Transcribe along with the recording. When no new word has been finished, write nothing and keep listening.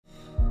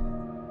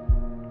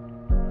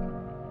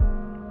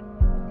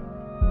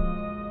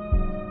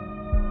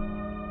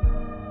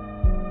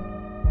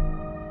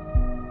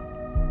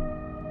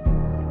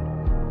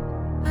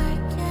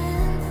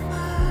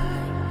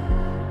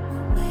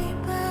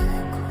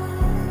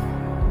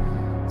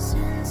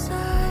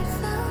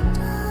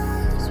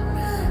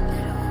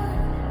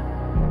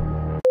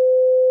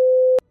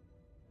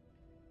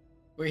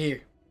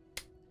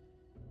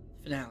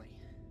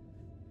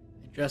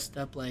dressed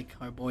up like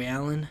our boy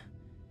Alan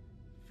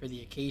for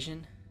the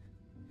occasion.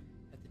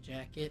 Got the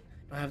jacket.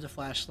 Don't have the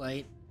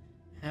flashlight.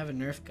 I have a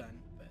Nerf gun,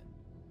 but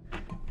I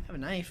have a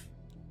knife.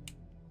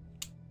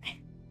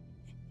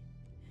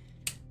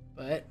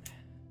 But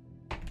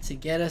to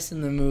get us in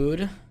the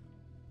mood,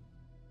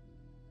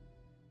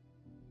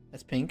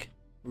 that's pink.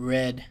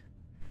 Red.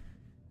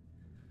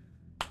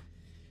 I'm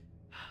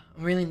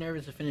really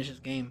nervous to finish this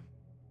game.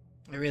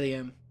 I really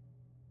am.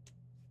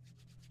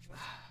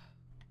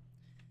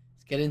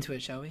 Let's get into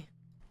it, shall we?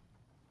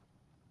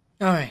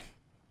 Alright.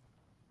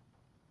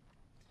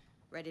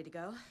 Ready to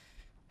go?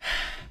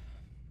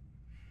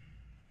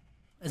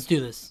 Let's do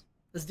this.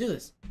 Let's do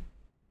this.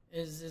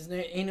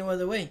 There ain't no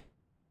other way.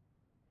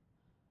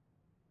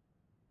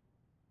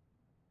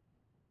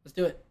 Let's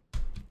do it.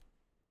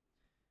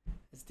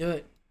 Let's do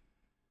it.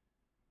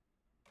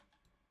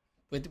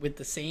 With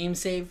the same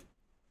save.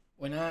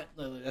 We're not.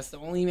 That's the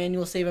only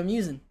manual save I'm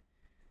using.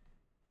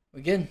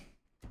 We're good.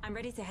 I'm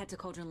ready to head to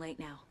Cauldron Lake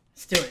now.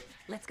 Let's do it.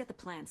 Let's get the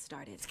plan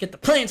started. Let's get the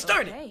plan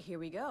started. Okay, here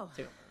we go.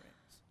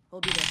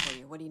 We'll be there for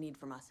you. What do you need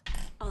from us?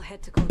 I'll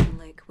head to Cauldron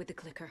Lake with the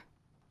clicker.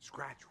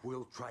 Scratch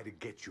will try to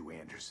get you,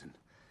 Anderson.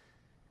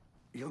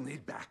 You'll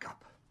need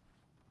backup.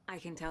 I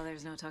can tell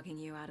there's no talking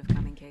you out of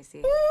coming,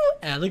 Casey.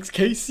 Alex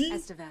Casey.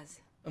 Estevez.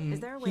 Is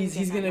there a way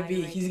he's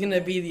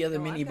gonna be the other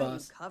mini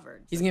boss.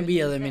 He's gonna be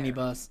the other mini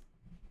boss.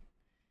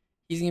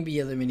 He's gonna be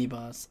the other mini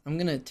boss. I'm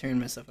gonna turn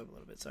myself up a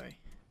little bit. Sorry.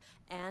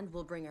 And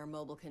we'll bring our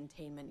mobile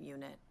containment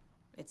unit.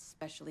 It's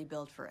specially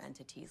built for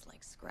entities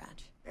like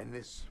Scratch. And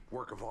this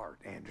work of art,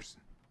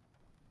 Anderson.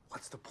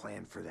 What's the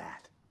plan for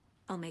that?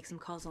 I'll make some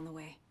calls on the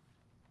way.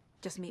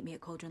 Just meet me at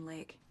Cauldron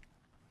Lake.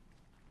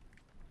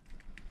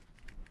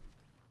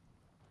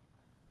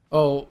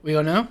 Oh, we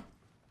go now?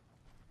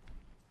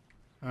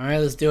 Alright,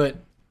 let's do it.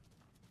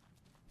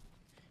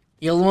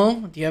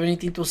 Ilmo, do you have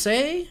anything to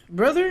say,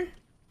 brother?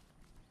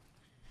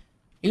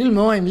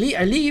 Ilmo,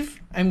 I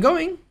leave. I'm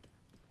going.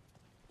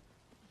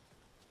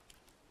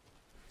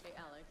 Hey,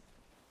 Alex.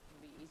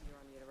 It'll be easier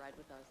on you to ride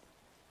with us.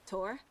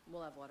 Tor,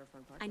 We'll have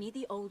waterfront parking. I need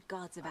the old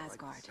gods of I like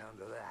Asgard. the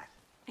sound of that.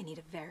 I need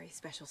a very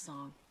special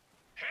song.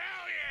 Hell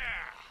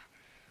yeah!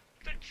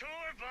 The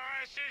tour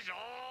bus is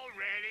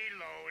already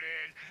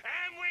loaded,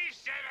 and we've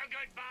said our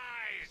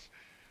goodbyes.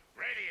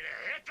 Ready to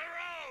hit the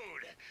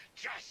road,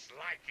 just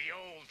like the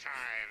old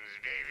times,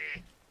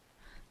 baby.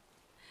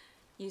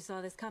 You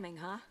saw this coming,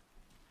 huh?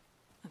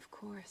 Of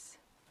course.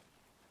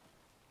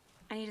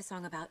 I need a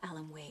song about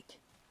Alan Wake.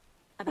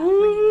 About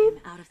bringing him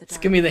out of the dark. It's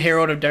gonna be the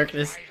Herald of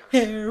Darkness.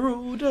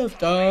 Herald of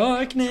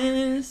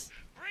Darkness.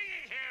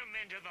 Bringing him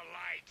into the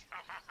light.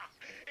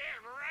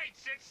 It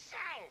writes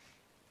itself.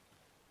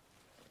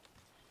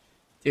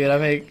 Dude,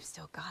 They've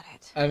still got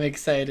it. I'm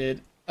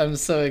excited. I'm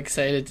so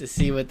excited to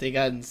see what they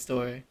got in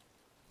store.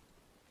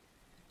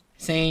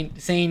 This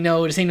ain't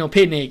no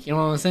picnic, you know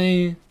what I'm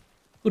saying?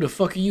 Who the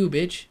fuck are you,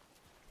 bitch?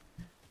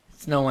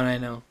 It's no one I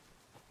know.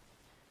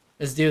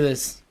 Let's do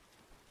this.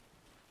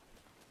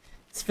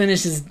 Let's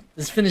finish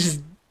this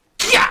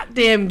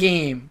goddamn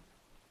game.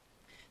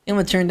 I'm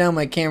gonna turn down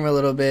my camera a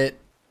little bit.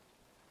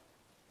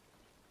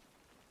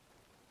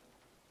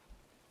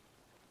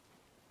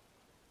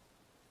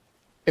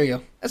 There we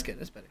go. That's good.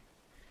 That's better.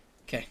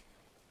 Okay.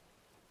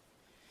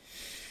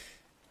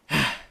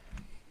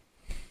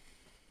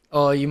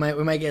 Oh, we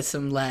might get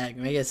some lag.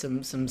 We might get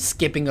some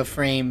skipping of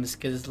frames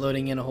because it's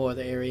loading in a whole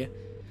other area.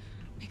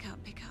 Pick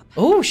up, pick up.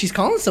 Oh, she's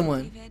calling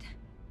someone. David,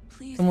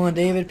 please. Come on,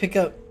 David, pick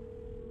up.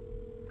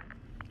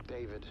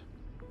 David,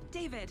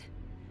 David,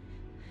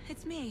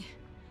 it's me.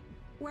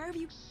 Where have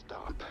you?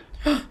 stop.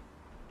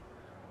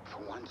 For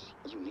once,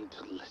 you need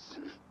to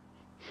listen.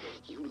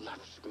 You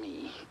left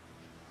me.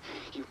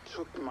 You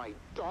took my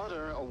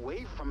daughter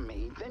away from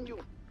me. Then you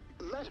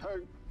let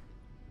her...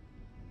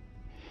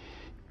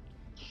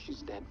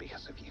 She's dead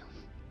because of you.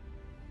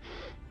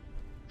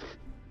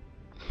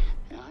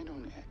 And I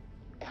don't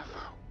ever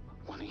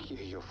want to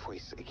hear your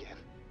voice again.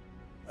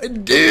 I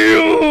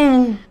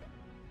do.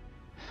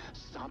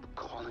 Stop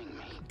calling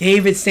me.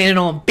 David standing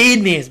on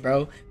business,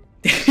 bro.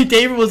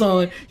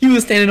 David he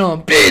was standing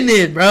on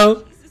business,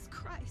 bro. Jesus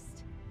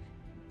Christ.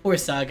 Poor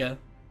Saga.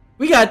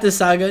 We got this,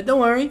 Saga. Don't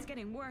worry. It's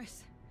getting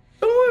worse.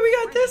 Don't worry,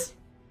 we got this.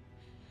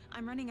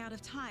 I'm running out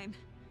of time.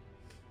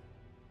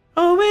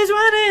 Always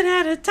running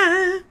out of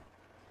time.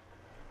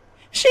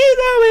 She's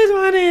always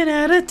running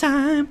out of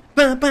time.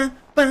 Bum, bum,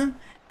 bum.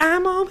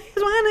 I'm always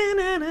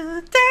running out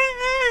of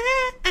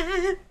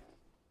time.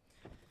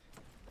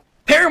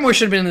 Paramore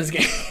should have been in this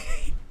game.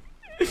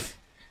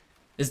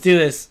 Let's do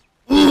this.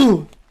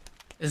 Ooh.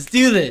 Let's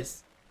do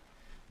this.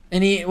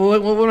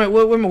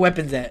 Where my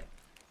weapons at?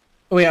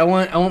 Oh wait, I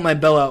want my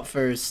bow out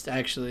first,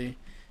 actually.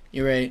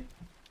 You're right.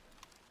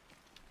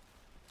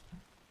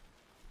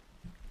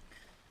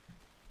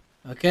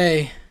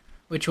 Okay.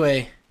 Which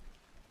way?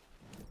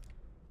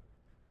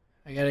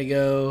 I gotta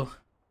go.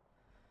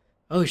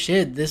 Oh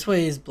shit, this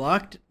way is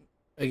blocked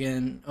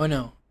again. Oh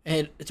no,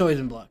 it's always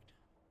been blocked.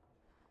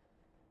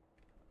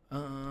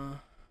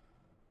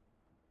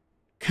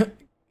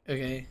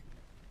 Okay,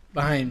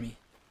 behind me.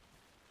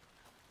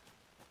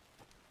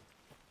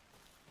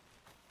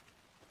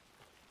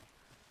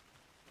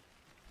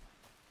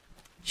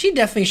 She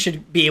definitely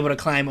should be able to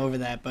climb over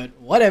that, but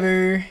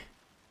whatever.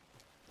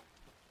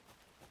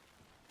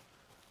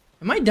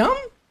 Am I dumb?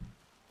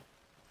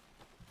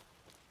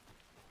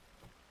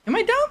 Am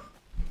I dumb?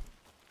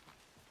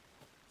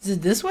 Is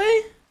it this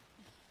way?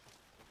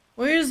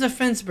 Where does the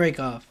fence break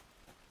off?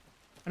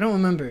 I don't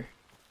remember.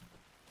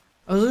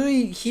 I was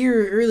literally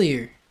here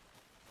earlier.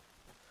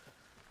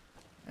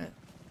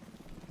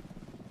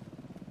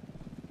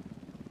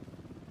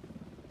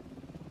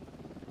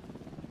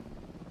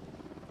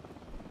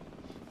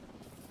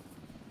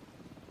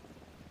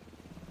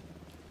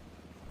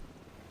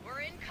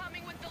 We're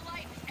incoming with the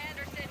lights,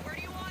 Anderson. Where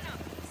do you want them?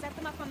 Set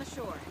them up on the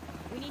shore.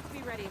 We need to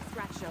be ready if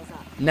Scratch shows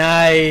up.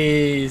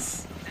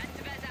 Nice.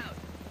 Activez out.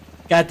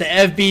 Got the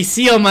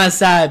FBC on my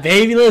side,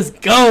 baby. Let's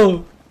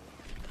go.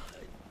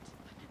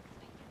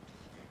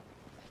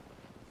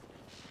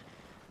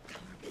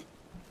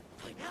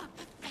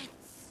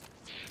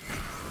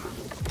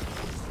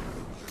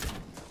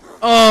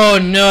 Oh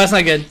no, that's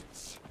not good.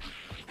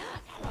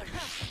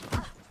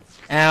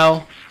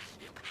 Ow.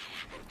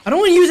 I don't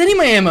want to use any of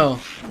my ammo.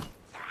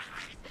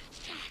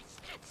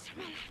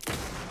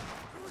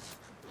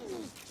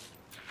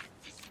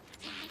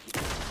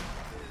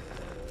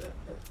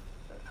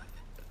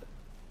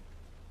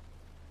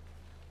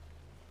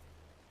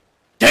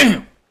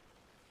 Damn.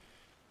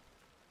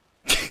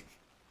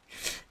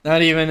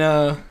 Not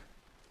even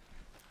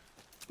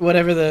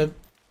whatever the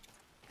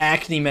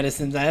acne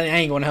medicines. I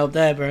ain't gonna help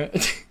that, bro.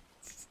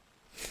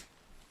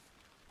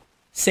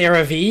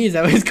 Sarah V, is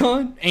that what it's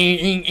called?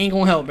 Ain't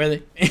gonna help, brother.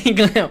 Ain't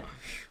gonna help.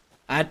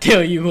 I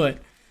tell you what.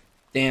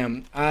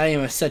 Damn, I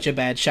am such a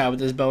bad shot with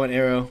this bow and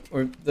arrow.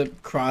 Or the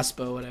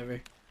crossbow,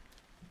 whatever.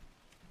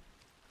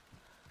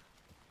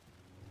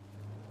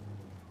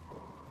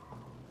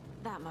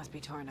 That must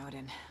be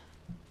Tornodin.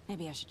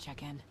 Maybe I should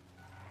check in.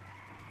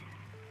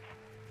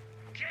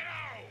 Kiddo!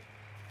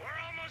 We're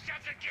almost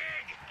at the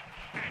gig!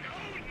 And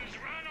Odin's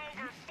run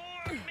over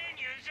 4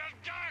 minions of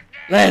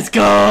darkness! Let's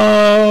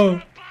go!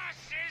 The boss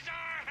is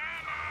our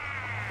hammer!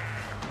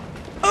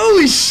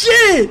 Holy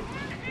shit!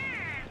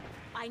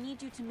 I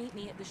need you to meet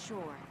me at the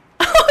shore.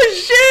 Oh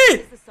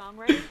shit! Is the song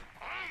ready?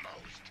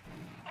 Almost!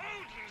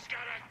 Odin's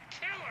got a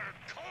killer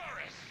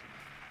chorus!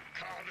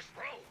 Comes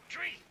road,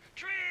 tree,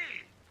 tree!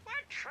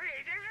 What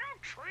tree? There's no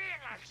tree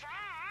in the song!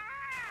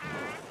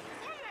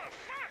 Who the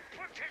fuck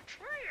put the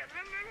tree in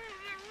the middle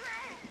of the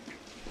road?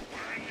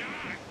 We're not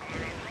on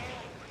a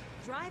road!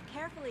 Drive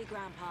carefully,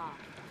 Grandpa.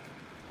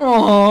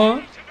 Aww.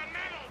 To the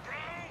metal,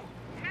 bro!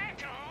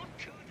 Metal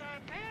to the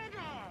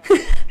pedal!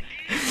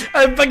 I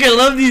fucking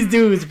love these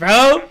dudes,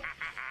 bro.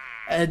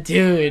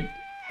 Dude.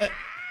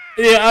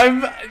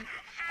 Yeah,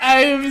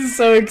 I am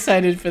so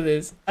excited for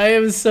this. I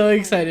am so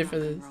excited for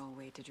this. Roll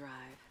way to drive.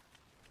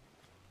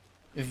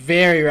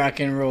 Very rock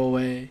and roll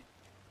way.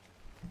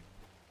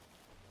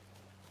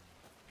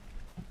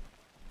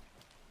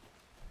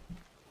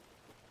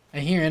 I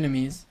hear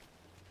enemies.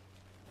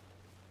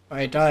 Or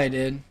I thought I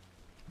did.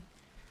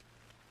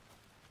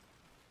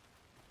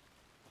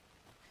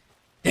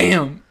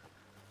 Damn.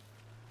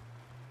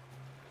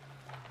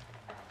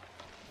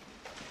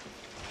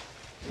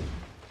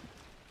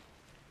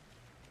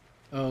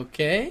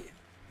 Okay.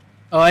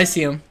 Oh, I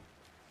see them.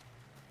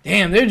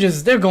 Damn,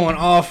 they're going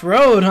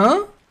off-road,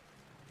 huh?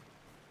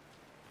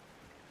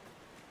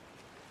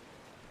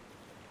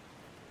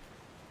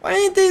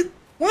 Why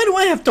do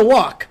I have to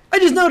walk? I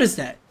just noticed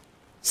that.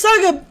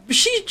 Saga,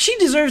 she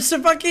deserves to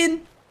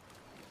fucking...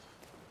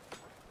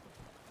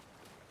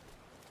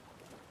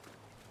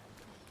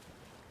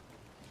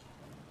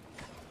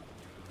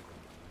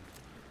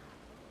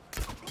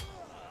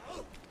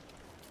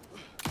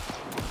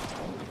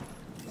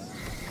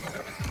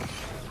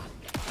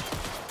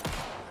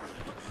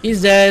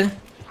 He's dead.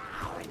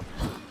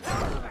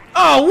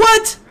 Oh,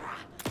 what?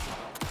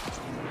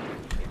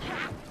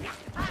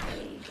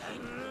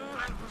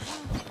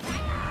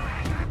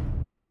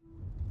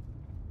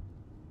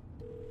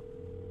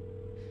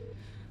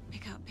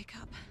 Pick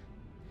up.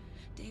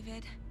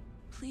 David,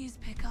 please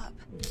pick up.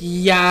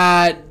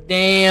 Yeah,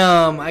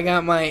 damn. I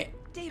got my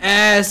David.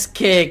 ass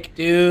kicked,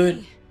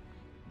 dude.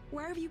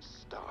 Where have you...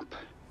 Stop.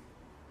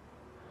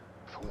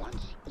 For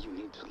once, you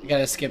need to I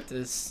gotta skip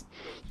this.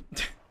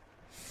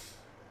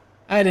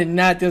 I did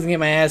not just get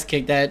my ass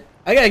kicked. I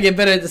gotta get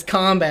better at this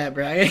combat,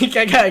 bro. I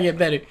gotta get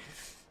better.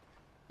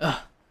 Ugh.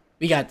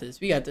 We got this.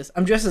 We got this.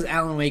 I'm dressed as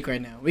Alan Wake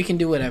right now. We can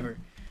do whatever.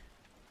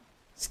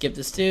 Skip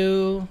this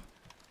too.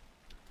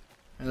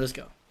 Alright, let's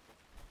go.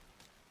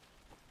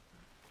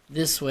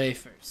 This way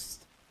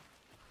first.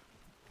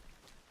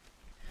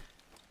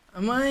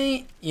 Am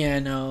I? Yeah,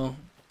 no.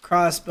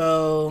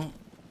 Crossbow.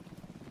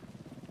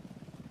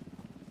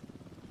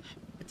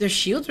 But their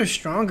shields are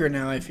stronger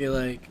now, I feel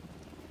like.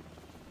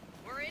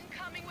 We're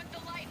incoming with the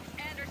lights,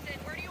 Anderson.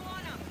 Where do you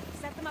want them?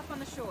 Set them up on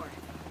the shore.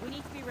 We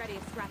need to be ready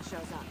if Scratch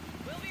shows up.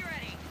 We'll be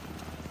ready.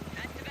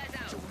 Activez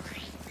out.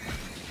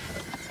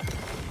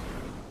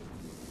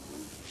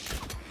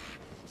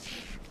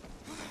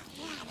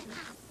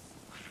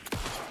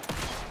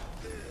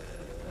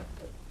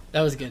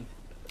 That was good.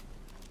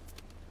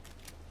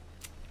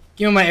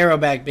 Give me my arrow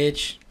back,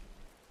 bitch.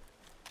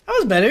 That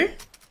was better.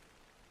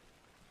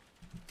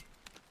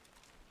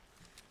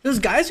 Those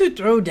guys who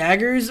throw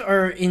daggers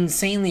are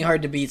insanely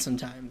hard to beat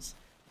sometimes.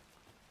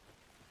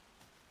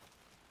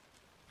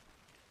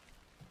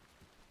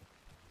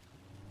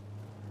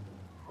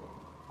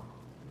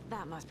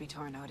 That must be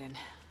Tornodin.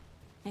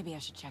 Maybe I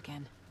should check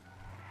in.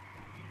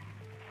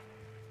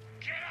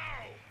 Kiddo,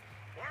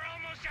 we're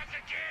almost at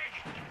the gig.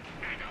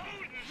 And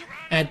Odin's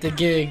running At the for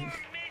gig. more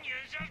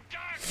minions of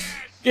darkness.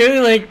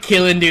 You're like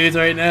killing dudes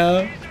right now.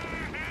 I'm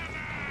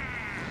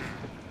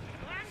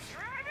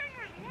driving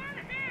with one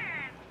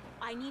hand.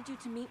 I need you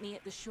to meet me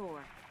at the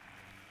shore.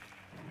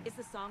 Is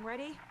the song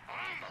ready?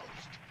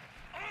 Almost.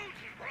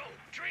 Odin wrote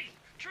tree,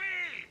 tree.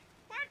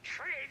 What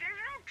tree? There's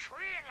no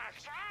tree in the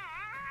song.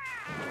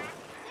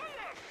 Who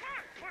the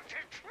fuck put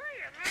the tree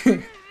in the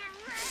middle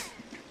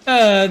of the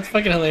road? It's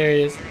fucking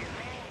hilarious.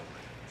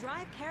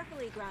 Drive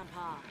carefully,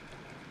 Grandpa.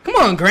 Come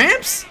on,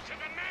 Gramps. To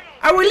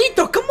the middle.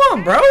 Abuelito, come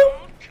on, bro. To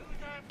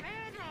the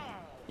middle.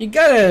 You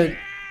gotta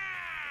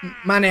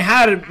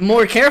manejar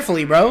more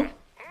carefully, bro.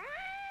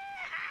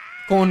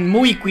 Con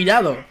muy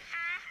cuidado.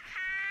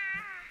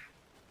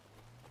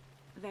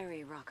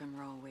 Very rock and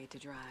roll way to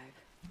drive.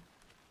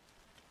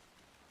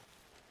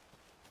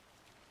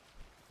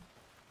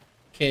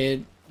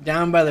 Okay,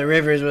 down by the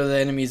river is where the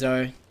enemies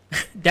are.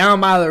 Down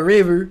by the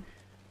river.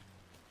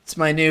 It's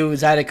my new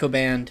Zydeco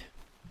band.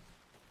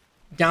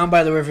 Down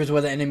by the river is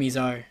where the enemies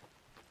are.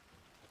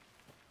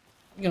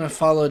 I'm gonna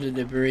follow the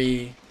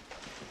debris.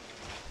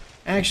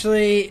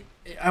 Actually,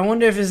 I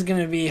wonder if it's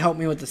gonna be help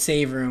me with the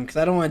save room, because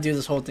I don't want to do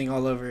this whole thing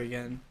all over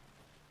again.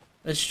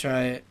 Let's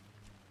try it.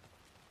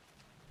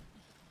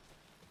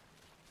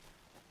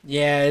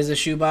 Yeah, there's a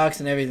shoebox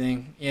and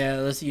everything. Yeah,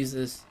 let's use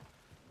this.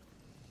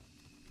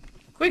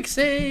 Quick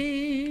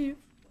save.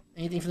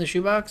 Anything from the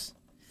shoebox?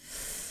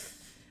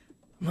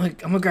 I'm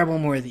gonna grab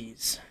one more of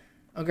these.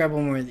 I'll grab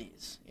one more of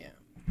these. Yeah.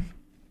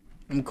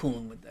 I'm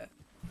cooling with that.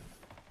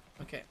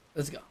 Okay,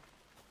 let's go.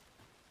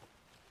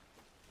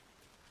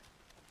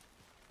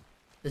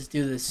 Let's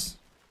do this.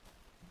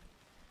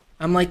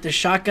 I'm like the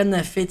shotgun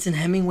that fits in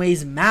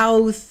Hemingway's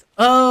mouth.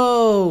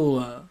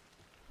 Oh!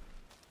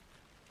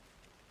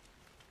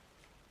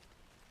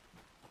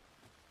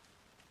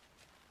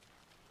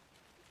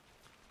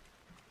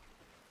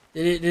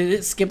 Did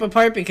it skip a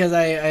part because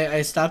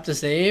I stopped to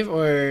save,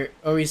 or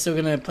are we still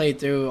gonna play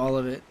through all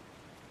of it?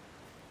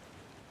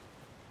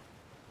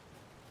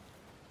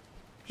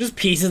 Just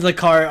pieces of the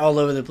car all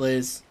over the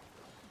place.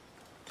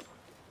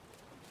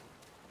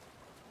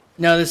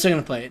 No, they're still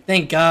gonna play it.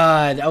 Thank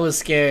God. I was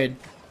scared.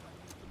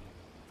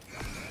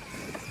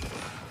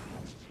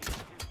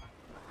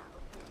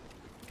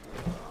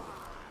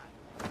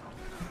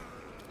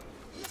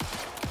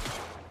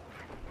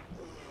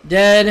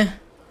 Dead.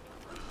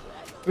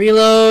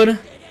 Reload.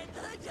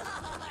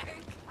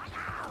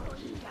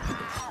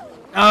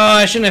 Oh,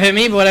 I shouldn't have hit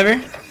me, but whatever.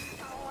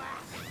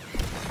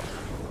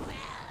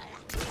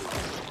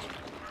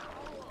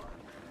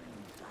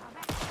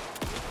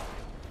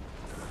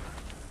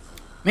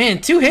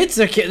 Man, 2 hits,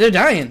 they're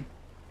dying.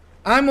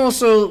 I'm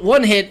also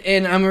 1 hit,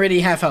 and I'm already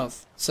half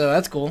health. So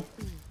that's cool.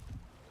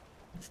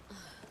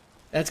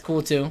 That's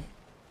cool, too.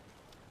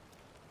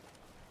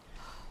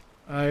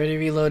 I already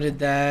reloaded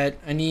that.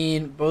 I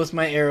need both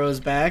my arrows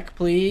back,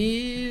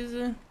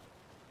 please.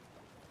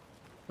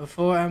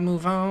 Before I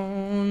move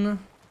on.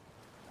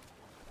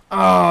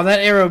 Oh, that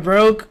arrow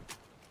broke.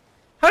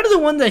 How did the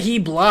one that he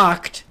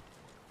blocked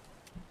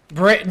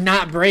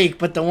not break,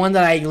 but the one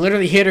that I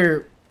literally hit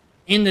her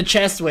in the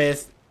chest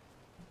with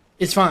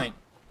is fine?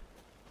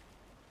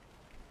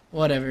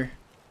 Whatever.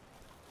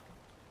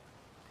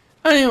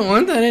 I didn't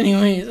want that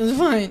anyways. It's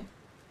fine.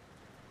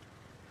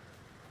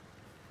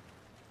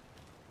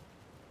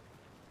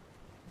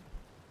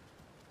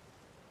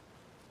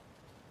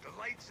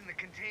 In the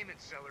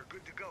containment cellar,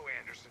 good to go,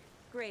 Anderson.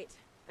 Great.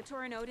 A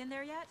Tornode in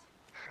there yet?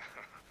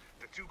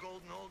 The 2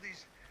 golden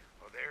oldies,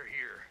 well, they're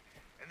here.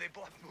 And they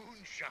bought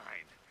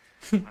moonshine.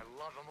 I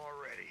love them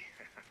already.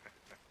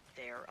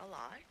 They're a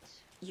lot.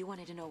 You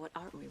wanted to know what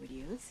art we would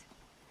use?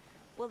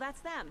 Well,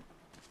 that's them.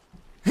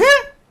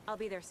 I'll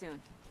be there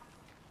soon.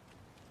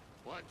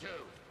 1, 2.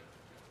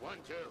 1,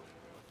 2.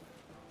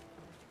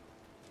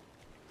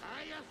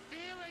 How you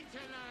feeling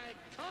tonight,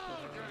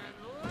 Cauldron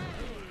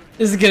Lady?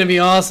 This is gonna be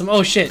awesome.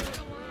 Oh shit.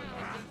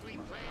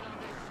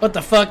 What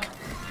the fuck?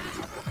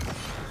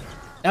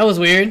 That was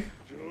weird.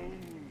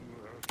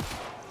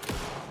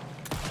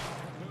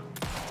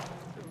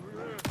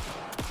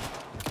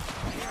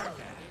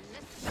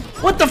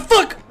 What the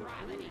fuck?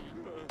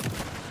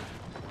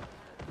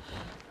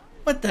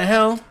 What the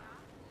hell?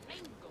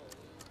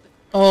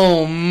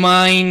 Oh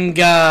my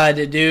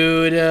god,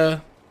 dude.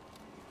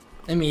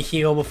 Let me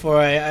heal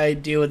before I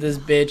deal with this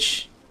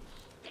bitch.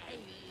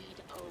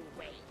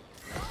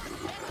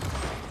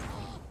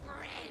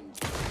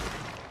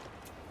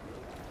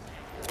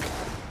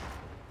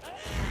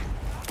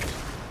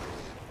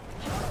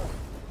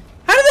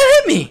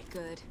 Me.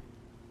 Good.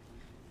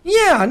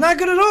 Yeah, not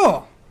good at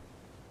all.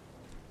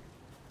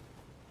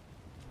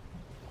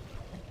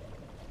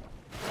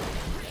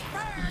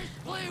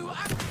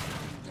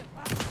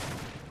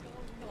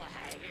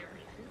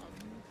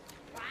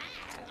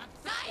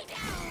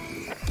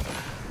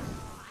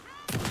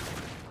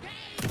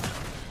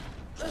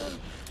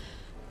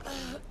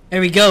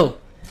 There we go.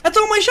 That's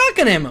all my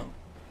shotgun ammo.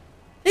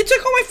 They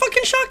took all my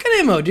fucking shotgun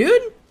ammo,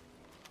 dude.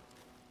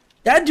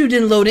 That dude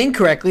didn't load in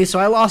correctly, so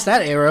I lost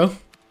that arrow.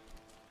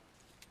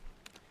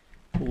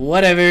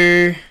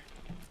 Whatever.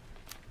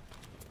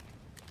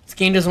 This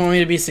game doesn't want me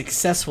to be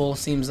successful,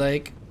 seems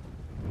like.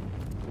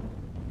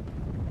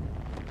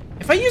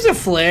 If I use a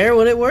flare,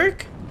 would it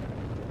work?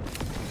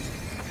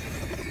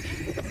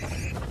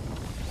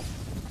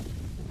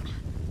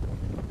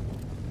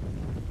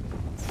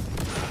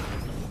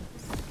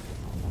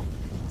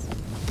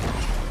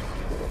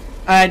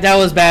 That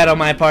was bad on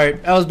my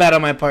part. That was bad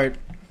on my part.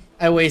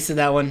 I wasted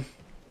that one.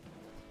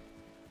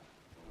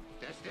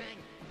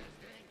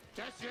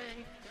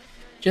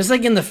 Just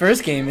like in the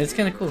first game, it's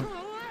kind of cool.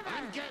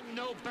 I'm getting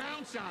no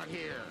bounce out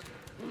here.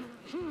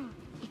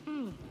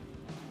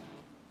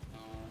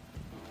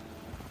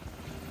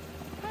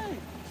 Hey,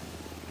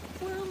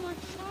 where are my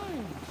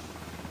chimes?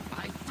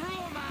 I threw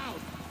them out.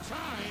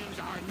 Chimes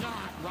are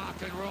not rock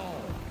and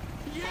roll.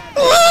 Yeah.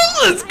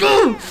 Oh, let's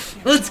go!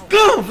 Let's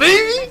go,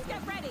 baby!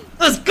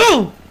 Let's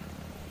go!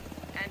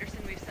 Anderson,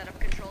 we've set up a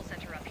control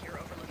center up here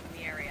overlooking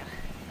the area.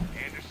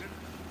 Anderson,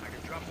 I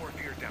can drop more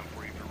gear down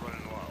for you if you're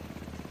running low.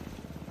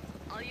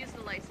 I'll use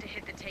the lights to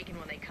hit the Taken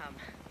when they come.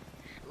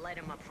 Light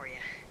them up for you.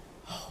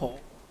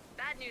 Oh.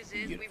 Bad news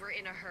is we were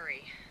in a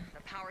hurry.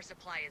 The power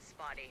supply is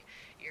spotty.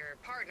 Your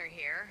partner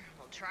here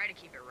will try to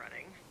keep it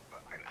running.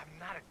 But I'm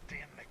not a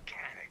damn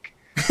mechanic.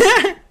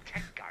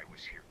 Tech guy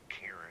was here,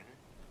 Karen.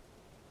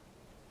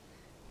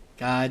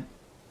 God.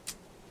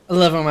 I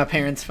love when my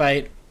parents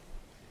fight.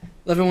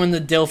 Love it when the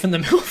DILF and the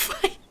MILF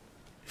fight.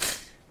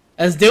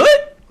 Let's do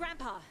it!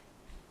 Grandpa,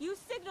 you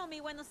signal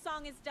me when the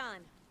song is done,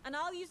 and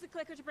I'll use the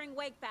clicker to bring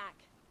Wake back.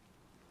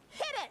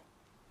 Hit it!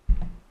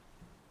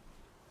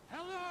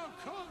 Hello,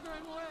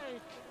 Colgren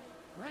Lake.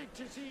 Great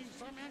to see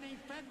so many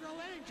federal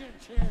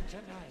agents here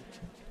tonight.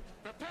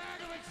 Prepare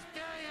to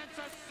experience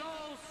a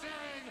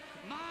soul-searing,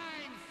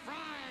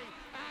 mind-frying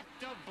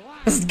act of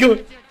black. Let's do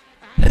it!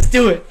 Let's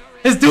do it!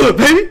 Let's do it,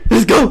 baby!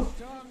 Let's go!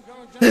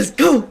 Let's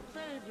go!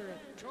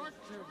 Favorite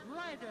tortured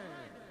writer.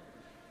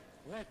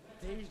 Let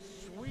these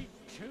sweet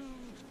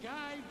tunes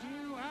guide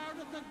you out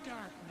of the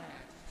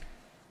darkness.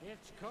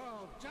 It's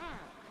called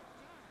Dark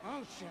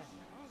Ocean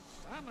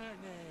Summer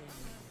Name.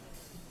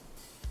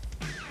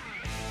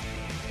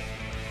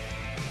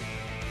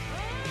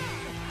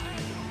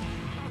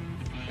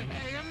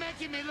 Hey, you're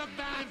making me look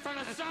bad in front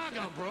of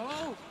Saga,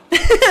 bro.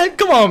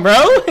 Come on,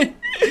 bro!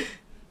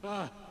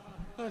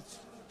 Let's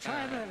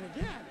try that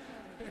again.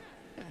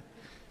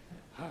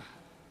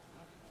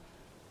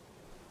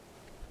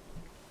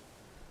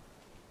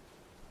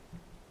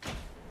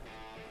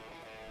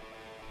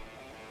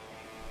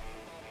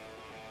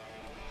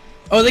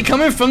 Oh, are they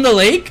coming from the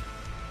lake?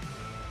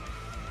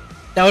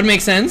 That would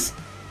make sense.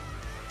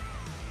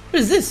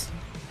 What is this?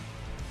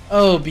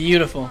 Oh,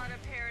 beautiful. A lot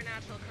of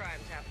paranatural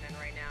crimes happening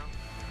right now.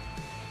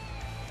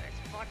 It's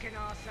fucking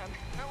awesome.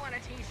 I want a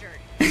t-shirt.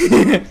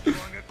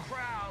 Drawing a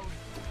crowd.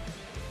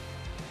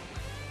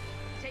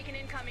 Taken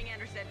incoming,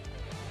 Anderson.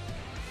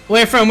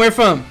 Where from? Where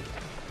from?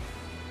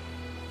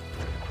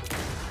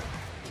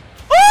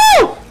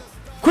 Woo!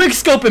 Quick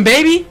scoping,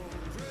 baby!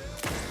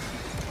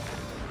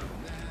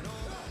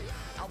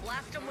 I'll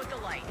blast him with the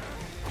light.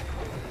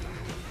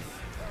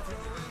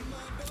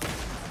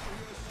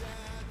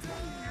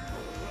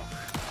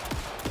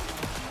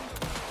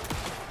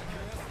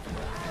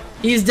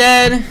 He's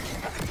dead. I'll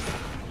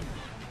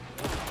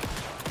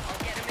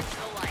get him into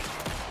the light.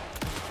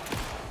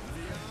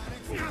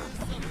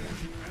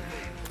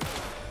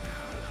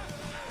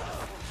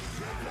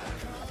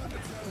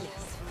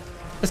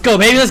 Let's go,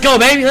 baby. Let's go,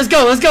 baby. Let's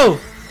go. Let's go.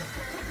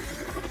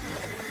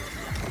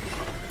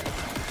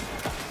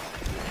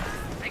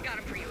 I got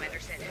him for you,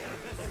 Anderson.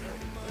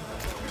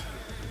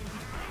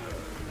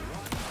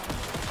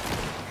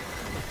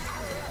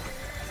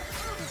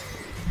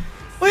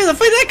 Where the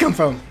fuck did that come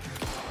from?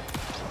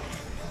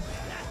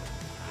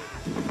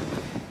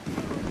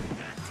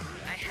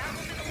 I have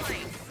him in the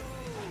light.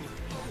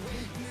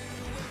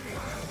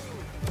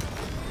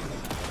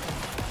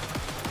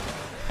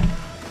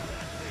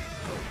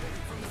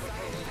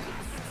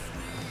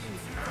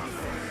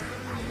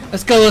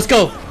 Let's go. Let's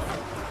go.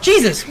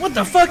 Jesus, what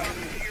the fuck?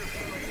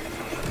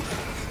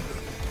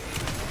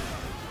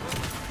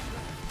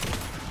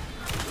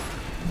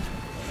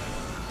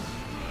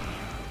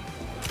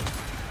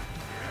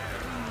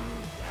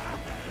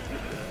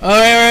 All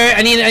right.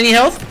 I need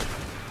health.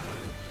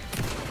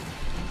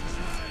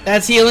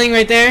 That's healing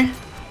right there.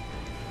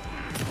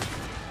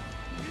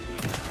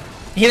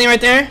 Healing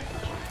right there.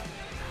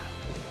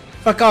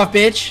 Fuck off,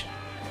 bitch.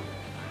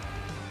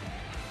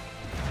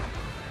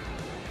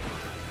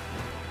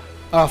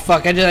 Oh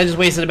fuck! I just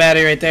wasted a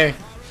battery right there.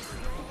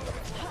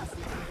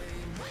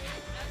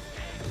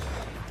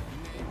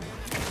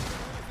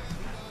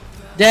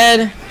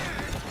 Dead.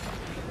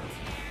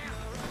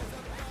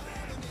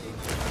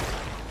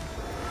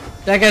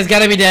 That guy's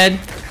gotta be dead.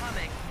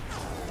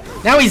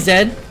 Now he's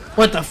dead.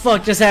 What the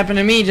fuck just happened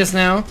to me just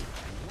now?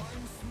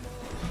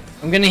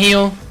 I'm gonna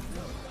heal.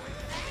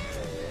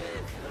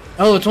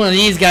 Oh, it's one of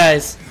these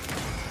guys.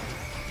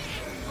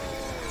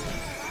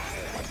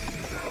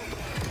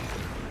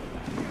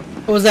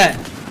 What was that?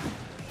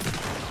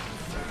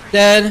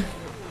 Dead.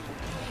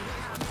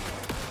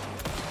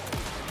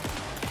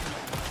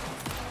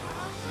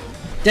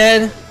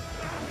 Dead.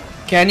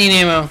 Okay, I need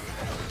ammo.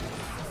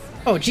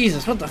 Oh,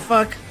 Jesus, what the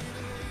fuck?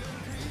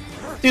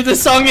 Dude,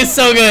 this song is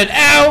so good.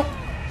 Ow!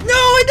 No,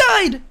 I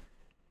died!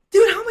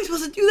 Dude, how am I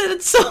supposed to do that?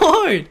 It's so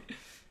hard.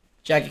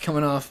 Jacket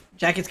coming off.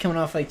 Jacket's coming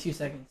off like 2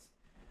 seconds.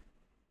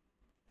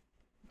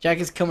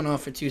 Jacket's coming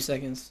off for 2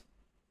 seconds.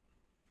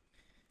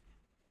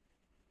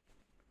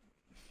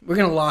 We're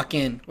gonna lock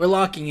in. We're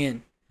locking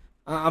in.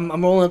 I'm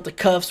rolling up the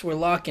cuffs. We're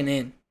locking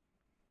in.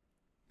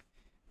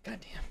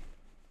 Goddamn.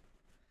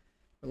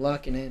 We're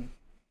locking in.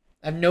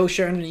 I have no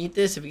shirt underneath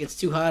this. If it gets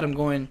too hot, I'm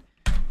going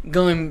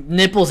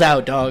nipples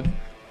out, dog.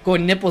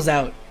 Going nipples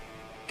out.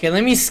 Okay,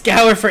 let me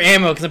scour for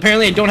ammo, because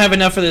apparently I don't have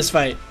enough for this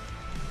fight.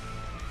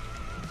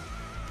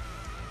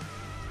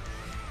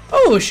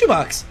 Oh,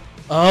 shoebox.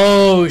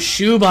 Oh,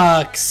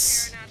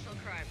 shoebox. International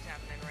crimes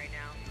happening right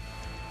now.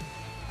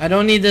 I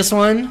don't need this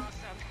one. Awesome.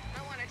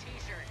 I want a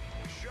t-shirt.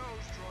 The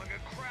show's drawing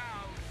a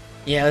crowd.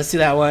 Yeah, let's do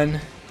that one.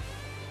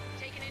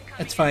 Taking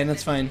incoming That's fine,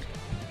 that's fine.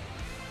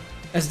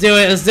 Let's do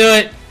it, let's do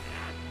it.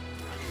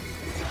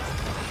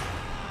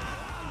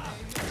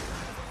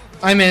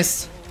 I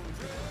missed.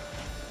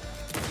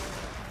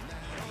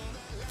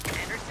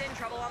 Anderson,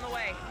 trouble on the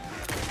way.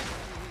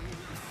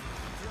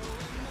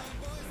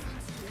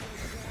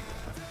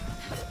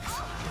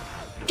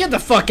 Get the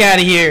fuck out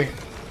of here.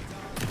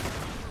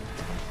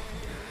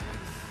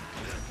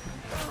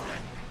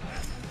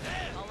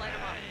 I'll light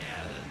him up.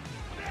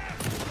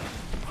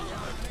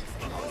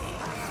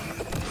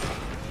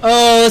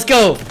 Oh, let's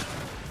go.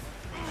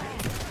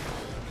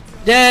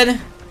 Dead.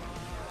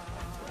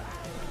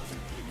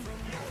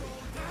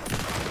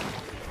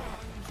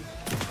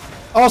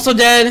 Also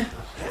dead.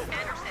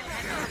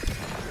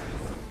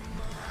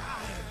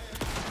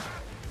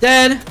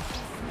 Dead.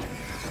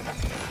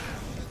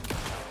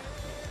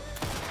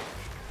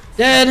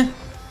 Dead.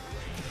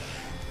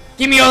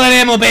 Give me all that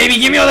ammo, baby.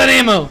 Give me all that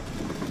ammo.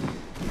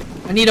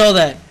 I need all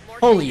that.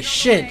 Holy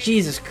shit.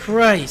 Jesus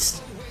Christ.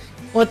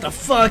 What the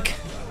fuck?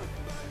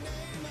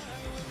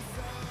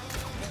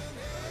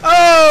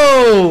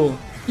 Oh!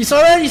 You saw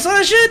that? You saw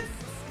that shit?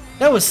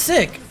 That was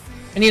sick.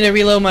 I need to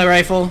reload my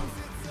rifle.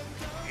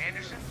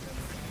 Anderson,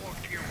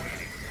 report to your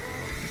waiting.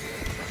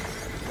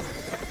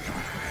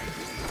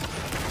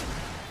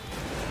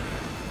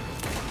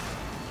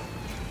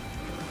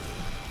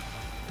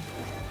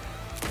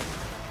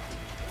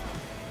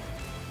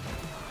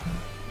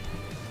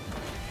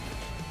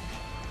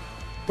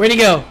 Where'd he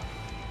go?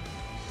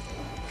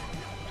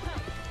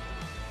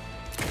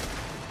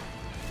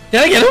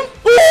 Did I get him?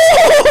 Woo!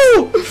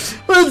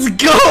 Let's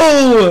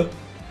go!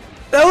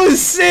 That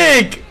was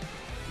sick!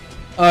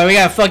 Alright, we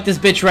gotta fuck this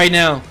bitch right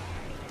now.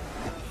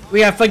 We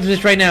gotta fuck this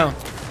bitch right now.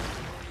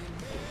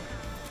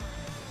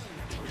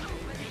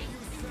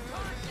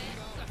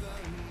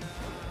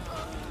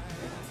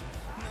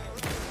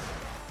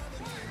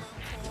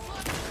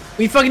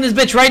 We fucking this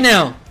bitch right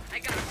now. I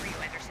got it for you,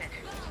 Anderson.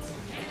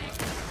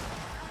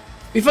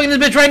 We fucking this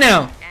bitch right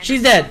now.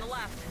 She's dead. On the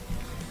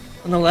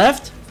left. On the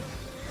left?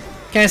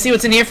 Can I see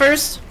what's in here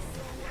first?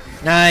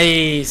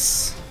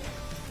 Nice.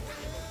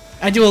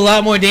 I do a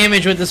lot more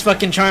damage with this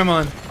fucking charm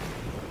on.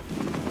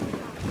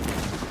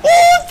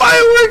 Oh,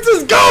 fireworks!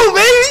 Let's go,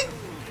 baby!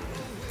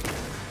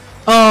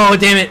 Oh,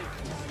 damn it.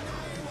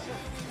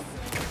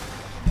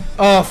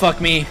 Oh,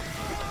 fuck me.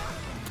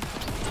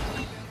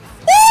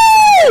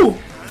 Woo!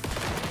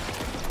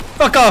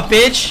 Fuck off,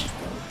 bitch.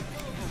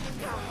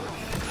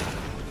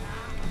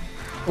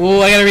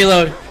 Oh, I gotta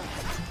reload.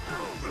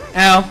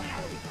 Ow.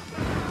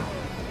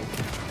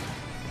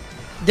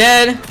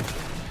 Dead.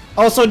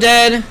 Also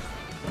dead.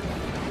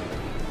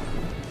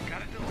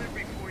 Got a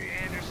delivery for you,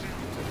 Anderson.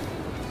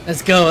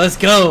 Let's go, let's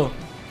go.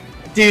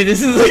 Dude,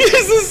 this is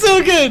this is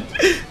so good.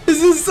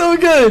 This is so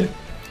good.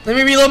 Let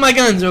me reload my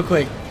guns real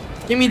quick.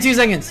 Give me 2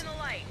 seconds. In the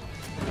light.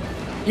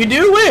 You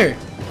do? Where?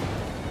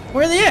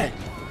 Where are they at?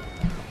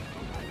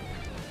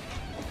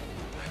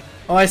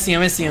 Oh, I see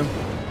him, I see him.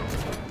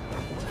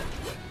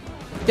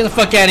 Get the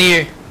fuck out of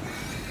here.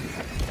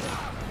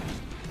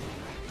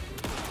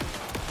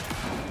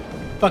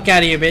 Fuck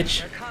out of here, bitch.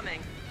 They're coming.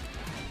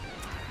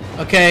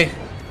 Okay.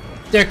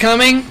 They're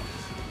coming.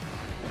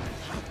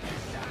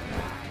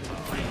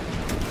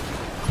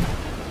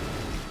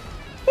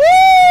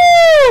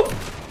 Woo!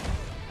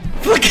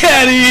 Fuck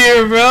out of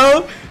here,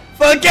 bro.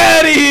 Fuck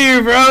out of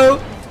here, bro.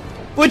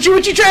 What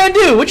you trying to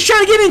do? What you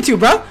trying to get into,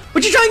 bro?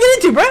 What you trying to get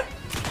into, bro?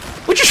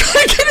 What you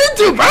trying to get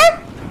into, bro?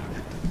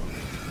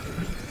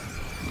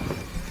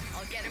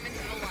 I'll get him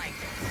into the light.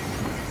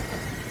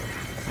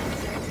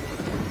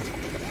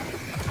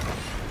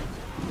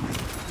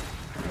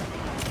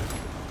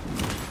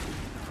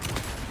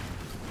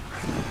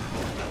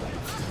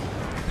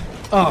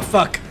 Oh,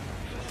 fuck.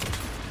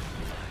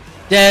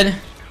 Dead.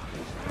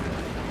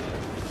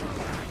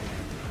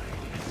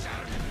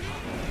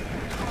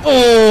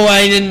 Oh,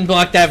 I didn't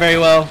block that very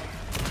well.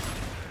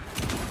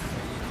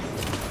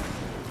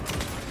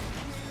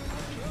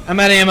 I'm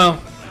out of ammo.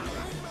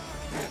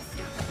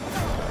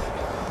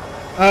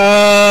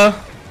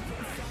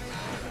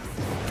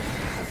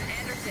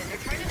 Anderson, they're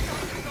trying to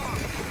stop the song.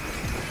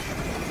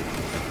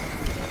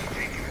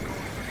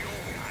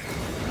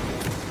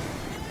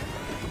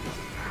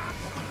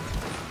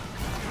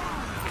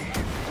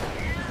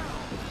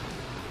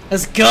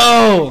 Let's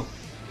go!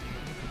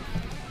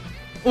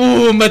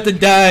 Ooh, I'm about to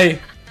die. The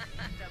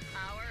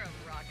power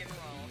of rock and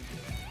roll.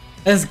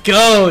 Let's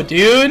go,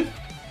 dude.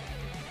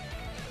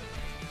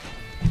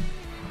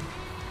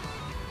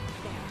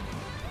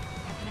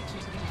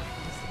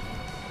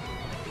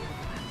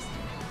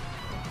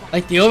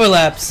 Like the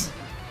overlaps.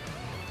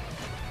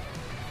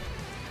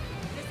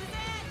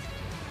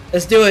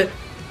 Let's do it.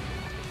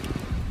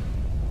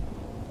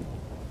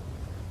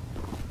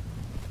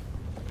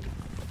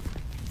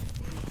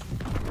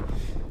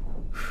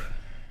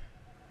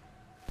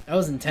 That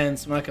was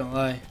intense, I'm not gonna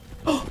lie.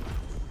 Oh!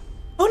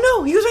 Oh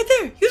no! He was right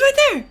there! He was right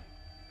there!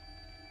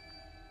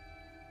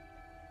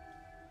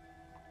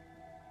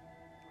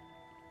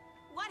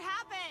 What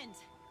happened?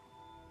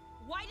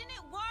 Why didn't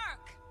it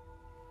work?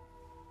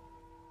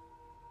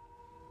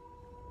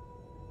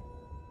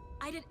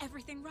 I did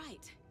everything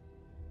right.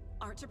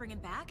 Art to bring him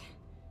back?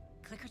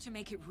 Clicker to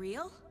make it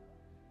real?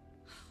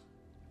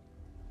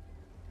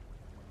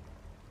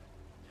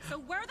 So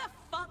where the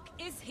fuck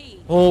is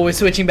he? Oh, we're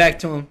switching back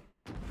to him.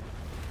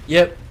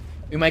 Yep.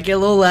 We might get a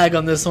little lag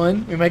on this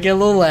one. We might get a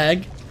little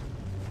lag.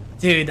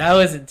 Dude, that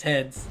was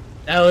intense.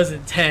 That was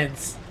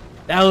intense.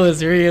 That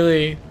was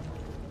really,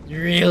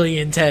 really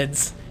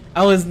intense.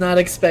 I was not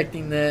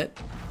expecting that.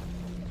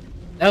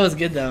 That was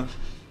good though.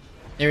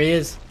 There he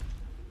is.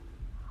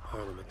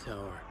 Parliament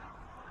Tower.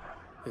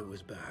 It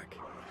was back.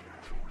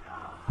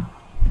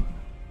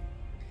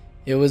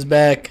 It was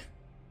back.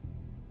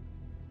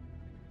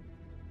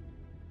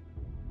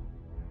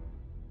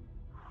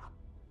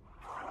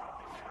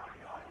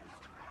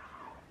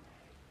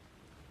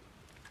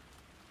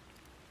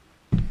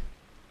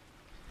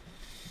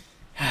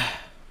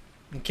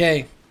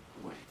 Okay.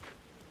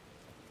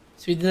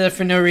 So we did that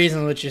for no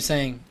reason, what you're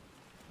saying.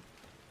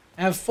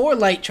 I have 4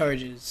 light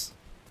charges.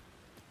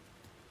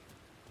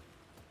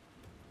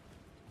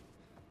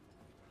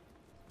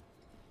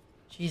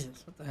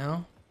 Jesus, what the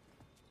hell?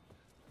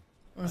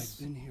 I've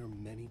been here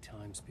many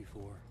times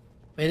before.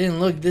 But it didn't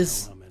look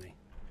this... How many?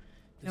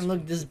 Didn't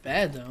look this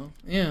bad though.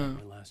 Yeah.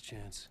 My last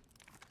chance.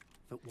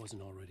 If it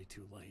wasn't already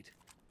too late.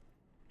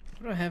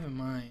 What do I have in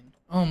mind?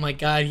 Oh my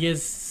god,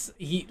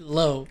 he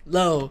low.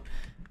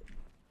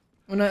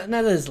 Well,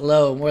 not as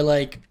low, more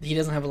like he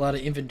doesn't have a lot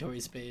of inventory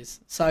space.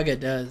 Saga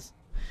does.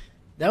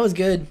 That was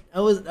good.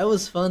 That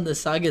was fun, the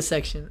Saga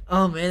section.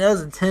 Oh man, that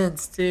was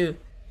intense too.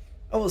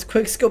 I was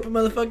quick scoping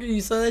motherfucker, you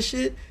saw that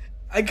shit?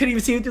 I couldn't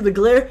even see it through the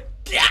glare.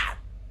 Yeah!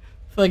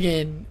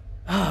 Fucking,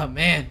 oh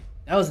man,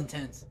 that was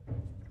intense.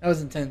 That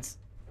was intense.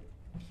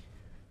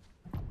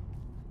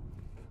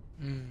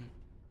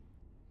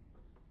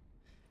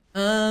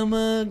 I'm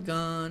a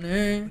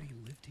goner. Nobody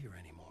lived here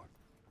anymore.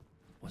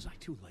 Was I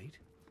too late?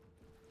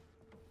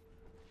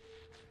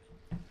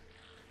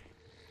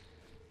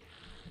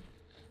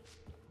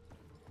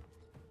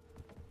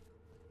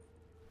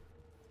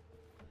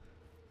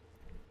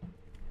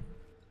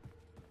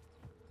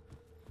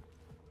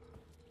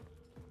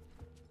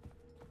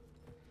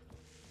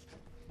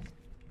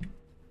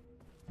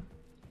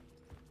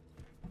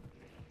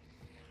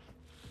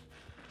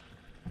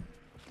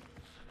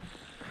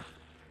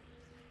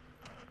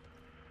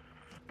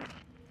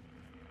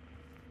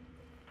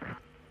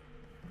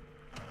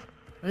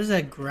 What is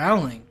that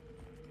growling?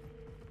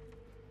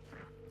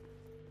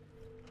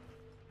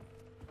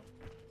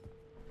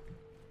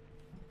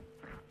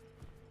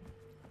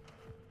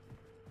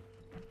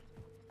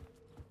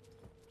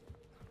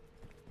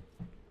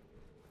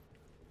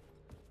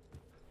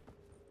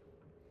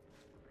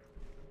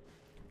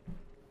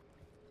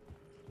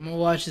 I'm gonna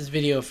watch this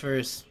video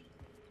first.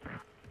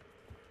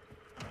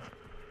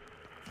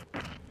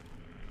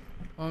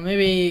 Well,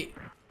 maybe...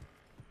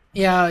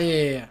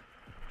 Yeah.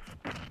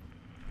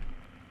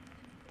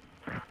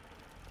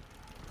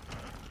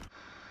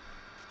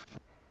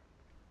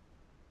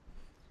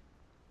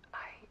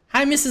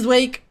 Hi, Mrs.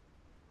 Wake.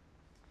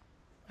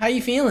 How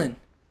you feeling?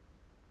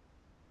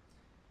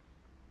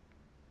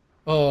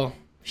 Oh,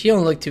 she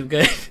don't look too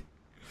good.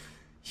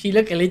 She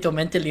look a little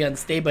mentally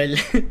unstable.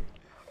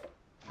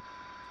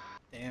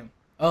 Damn.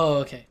 Oh,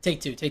 okay.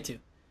 Take two. It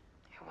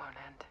won't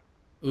end.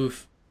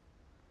 Oof.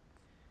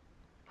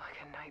 Like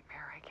a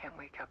nightmare I can't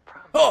wake up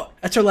from. Oh,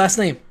 that's her last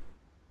name.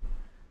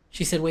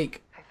 She said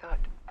wake. I thought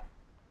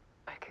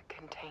I could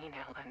contain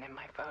Ellen in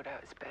my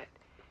photos, but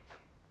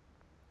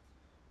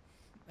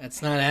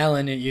That's not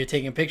Alan you're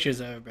taking pictures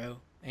of, bro.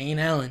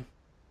 Ain't Alan.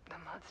 the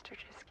monster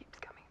just keeps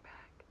coming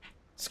back.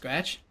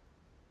 Scratch?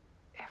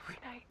 Every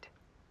night.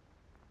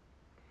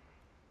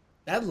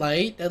 That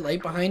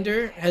light behind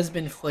her has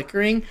been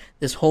flickering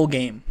this whole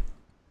game.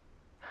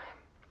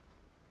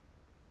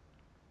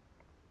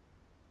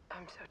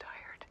 I'm so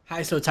tired.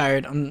 Hi, so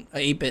tired. I'm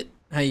a 8-bit.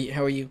 Hi,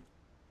 how are you?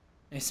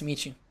 Nice to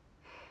meet you.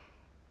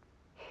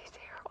 He's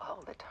here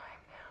all the time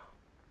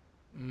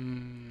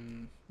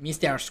now.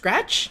 Mr.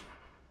 Scratch?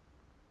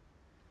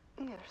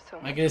 There's so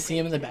Am I gonna see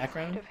him in the much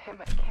background? of him,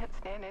 I can't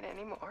stand it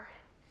anymore.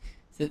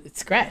 It's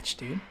Scratch,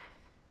 dude.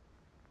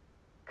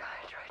 God,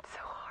 I tried so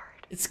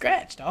hard. It's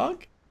Scratch,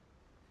 dog.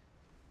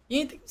 You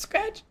ain't think it's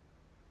Scratch?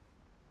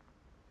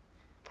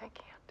 I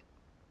can't.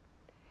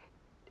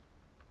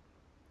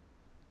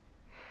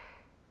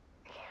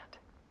 I can't.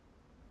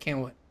 Can't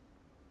what?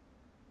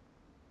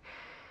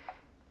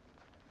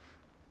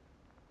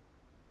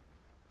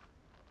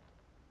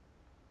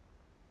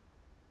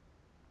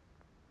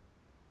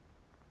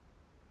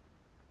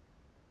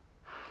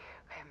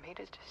 I have made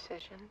a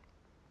decision.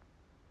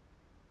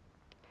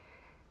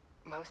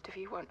 Most of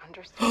you won't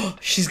understand.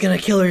 She's gonna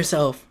kill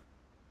herself.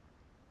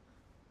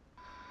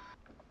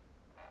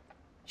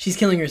 She's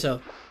killing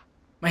herself.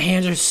 My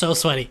hands are so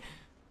sweaty.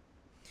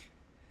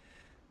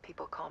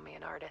 People call me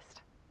an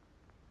artist.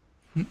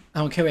 I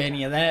don't care about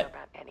any of that.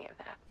 About any of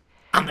that.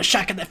 I'm the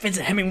shotgun that fits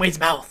in Hemingway's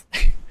mouth.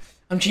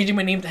 I'm changing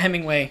my name to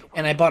Hemingway,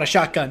 and I bought a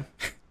shotgun.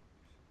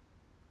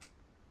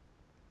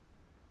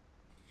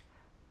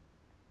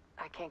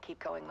 I can't keep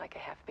going like a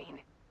half-bean.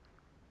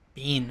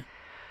 Bean.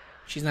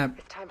 She's not...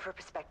 It's time for a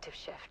perspective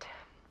shift.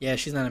 Yeah,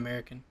 she's not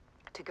American.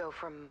 To go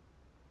from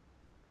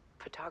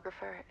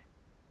photographer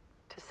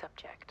to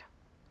subject.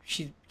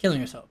 She's killing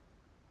herself.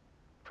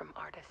 From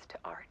artist to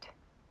art.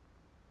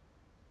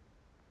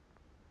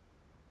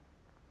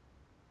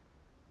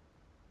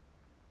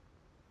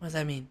 What does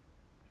that mean?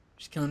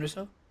 She's killing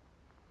herself?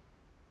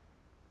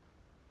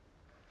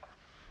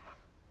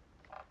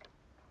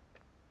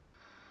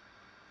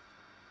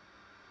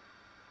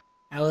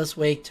 Alice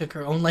Wake took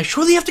her own life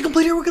shortly after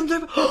completing her work on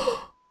the...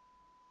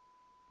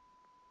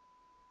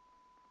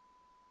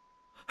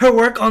 Her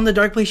work on The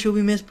Dark Place will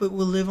be missed, but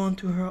will live on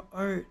to her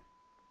art.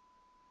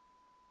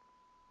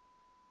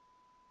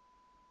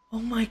 Oh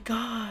my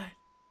god.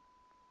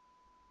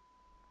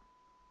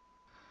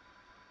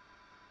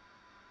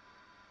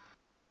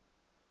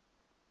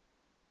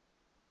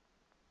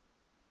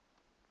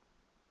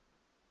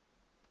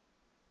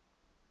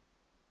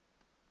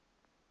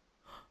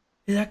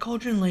 Is that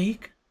Cauldron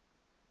Lake?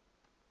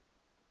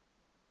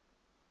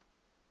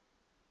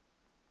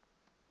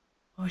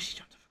 Oh, she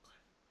jumped off a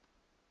cliff.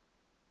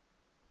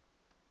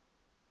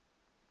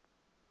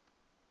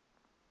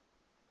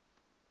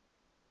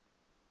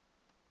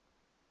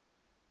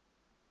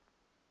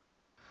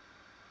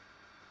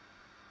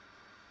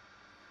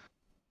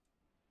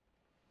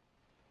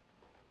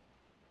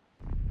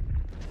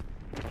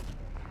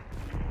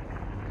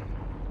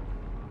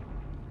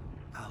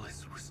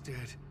 Alice was dead.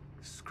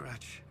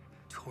 Scratch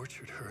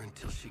tortured her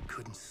until she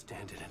couldn't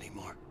stand it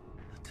anymore.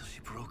 Until she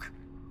broke.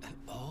 And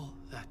all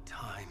that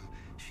time,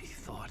 she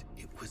thought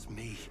it was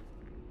me.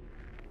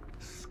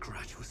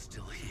 Scratch was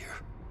still here.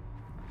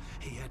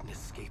 He hadn't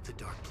escaped the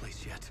Dark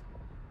Place yet.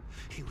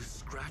 He was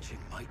scratching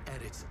my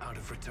edits out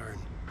of return.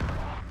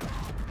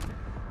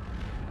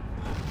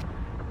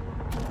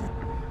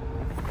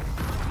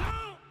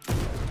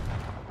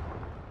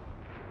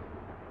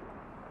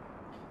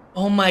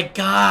 Oh my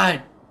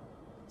god.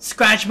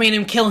 Scratch made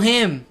him kill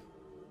him.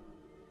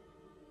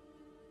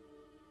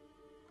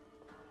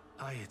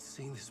 I had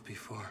seen this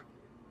before.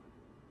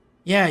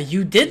 Yeah,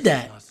 you did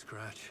that. Not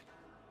Scratch.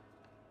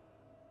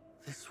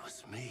 This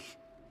was me.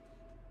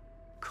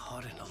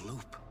 Caught in a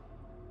loop.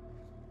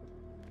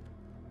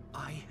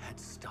 I had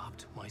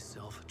stopped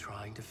myself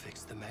trying to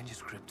fix the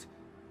manuscript.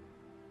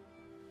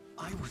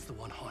 I was the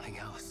one haunting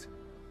Alice.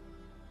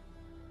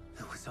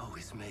 It was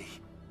always me.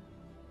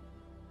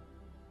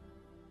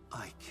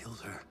 I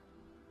killed her.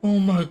 Oh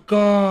my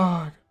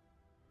god.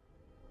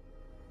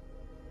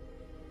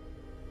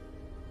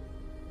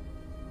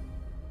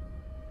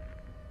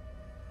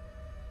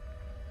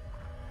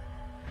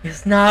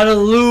 It's not a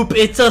loop,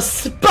 it's a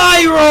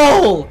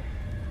spiral!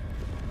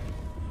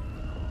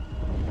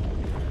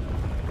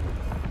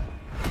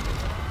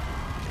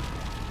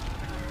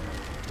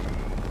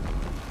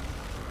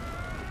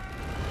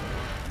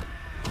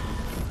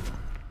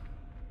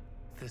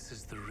 This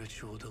is the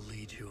ritual to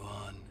lead you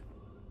on.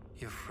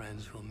 Your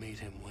friends will meet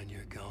him when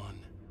you're gone.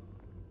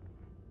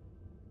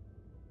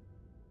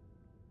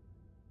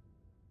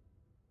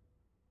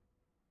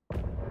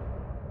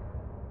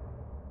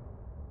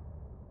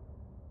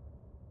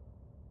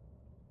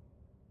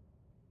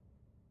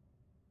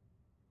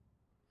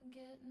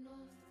 Getting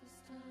off this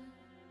time.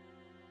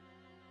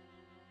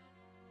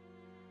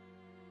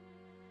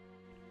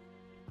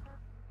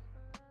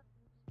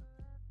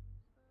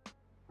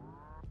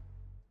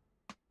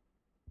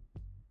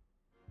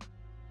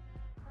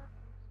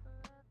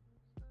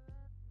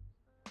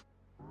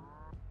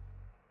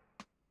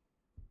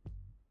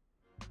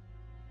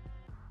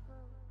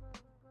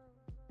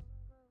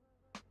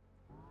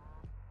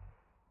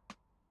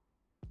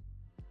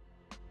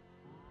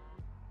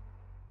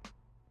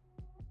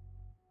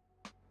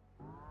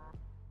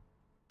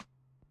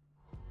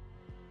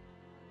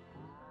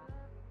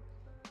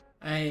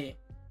 I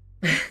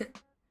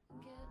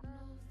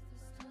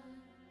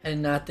did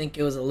not think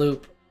it was a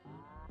loop.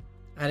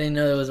 I didn't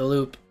know it was a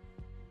loop.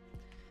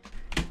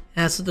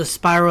 That's what the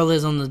spiral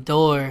is on the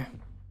door.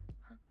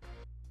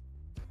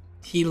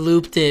 He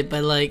looped it,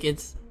 but like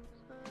it's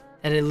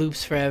that it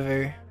loops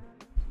forever.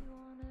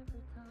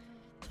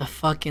 The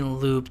fucking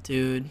loop,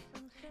 dude.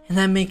 And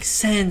that makes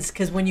sense,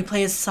 because when you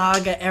play a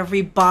Saga,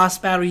 every boss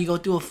battle, you go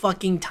through a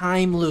fucking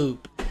time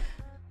loop.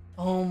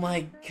 Oh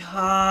my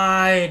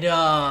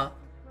god.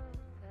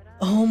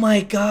 Oh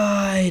my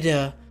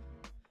god.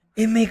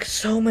 It makes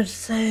so much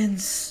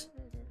sense.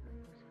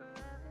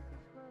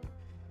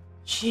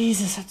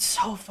 Jesus, that's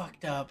so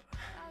fucked up.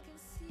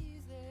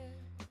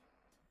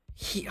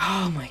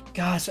 Oh my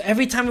god. So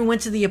every time we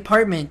went to the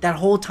apartment, that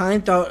whole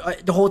time,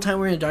 the whole time we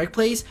were in a dark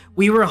place,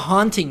 we were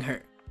haunting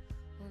her.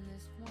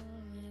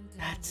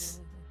 That's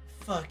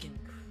fucking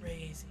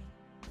crazy.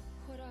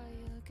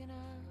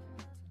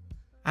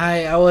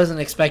 I wasn't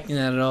expecting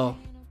that at all.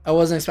 I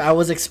was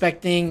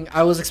expecting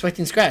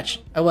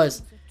Scratch. I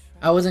wasn't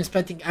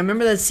expecting. I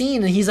remember that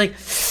scene, and he's like,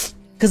 so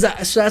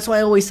that's why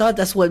I always thought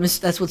that's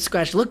what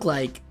Scratch looked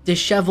like,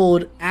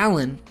 disheveled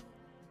Alan.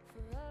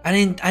 I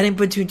didn't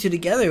put two and two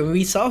together.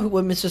 We saw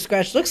what Mr.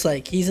 Scratch looks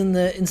like. He's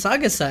in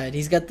Saga's side.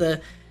 He's got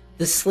the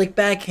slick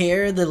back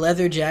hair, the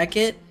leather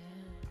jacket.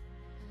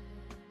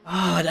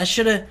 Oh, I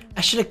should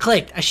have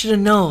clicked. I should have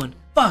known.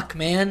 Fuck,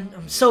 man.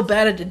 I'm so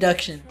bad at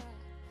deduction.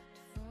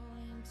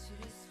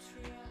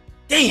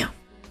 Damn.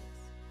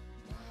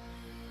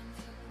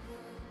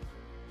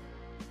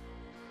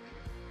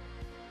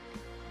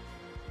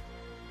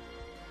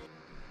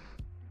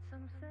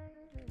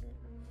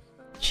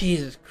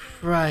 Jesus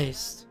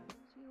Christ.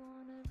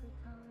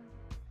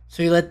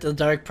 So he let the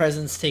dark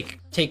presence take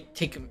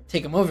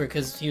him over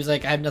because he was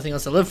like, I have nothing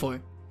else to live for.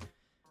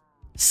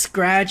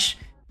 Scratch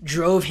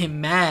drove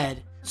him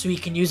mad so he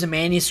can use a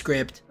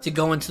manuscript to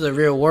go into the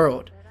real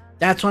world.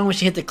 That's why when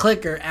she hit the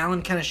clicker,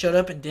 Alan kind of showed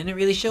up and didn't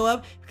really show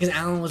up because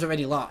Alan was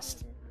already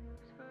lost.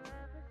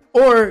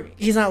 Or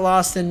he's not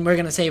lost and we're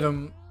gonna save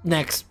him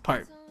next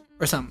part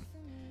or something.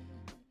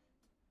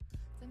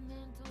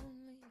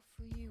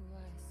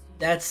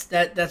 That's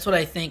what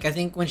I think. I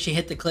think when she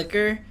hit the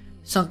clicker,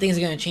 something's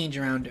gonna change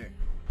around her.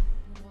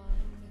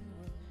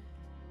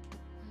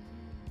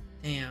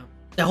 Damn.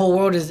 The whole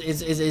world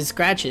is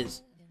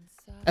Scratches.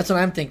 That's what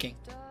I'm thinking.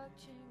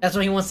 That's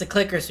why he wants the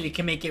clicker so he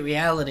can make it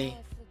reality.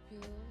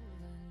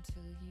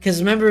 Because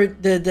remember,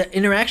 the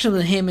interaction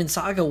with him and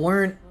Saga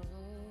weren't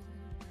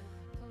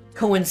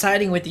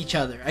coinciding with each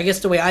other. I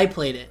guess the way I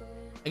played it.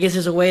 I guess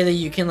there's a way that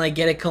you can like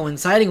get it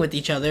coinciding with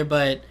each other,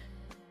 but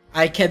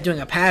I kept doing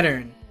a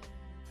pattern.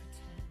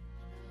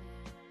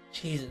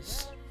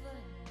 Jesus.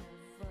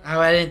 Oh,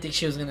 I didn't think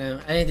she was gonna do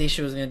that. I didn't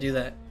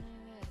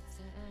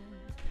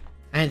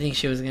think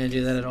she was gonna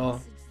do that at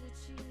all.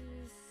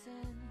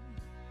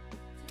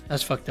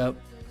 That's fucked up.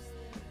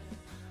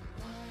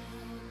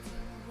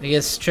 I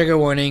guess trigger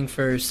warning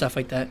for stuff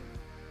like that.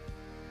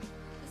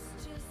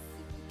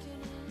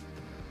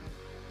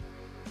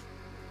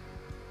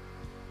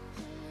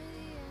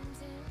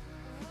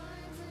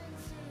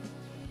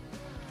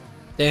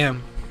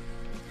 Damn.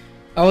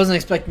 I wasn't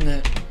expecting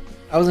that.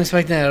 I wasn't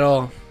expecting that at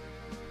all.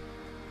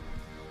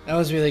 That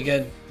was really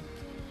good.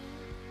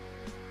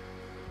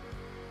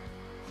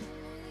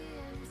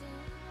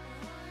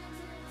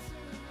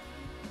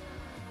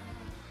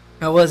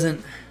 I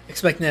wasn't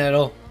expecting that at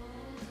all.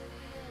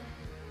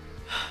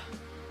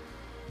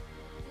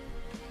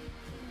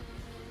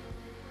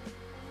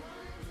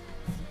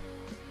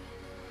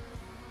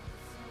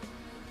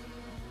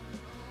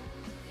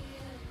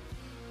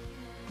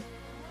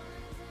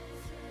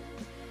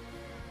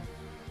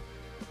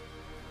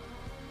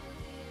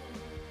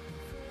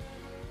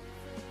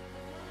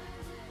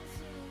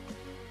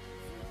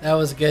 That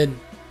was good.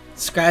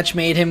 Scratch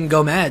made him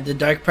go mad. The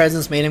dark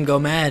presence made him go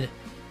mad.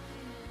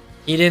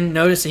 He didn't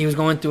notice that he was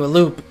going through a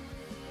loop.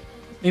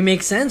 It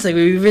makes sense. Like,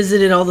 we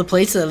revisited all the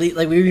places.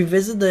 Like, we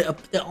revisited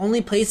the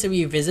only place that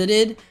we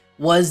visited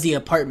was the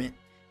apartment.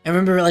 I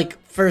remember,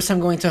 like, first time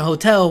going to a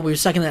hotel, we were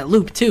stuck in that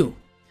loop too.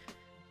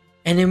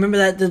 And I remember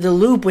that the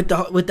loop with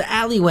the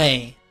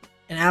alleyway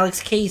and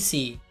Alex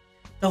Casey.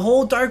 The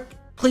whole dark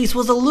place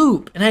was a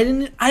loop, and I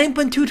didn't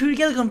put two and two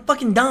together because I'm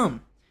fucking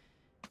dumb.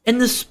 And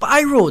the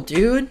spiral,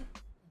 dude.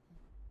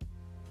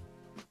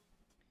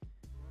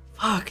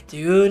 Fuck,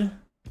 dude.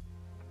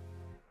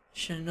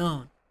 Should've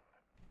known.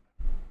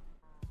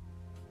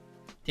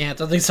 Damn, I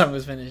thought the song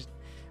was finished.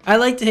 I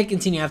like to hit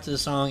continue after the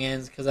song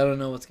ends because I don't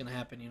know what's gonna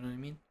happen, you know what I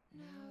mean?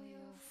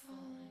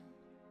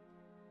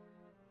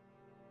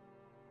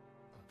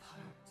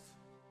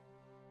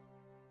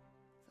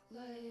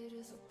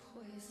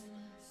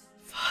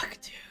 Fuck,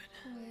 dude.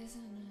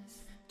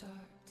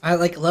 I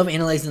love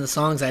analyzing the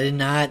songs. I did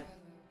not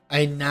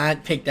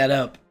pick that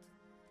up.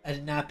 I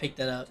did not pick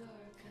that up.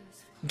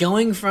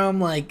 Going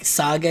from like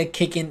Saga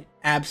kicking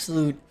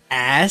absolute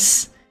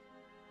ass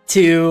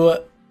to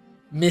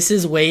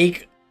Mrs.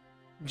 Wake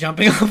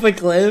jumping off a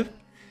cliff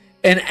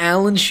and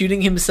Alan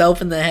shooting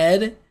himself in the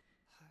head.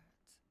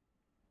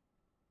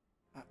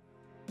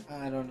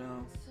 I don't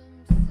know.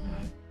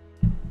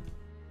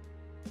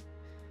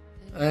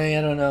 I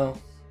don't know.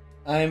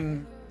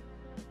 I'm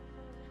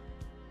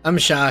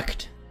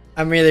shocked.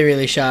 I'm really,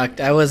 really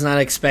shocked. I was not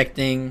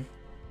expecting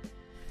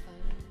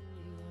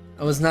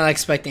I was not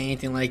expecting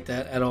anything like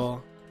that at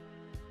all.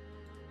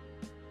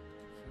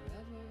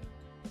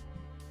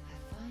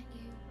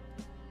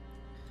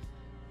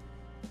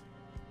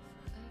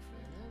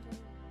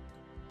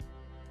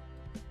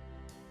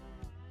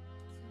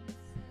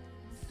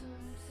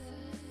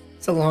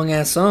 It's a long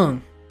ass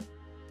song.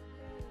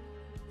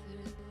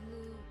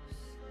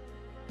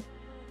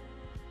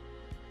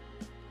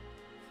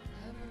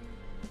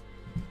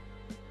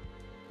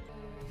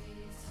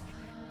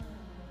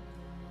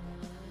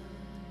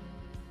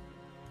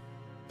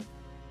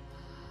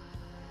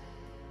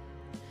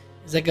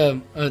 He's like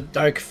a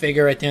dark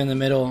figure right there in the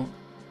middle.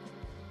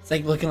 It's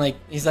like looking like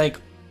he's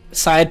like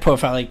side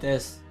profile like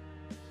this.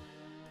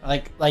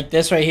 Like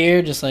this right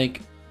here, just like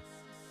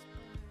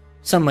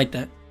something like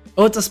that.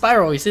 Oh, it's a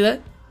spiral, you see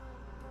that?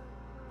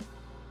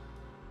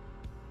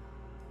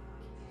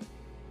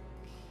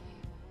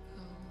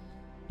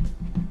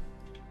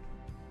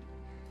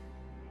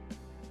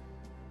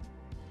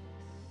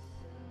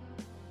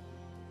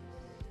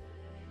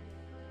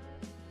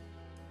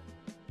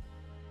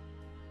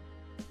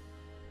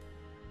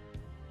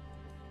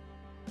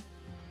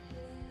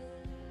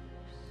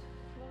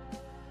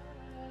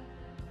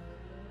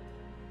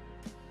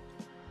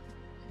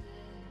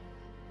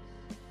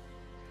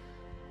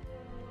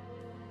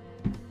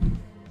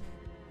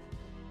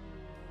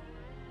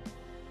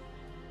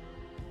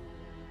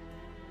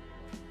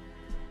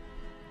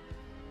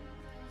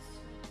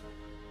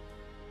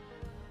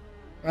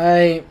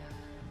 Right.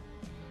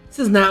 This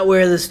is not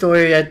where the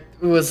story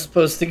was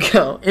supposed to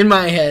go. In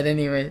my head,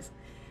 anyways.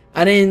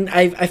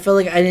 I felt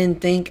like I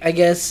didn't think, I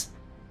guess.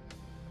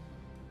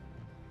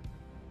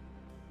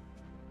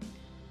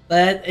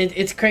 That,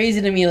 it's crazy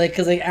to me, like,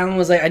 because, like, Alan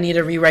was like, I need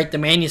to rewrite the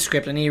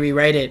manuscript. I need to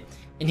rewrite it.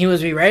 And he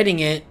was rewriting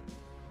it.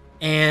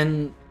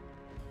 And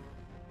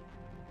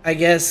I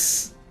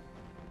guess...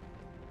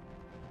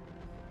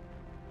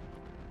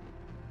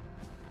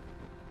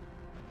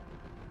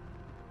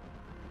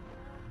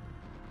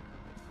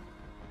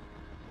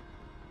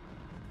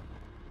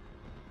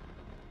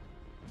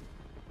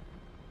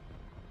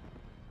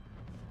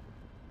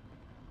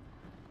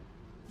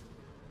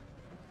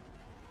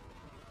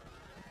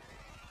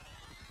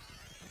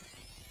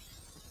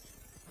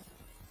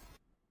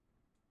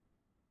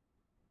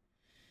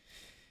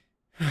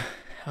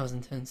 That was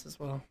intense as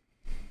well.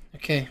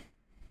 Okay.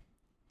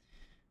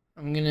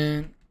 I'm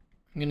gonna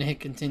hit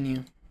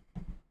continue.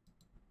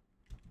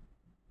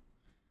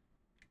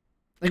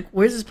 Like,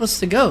 where's it supposed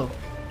to go?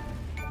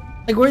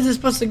 Like, where's it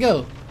supposed to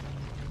go?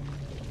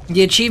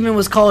 The achievement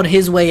was called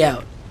His Way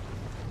Out.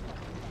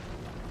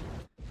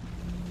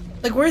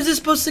 Like, where is this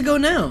supposed to go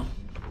now?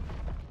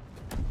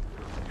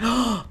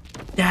 Oh,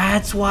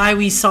 that's why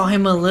we saw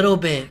him a little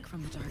bit.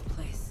 From the dark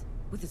place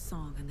with the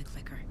song and the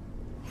clicker.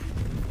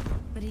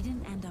 But he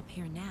didn't end up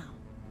here now.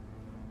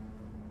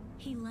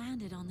 He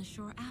landed on the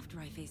shore after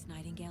I faced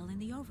Nightingale in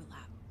the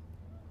overlap.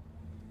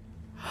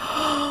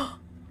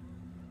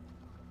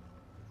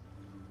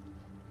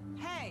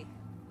 Hey!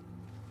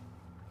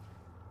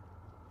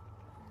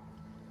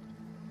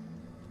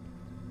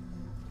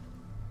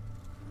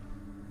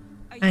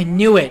 I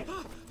knew it.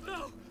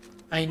 No!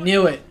 I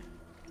knew it.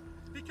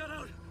 He got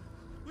out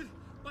with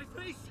my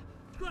face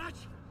scratch.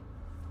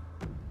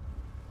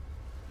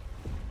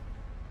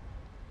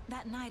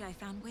 That night I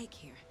found Wake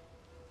here.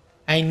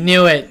 I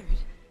knew it. Weird,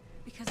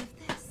 because of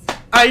this.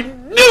 I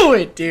knew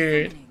it,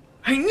 dude.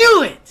 I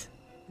knew it.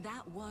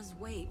 That was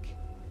Wake.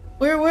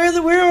 Where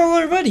are all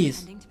our buddies?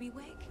 Pretending to be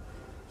Wake.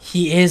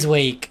 He is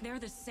Wake. They're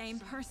the same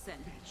person.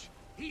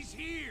 He's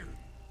here!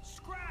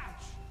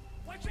 Scratch!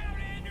 Watch out,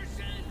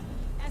 Anderson!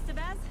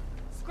 Estevez,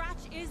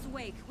 Scratch is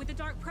Wake with a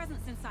dark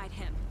presence inside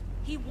him.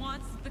 He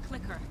wants the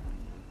clicker.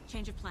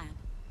 Change of plan.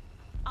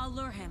 I'll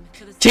lure him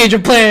to the... Change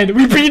of plan.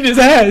 We beating his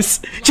ass.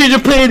 Change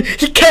of plan.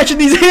 He catching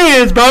these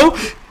hands, bro.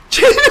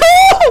 Change Hit him,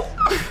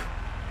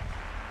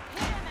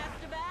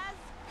 Estevez!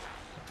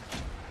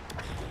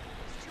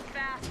 It's too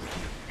fast.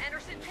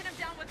 Anderson, pin him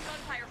down with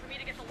gunfire for me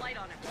to get the light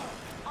on him.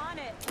 On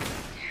it. Damn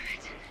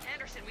it.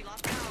 Anderson, we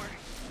lost power.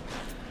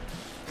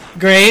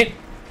 Great.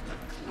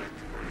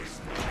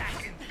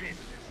 Back in business.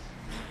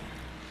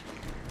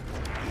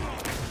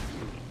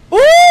 Woo!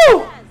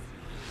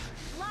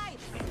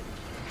 Lights!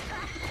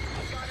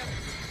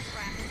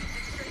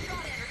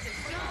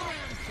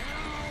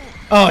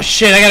 Oh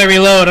shit! I gotta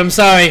reload. I'm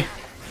sorry.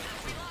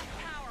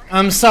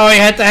 I'm sorry. I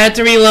had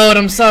to reload.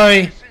 I'm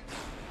sorry.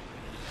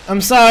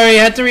 I'm sorry.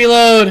 I had to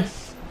reload.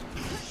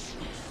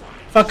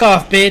 Fuck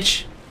off,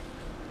 bitch.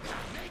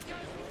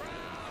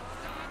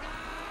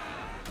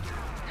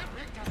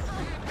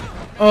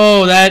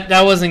 Oh,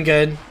 that wasn't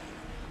good.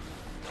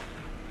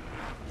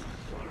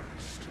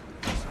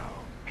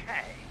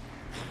 Okay,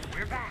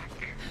 we're back.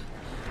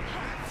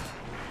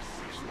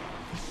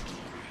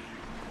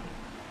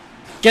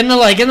 Get in the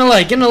light. Get in the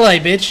light. Get in the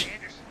light, bitch.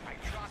 Anderson, my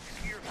truck is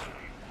here.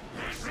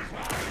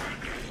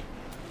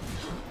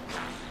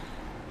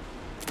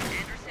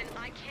 Anderson,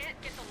 I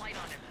can't get the light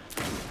on him.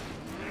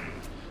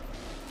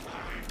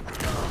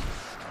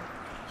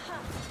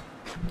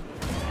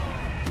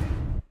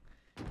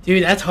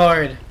 Dude, that's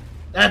hard.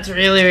 That's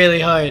really, really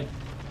hard.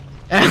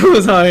 That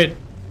was hard.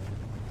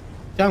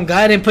 I'm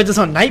glad I didn't put this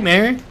on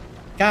Nightmare.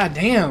 God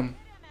damn.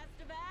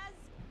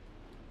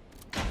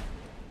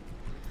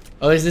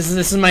 Oh, this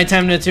is my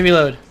time to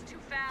reload. Too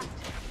fast.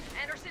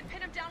 Anderson,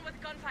 pin him down with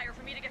gunfire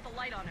for me to get the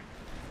light on him.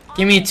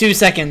 Give me 2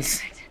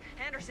 seconds.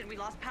 Anderson, we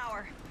lost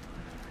power.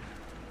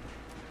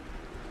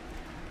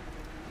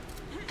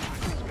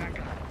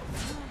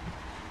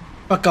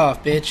 Fuck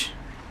off, bitch.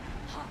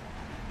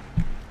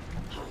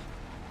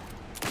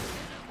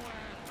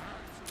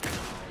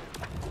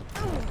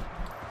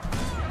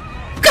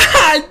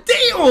 God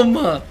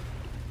damn!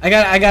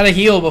 I gotta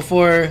heal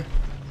before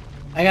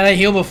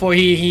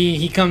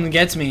he comes and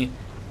gets me.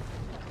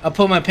 I'll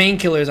put my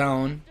painkillers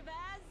on.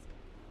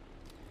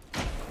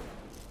 He's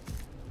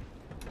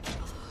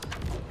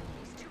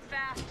too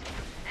fast.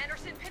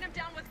 Anderson, pin him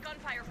down with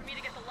gunfire for me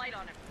to get the light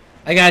on him.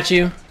 I got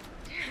you.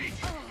 Damn it.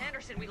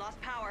 Anderson, we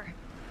lost power.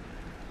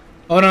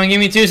 Hold on, give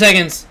me 2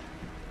 seconds.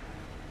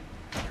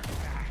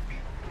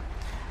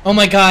 Oh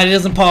my god, it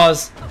doesn't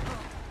pause.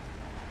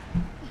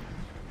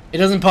 It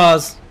doesn't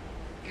pause.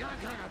 You're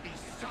gonna be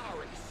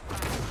sorry,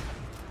 Scratch.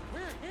 We're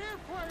here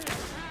for you,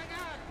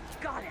 Saga.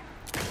 Got him.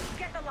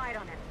 Get the light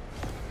on him.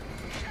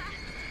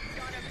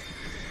 Got him.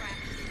 Scratch.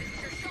 This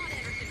is your shot,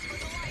 Anderson. For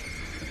the lights.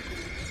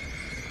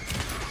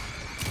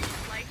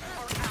 Lights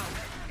are out.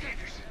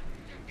 Anderson,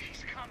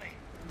 he's coming.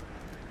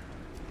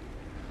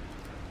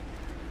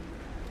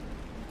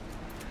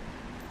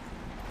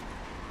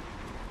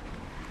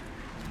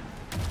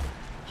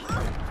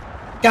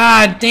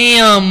 God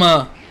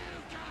damn!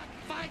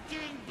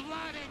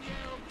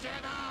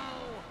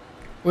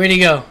 Where'd he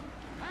go?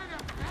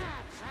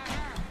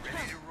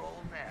 Ready to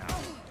roll now.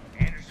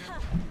 Anderson,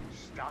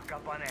 stock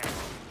up on ammo.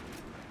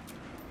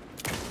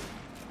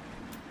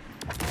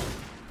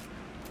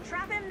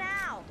 Trap him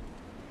now.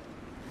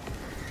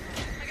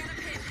 I got a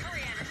pin.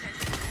 Hurry, Anderson.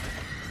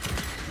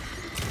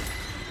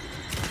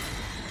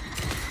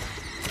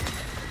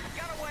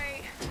 Got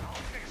away.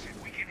 I'll fix it.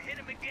 We can hit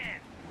him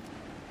again.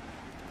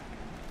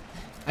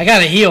 I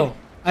gotta heal.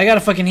 I gotta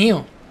fucking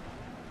heal.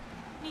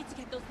 Need to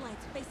get those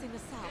lights facing the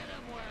south.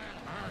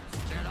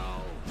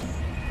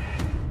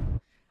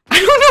 I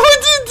don't know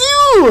what to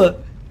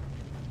do!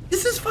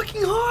 This is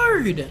fucking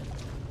hard!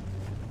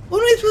 What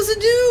am I supposed to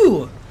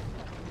do?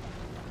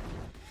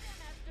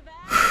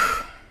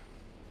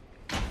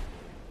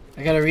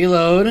 I gotta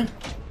reload. He's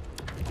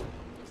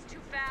too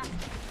fast.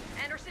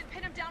 Anderson,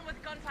 pin him down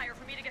with gunfire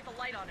for me to get the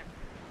light on him.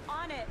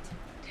 On it.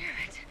 Damn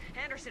it.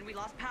 Anderson, we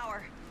lost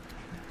power.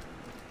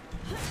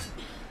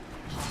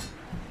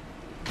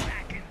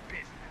 Back in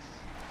business.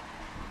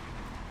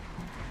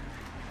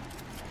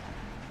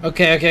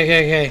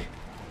 Okay.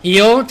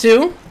 Heal,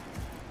 too.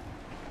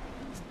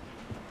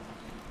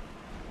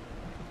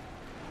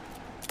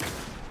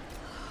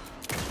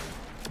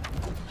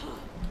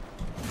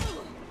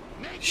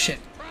 Shit.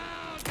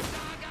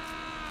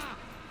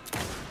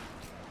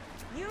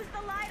 Use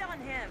the light on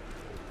him.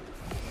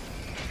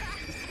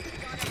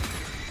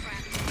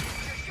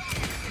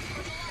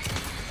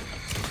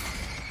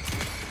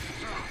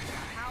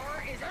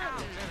 Power is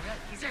out.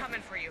 He's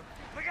coming for you.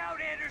 Look out,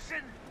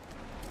 Anderson.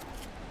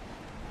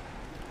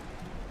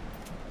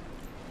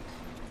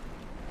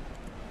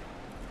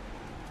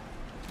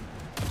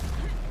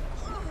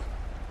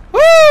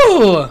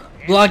 Woo!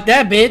 Block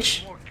that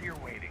bitch. More gear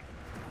waiting.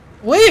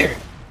 Where?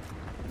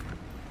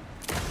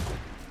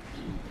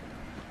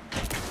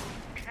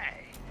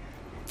 Okay.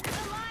 The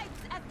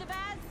lights,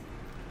 Estevez.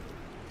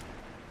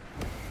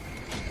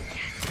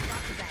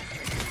 Got the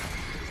bastard.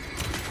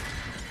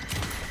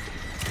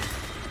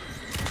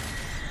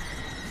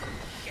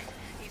 Okay,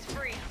 he's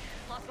free.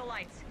 Lost the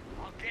lights.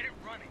 I'll get it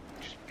running.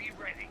 Just be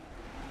ready.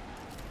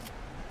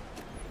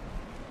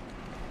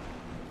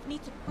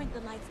 Need to point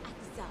the lights at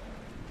the south.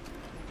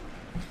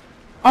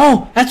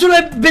 Oh, that's what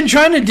I've been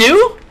trying to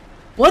do?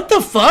 What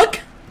the fuck?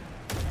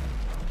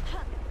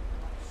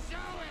 Show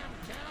him,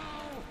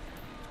 kiddo.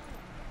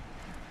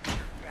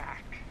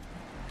 Back.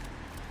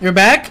 You're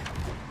back?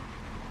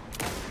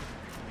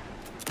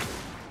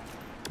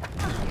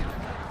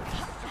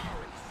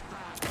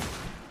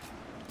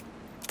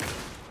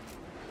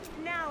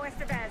 Now,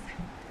 Estevez.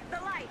 The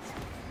light.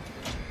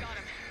 Got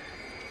him.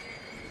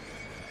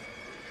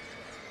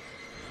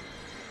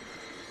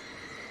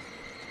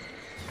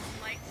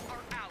 Lights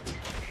are out.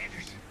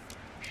 Anderson,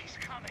 he's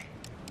coming.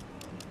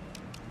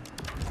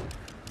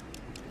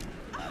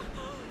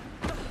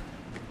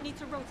 Need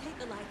to rotate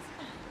the lights.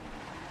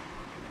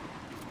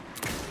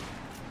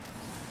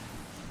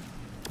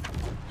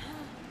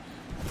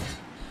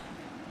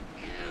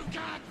 You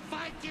got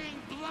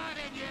Viking blood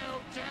in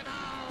you, kiddo.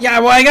 Yeah,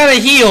 well, I gotta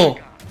heal.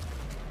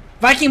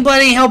 Viking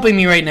blood ain't helping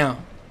me right now.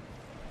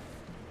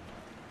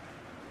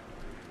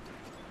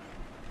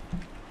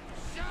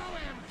 Show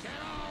him, kiddo.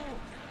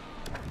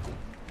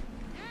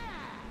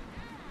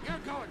 Yeah. You're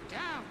going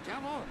down,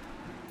 devil.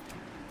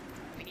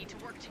 We need to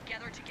work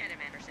together to get him,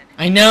 Anderson.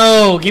 I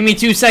know. Give me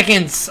 2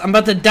 seconds. I'm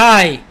about to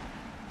die.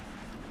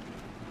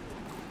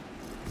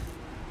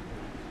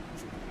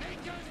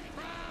 Make us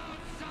proud,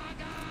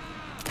 Saga.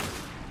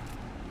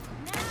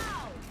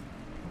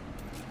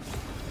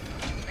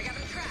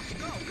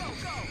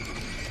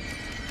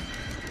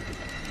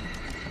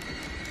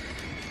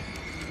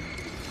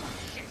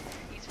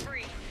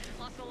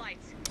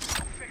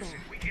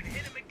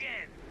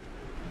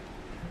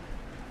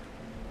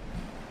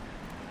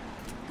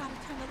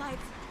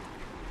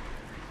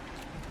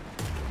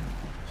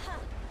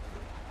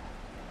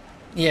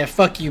 Yeah,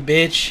 fuck you,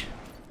 bitch.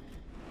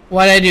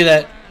 Why'd I do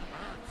that?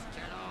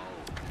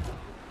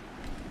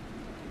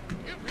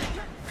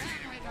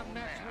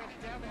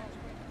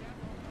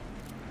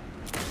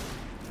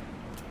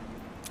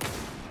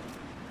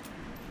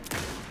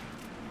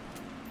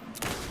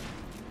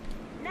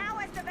 Now,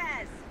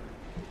 Estevez!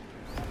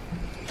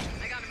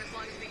 I got him as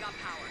long as we got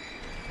power.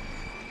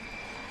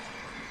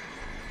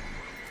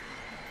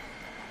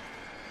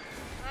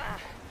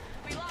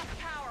 We lost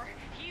power.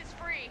 He's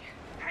free.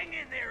 Hang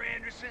in there,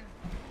 Anderson.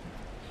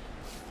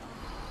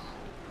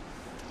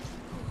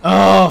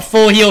 Oh,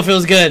 full heal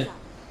feels good.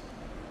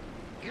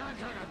 You're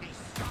gonna be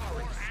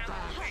sorry,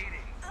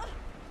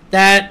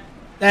 Star.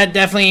 That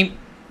definitely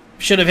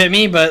should have hit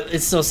me, but it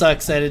still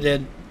sucks that it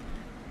did.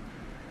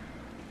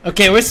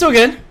 Okay, we're still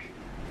good.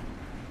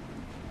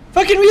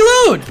 Fucking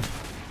reload!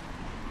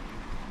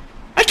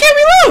 I can't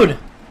reload!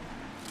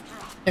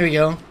 There we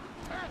go.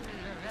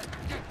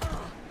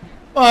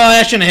 Oh,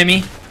 that shouldn't have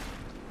hit me.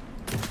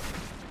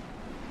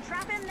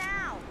 Trap him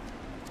now.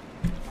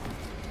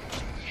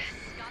 Yes,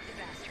 got the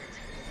bastard.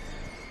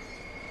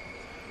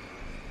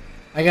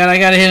 I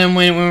gotta hit him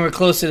when we're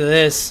closer to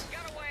this. Get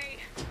away.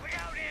 Look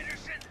out,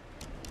 Anderson.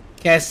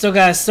 Okay, I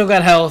still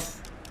got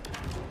health.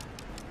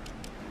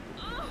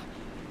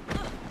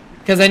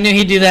 Cause I knew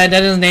he'd do that. That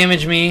doesn't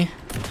damage me.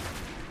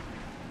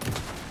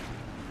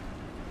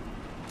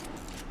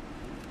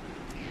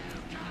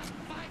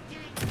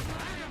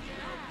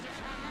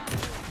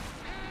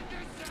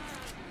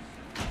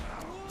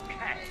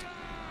 Okay,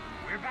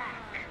 we're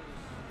back.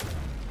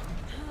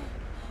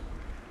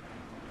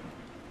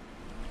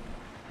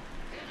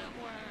 Hit him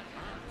where it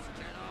hurts,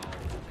 kiddo.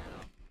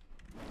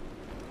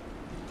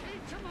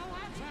 Teach him a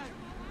lesson.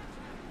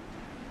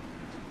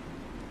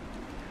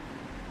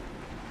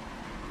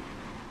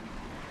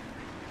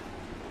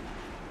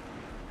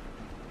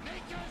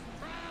 Make us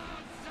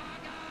proud,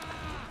 Saga!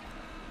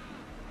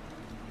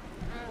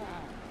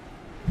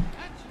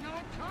 That's no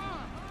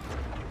car.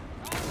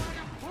 Don't let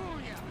him fool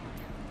you.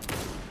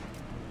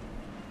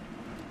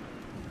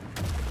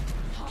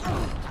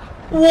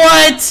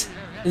 What?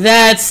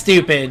 That's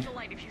stupid. The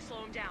light if you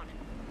slow him down.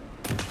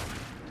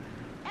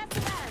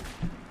 Estevez!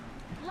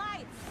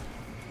 Lights!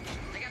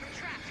 I got him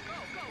trapped.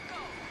 Go.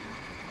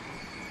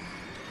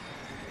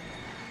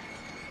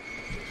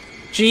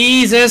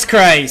 Jesus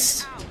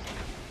Christ.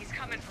 He's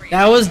coming for you.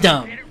 That was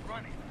dumb. Get it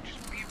running.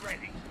 Just be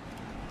ready.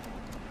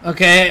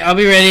 Okay, I'll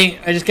be ready.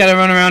 I just gotta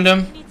run around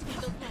him. We need to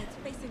get those lights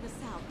facing the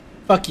south.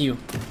 Fuck you.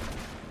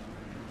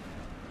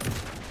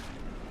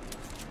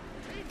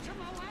 Teach him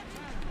a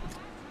lesson.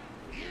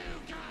 You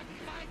got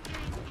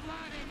Viking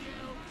blood in you,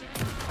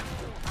 kiddo.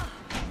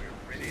 We're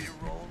ready to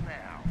roll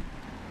now.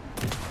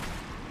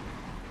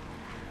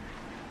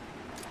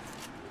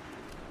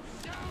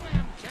 Show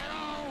him,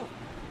 kiddo.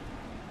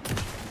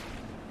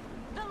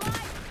 The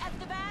lights,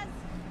 Estevez!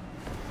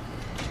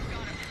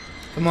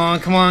 Come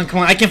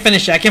on. I can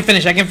finish it. I can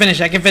finish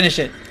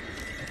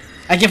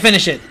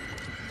it.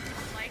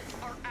 Lights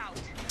are out.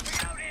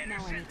 Look out, Now I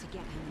Anderson. need to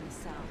get him in the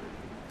cell.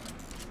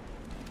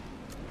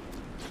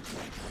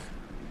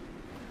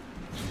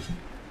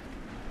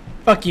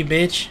 Fuck you,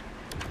 bitch.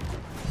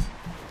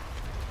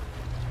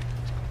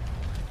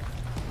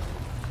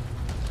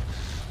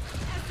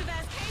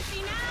 Estevez,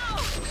 Casey, now!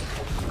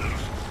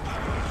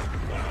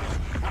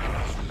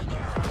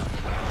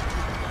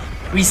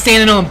 We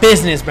standing on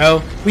business,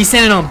 bro. We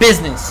standing on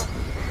business.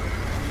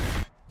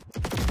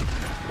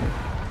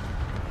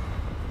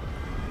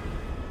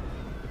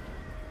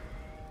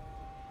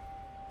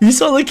 You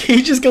saw the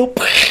cages go.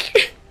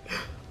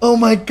 Oh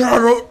my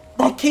god,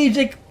 that cage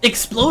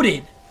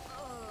exploded.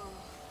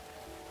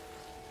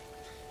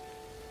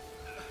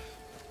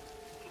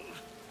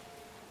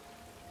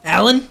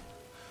 Alan?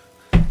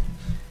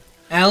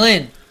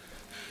 Alan?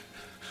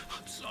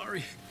 I'm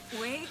sorry.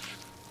 Wait.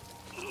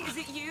 Is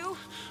it you?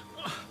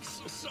 I'm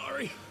so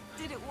sorry.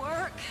 Did it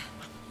work?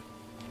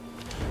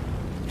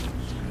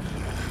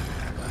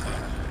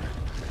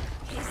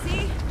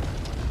 Casey?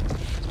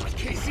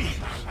 Casey.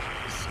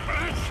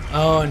 Scratch.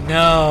 Oh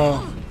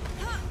no.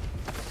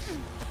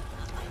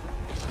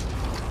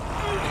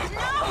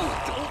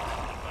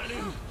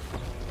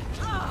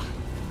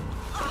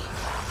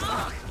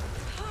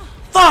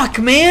 Fuck,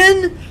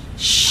 man!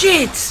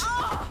 Shit!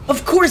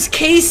 Of course,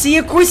 Casey.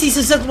 Of course he's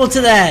susceptible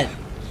to that.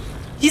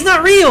 He's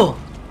not real.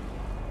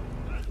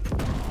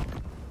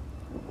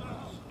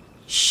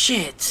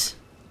 Shit.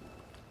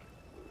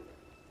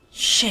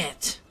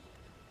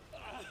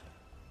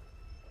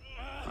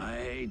 I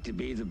hate to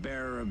be the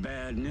bearer of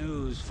bad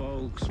news,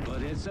 folks,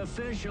 but it's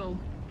official.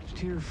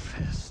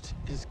 Tearfest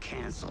is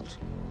canceled.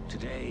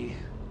 Today,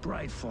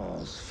 Bright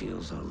Falls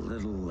feels a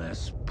little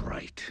less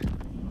bright.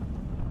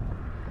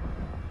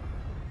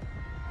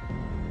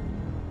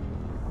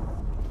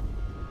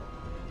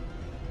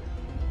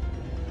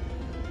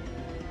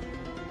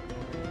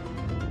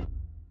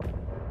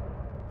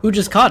 Who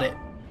just caught it?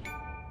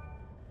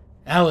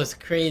 That was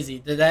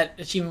crazy. That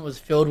achievement was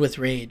filled with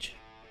rage.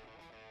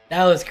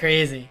 That was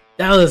crazy.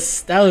 That was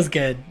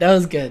good.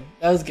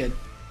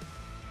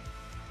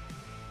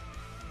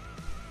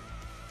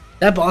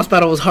 That boss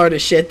battle was hard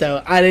as shit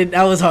though.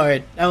 That was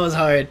hard. That was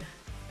hard.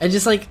 I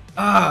just like,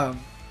 I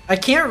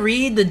can't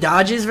read the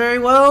dodges very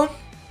well.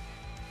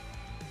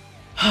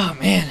 Oh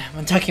man,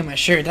 I'm tucking my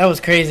shirt. That was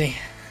crazy.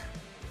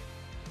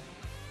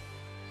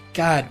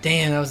 God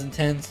damn, that was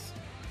intense.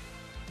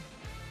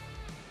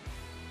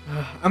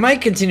 I might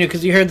continue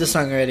because you heard the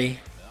song already.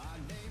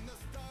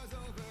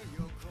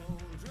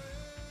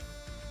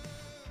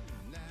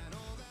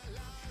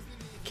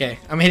 Okay,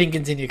 I'm hitting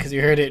continue because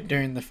you heard it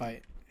during the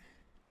fight.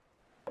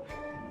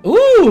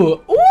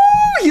 Ooh! Ooh!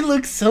 He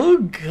looks so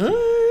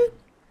good!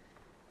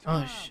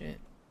 Oh shit.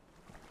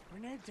 We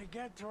need to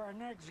get to our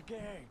next gig.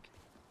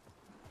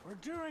 We're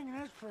doing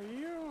this for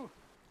you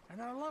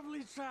and our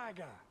lovely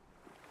saga.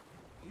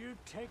 You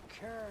take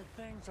care of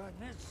things on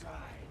this side.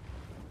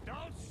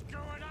 Don't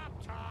screw it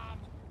up, Tom!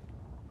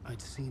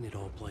 I'd seen it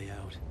all play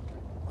out.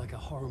 Like a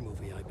horror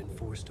movie I'd been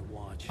forced to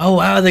watch. Oh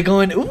wow, they're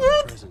going. Ooh!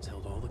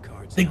 Held all the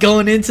cards They're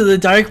going into the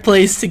dark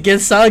place to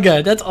get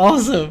Saga. That's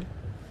awesome.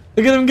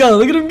 Look at him go.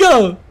 Look at him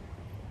go.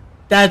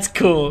 That's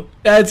cool.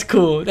 That's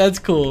cool. That's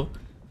cool.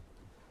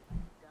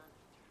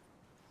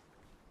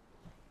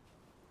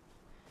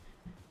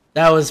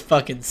 That was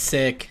fucking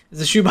sick. Is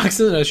the shoebox?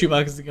 No,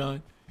 shoebox is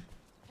gone.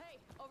 Hey,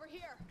 over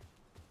here.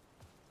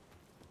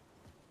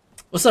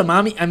 What's up,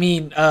 mommy? I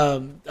mean,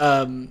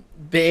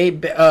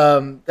 babe,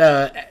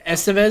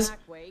 Estevez.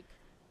 Wake.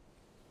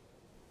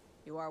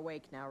 You are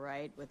awake now,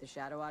 right? With the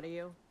shadow out of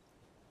you?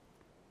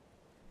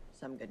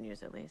 Some good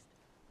news, at least.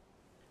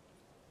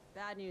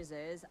 Bad news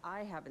is,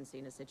 I haven't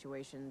seen a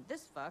situation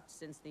this fucked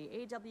since the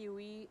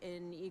AWE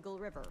in Eagle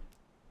River.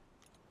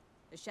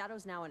 The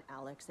shadow's now in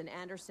Alex, and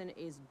Anderson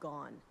is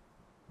gone.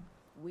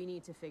 We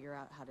need to figure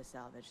out how to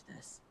salvage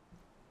this.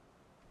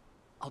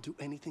 I'll do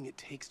anything it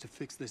takes to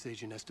fix this,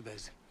 Agent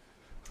Estevez.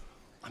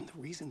 I'm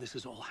the reason this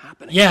is all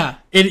happening. Yeah,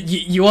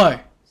 you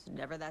are. It's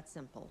never that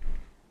simple.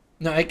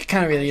 No, it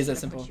kind of really is that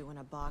simple. Put you in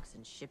a box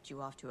and shipped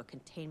you off to a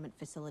containment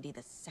facility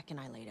the second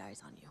I laid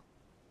eyes on you.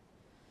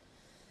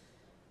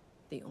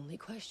 The only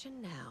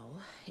question now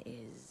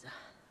is,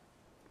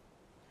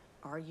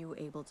 are you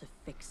able to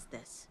fix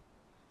this?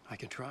 I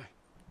can try.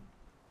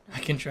 I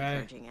can try.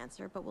 Encouraging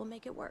answer, but we'll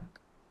make it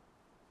work.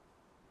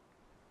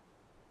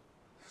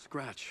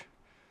 Scratch.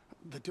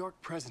 The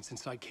dark presence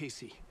inside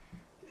Casey.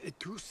 It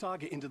threw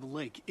Saga into the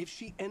lake. If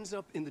she ends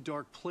up in the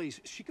dark place,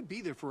 she could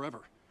be there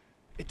forever.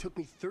 It took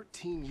me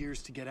 13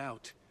 years to get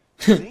out.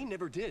 They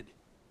never did.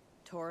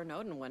 Tor and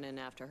Odin went in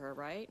after her,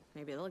 right?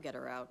 Maybe they'll get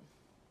her out.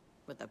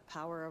 With the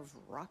power of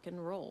rock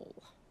and roll.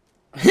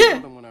 I saw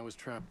them when I was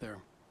trapped there.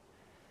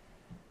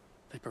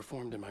 They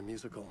performed in my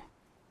musical.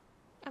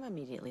 I'm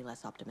immediately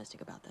less optimistic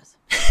about this.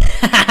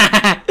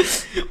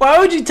 Why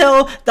would you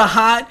tell the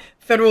hot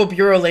federal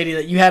bureau lady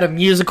that you had a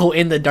musical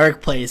in the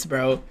dark place,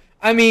 bro?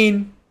 I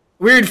mean,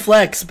 weird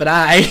flex, but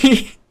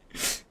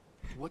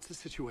What's the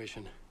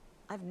situation?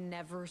 I've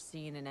never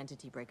seen an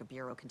entity break a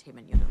bureau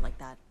containment unit like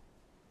that.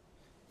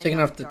 Taking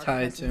And off the dark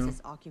tie, presence too.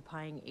 is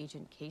occupying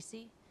Agent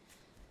Casey.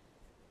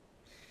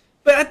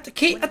 But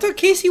I thought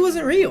Casey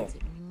wasn't real.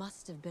 It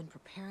must have been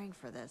preparing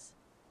for this.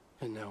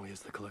 And now he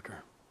has the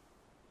clicker.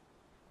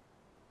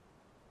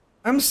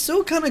 I'm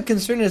still kind of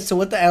concerned as to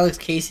what the Alex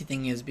Casey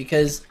thing is,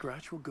 because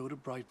Scratch will go to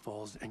Bright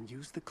Falls and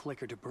use the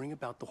clicker to bring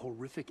about the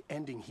horrific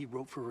ending he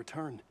wrote for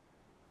Return.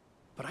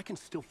 But I can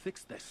still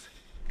fix this.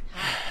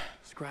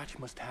 Scratch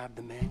must have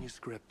the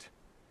manuscript.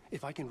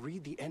 If I can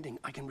read the ending,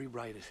 I can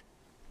rewrite it.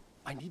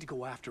 I need to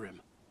go after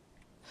him.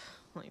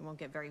 Well, you won't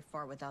get very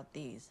far without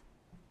these.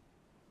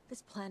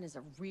 This plan is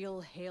a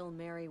real Hail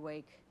Mary,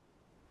 Wake.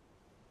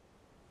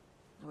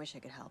 I wish I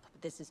could help,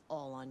 but this is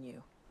all on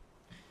you.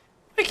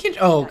 I can't.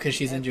 Oh, because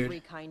she's injured.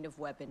 Every kind of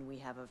weapon we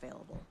have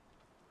available.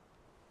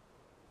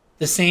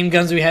 The same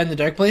guns we had in the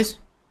dark place?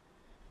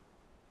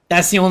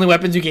 That's the only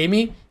weapons you gave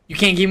me? You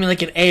can't give me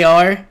like an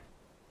AR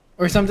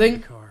or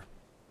something? Car.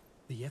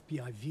 The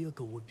FBI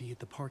vehicle would be at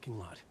the parking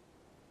lot.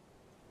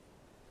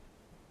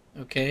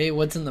 Okay,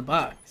 what's in the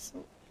box?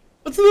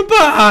 What's in the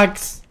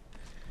box?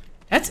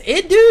 That's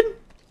it, dude?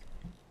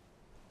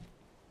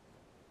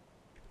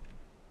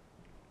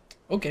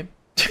 Okay.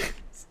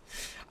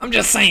 I'm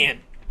just saying.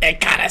 It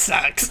kind of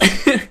sucks.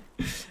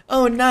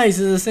 Oh, nice.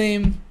 It's the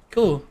same.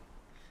 Cool.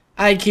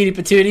 Alright, cutie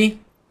patootie.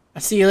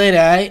 I'll see you later,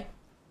 alright?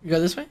 You go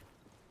this way?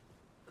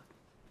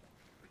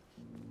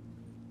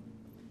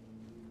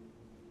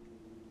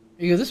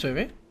 You go this way,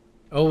 right?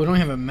 Oh, we don't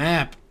have a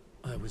map.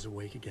 I was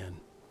awake again.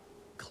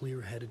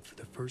 Clear-headed for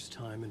the first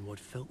time in what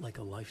felt like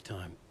a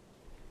lifetime.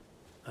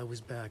 I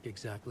was back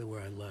exactly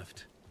where I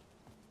left.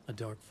 A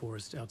dark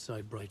forest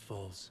outside Bright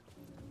Falls.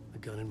 A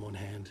gun in one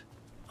hand,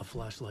 a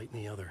flashlight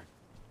in the other.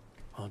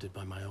 Haunted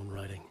by my own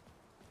writing.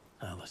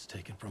 Alice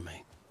taken from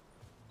me.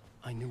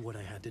 I knew what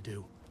I had to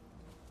do.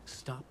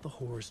 Stop the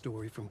horror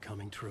story from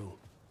coming true.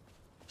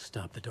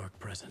 Stop the dark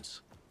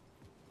presence.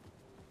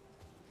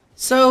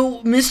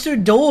 So,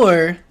 Mr.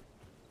 Door,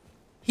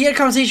 he had a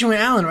conversation with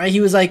Alan, right?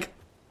 He was like,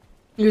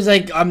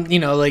 you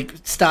know, like,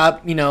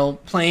 stop, you know,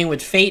 playing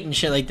with fate and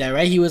shit like that,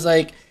 right? He was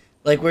like,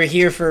 we're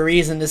here for a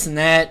reason, this and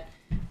that.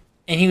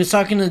 And he was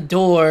talking to the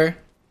Door.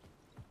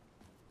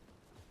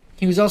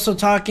 He was also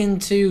talking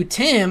to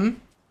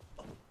Tim.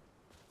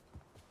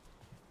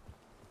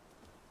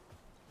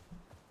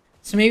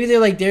 So maybe they're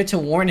like there to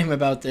warn him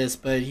about this,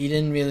 but he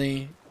didn't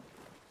really.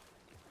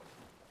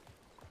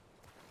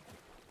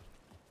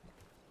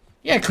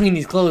 You gotta clean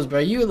these clothes, bro.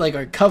 You like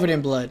are covered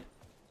in blood.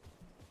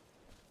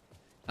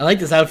 I like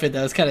this outfit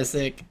though. It's kind of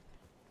sick.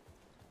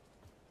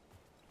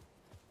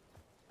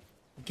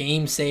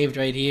 Game saved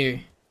right here.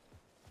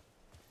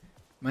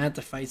 Might have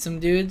to fight some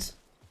dudes.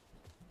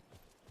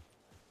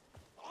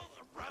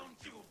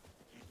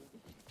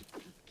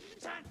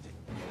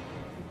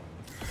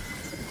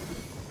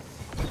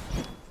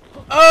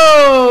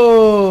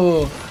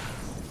 Oh!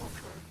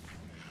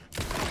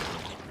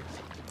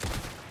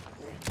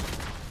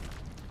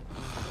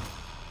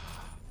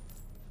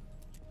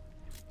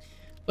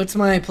 What's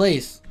my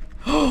place?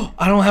 Oh,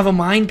 I don't have a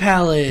mine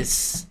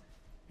palace.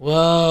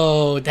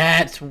 Whoa,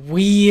 that's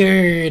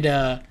weird.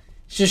 It's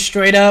just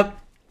straight up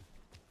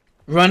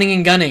running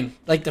and gunning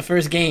like the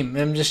first game.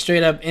 I'm just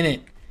straight up in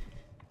it.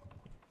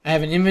 I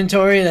have an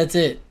inventory, that's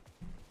it.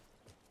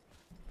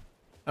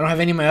 I don't have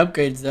any of my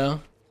upgrades though.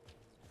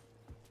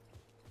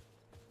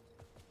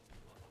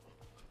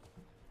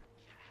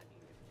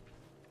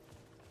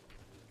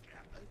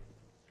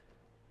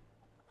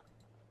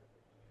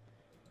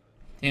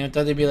 Damn, I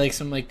thought there'd be like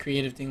some like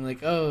creative thing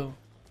like, oh.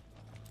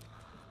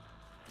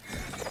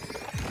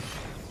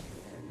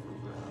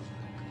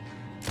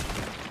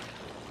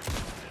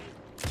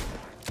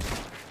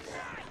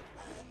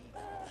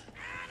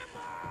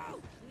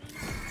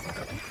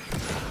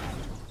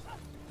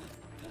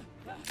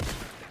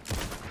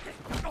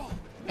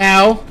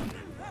 Ow.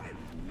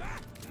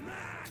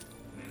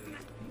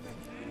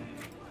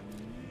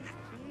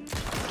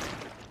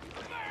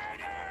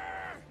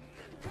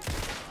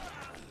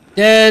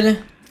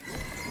 Dead.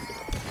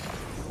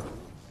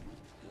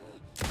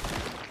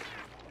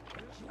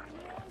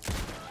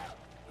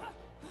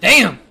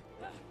 Damn!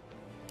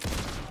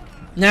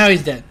 Now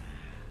he's dead.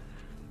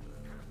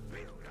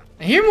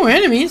 I hear more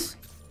enemies.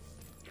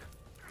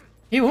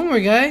 Hey, one more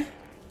guy.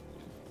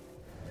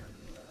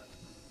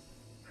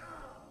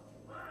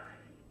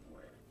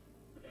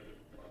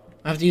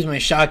 I have to use my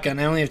shotgun.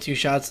 I only have 2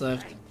 shots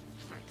left.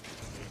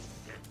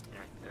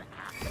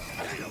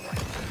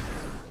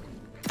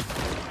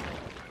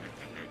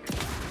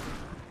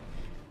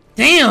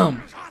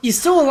 Damn! He's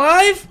still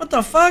alive? What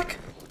the fuck?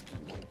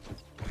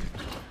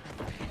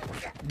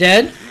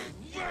 Dead?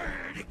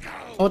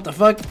 Oh, what the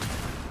fuck?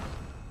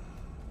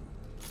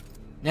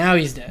 Now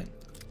he's dead.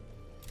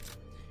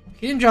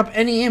 He didn't drop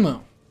any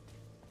ammo.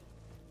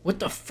 What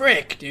the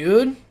frick,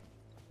 dude?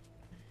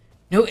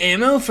 No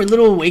ammo for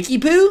little Wakey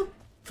Poo?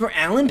 For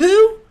Alan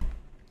Poo?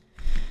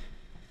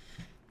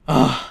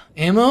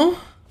 Ammo?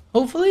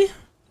 Hopefully?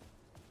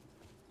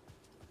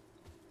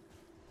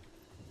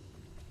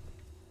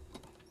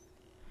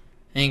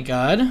 Thank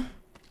God.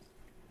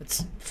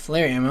 It's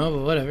flare ammo,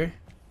 but whatever.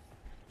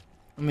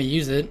 I'm gonna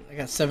use it. I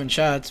got 7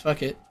 shots.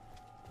 Fuck it.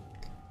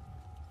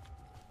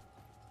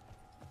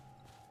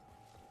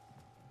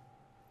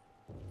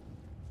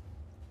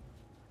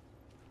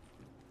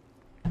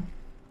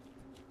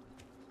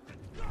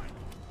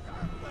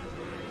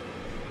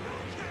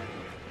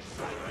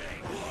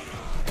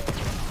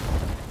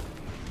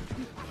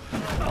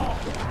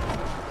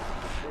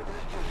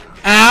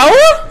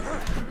 Ow!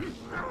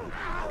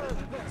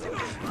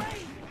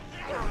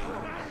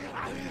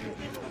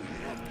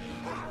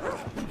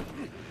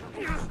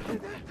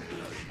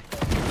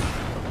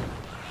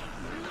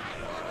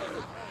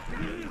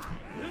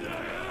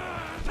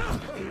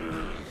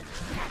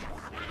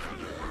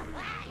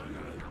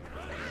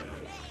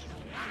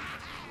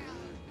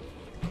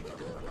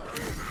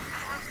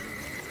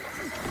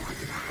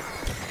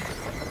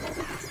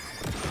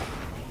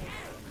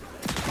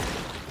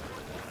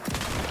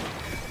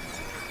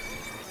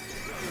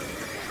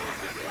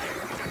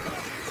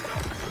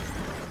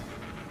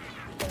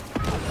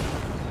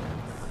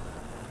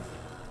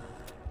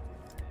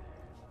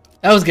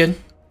 That was good.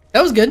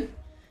 That was good.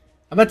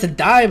 I'm about to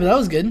die, but that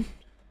was good.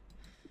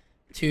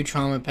 2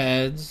 trauma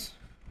pads.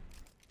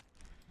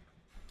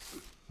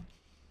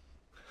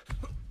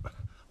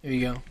 There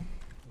you go. I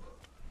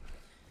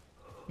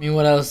mean,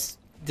 what else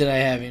did I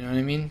have? You know what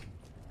I mean?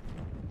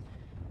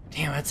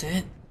 Damn, that's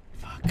it?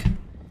 Fuck.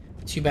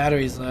 2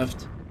 batteries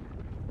left.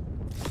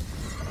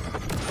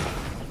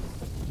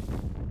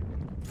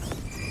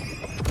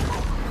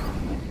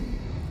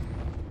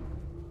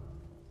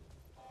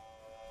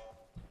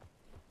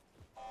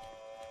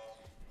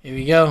 Here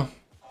we go.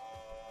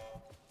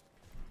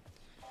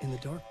 In the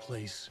dark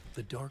place,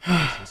 the dark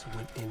presence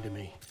went into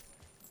me.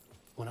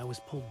 When I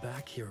was pulled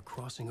back here,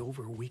 crossing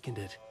over weakened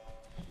it,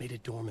 made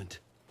it dormant.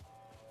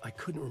 I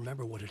couldn't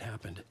remember what had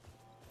happened,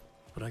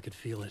 but I could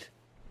feel it,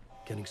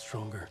 getting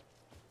stronger,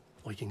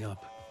 waking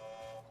up.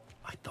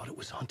 I thought it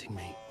was hunting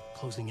me,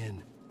 closing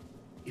in.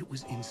 It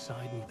was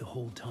inside me the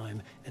whole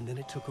time, and then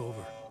it took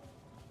over.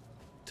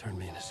 Turned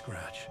me into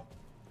Scratch.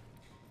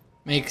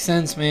 Makes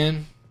sense,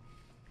 man.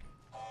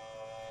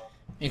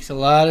 Makes a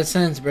lot of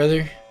sense,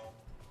 brother.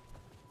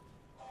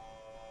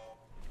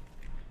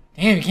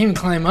 Damn, you can't even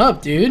climb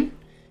up, dude.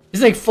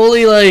 He's like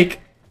fully like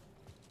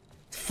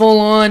full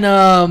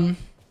on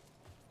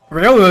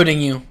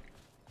railroading you.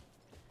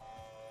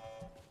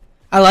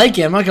 I like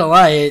it. I'm not gonna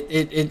lie.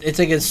 It's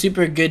like a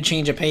super good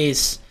change of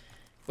pace.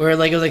 Where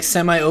like it was like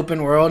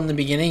semi-open world in the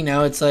beginning.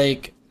 Now it's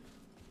like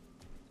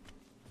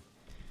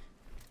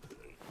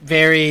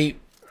very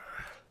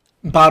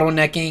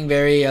bottlenecking,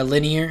 very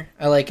linear.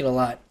 I like it a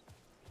lot.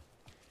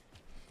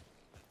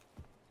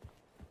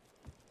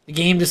 The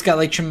game just got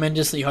like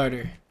tremendously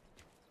harder.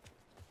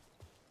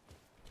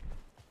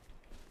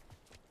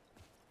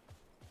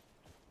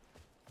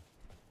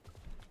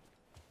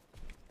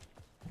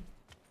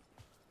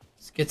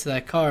 Let's get to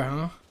that car,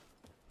 huh?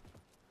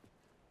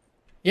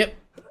 Yep.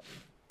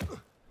 That's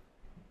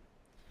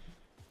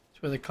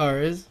where the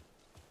car is.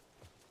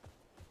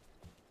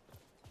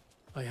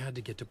 I had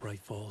to get to Bright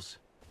Falls.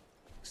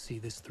 See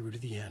this through to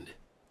the end.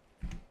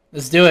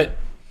 Let's do it.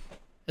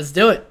 Let's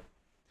do it.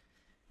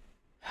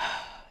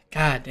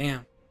 God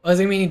damn. Was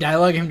there any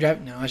dialogue him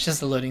driving? No, it's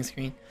just a loading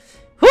screen.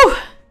 Whew!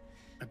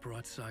 I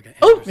brought Saga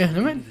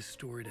never mind. into the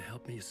story to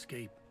help me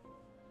escape.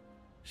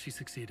 She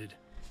succeeded.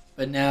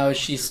 But now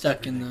she's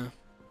stuck in the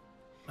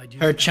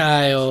her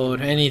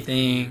child,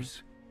 anything.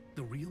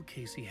 The real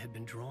Casey had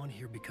been drawn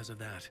here because of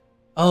that.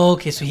 Oh,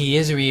 okay, so he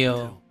is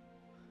real.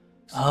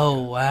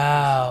 Oh,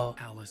 wow.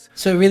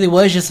 So it really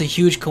was just a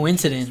huge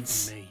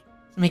coincidence. Doesn't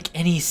make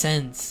any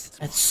sense.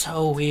 That's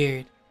so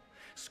weird.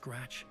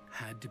 Scratch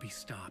had to be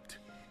stopped.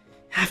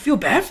 I feel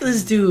bad for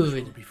this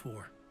dude.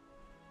 Before.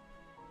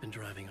 Been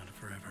driving on it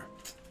forever.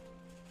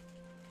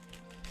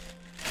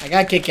 I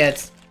got Kit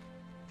Kats.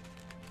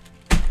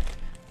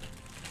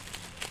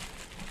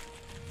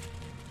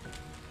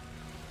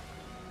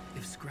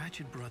 If Scratch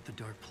had brought the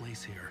dark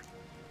place here,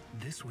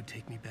 this would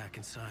take me back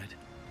inside.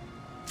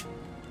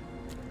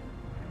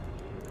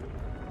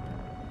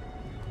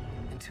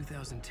 In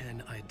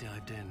 2010, I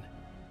dived in,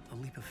 a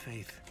leap of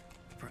faith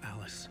for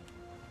Alice,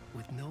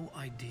 with no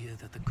idea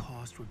that the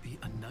cost would be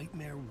a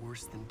nightmare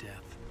worse than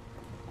death.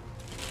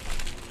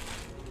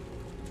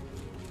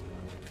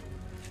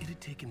 It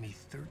had taken me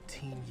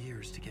 13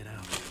 years to get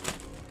out.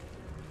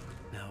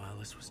 Now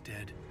Alice was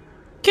dead.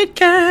 Kit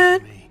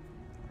Kat!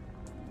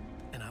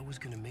 And I was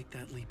gonna make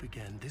that leap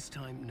again, this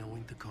time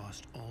knowing the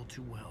cost all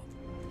too well.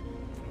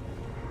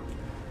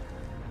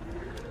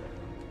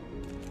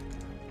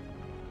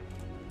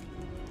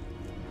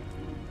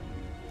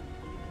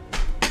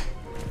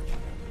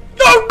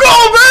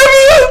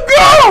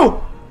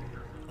 Go!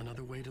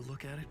 Another way to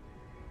look at it,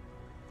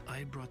 I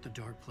had brought the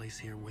dark place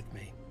here with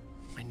me.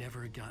 I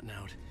never had gotten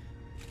out.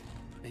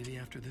 Maybe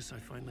after this I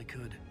finally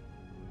could.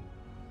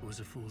 It was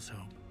a fool's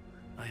hope.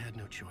 I had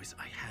no choice.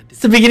 I had to.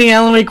 It's the beginning of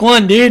Alan Wake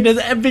 1, dude.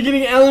 It's the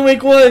beginning of Alan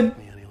Wake 1.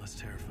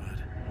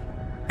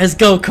 Let's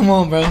go. Come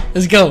on, bro.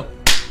 Let's go.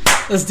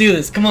 Let's do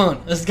this. Come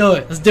on. Let's go.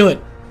 Let's do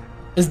it.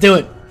 Let's do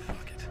it.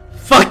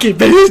 Fuck it,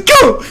 baby.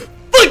 Let's go.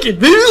 Fuck it,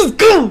 baby. Let's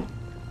go.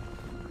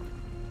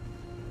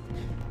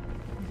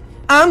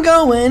 I'm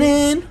going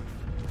in.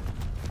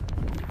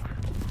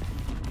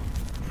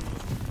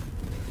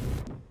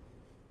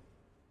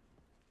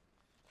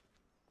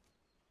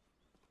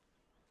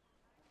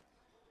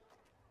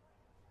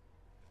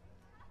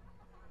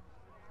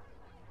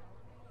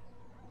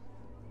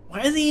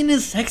 Why is he in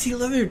his sexy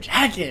leather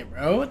jacket,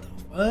 bro? What the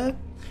fuck?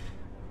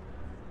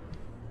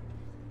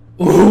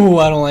 Ooh,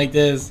 I don't like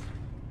this.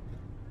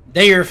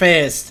 Dare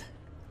fast.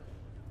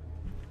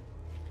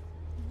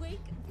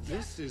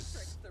 This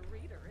is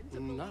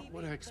not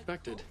what I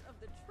expected. Of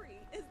the tree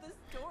is the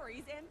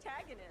story's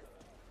antagonist.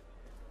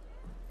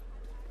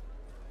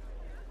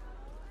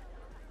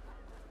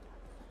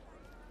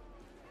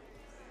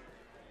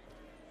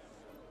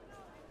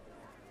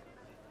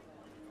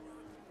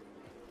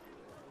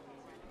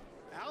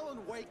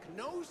 Alan Wake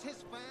knows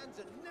his fans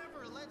and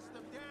never lets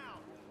them down.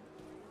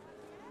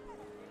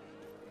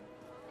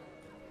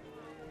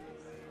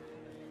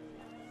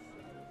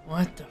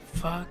 What the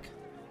fuck?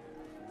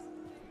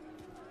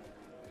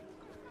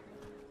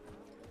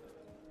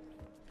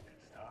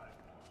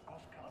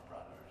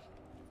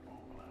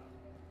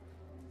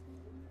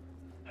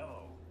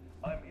 Hello,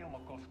 I'm Ilma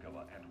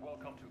Koskela, and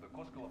welcome to the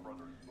Koskela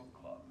Brothers Book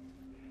Club.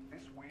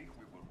 This week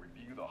we will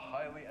review the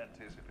highly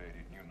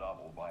anticipated new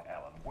novel by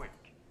Alan Wake,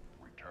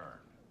 Return.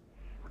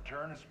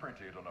 Return is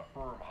printed on a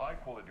firm,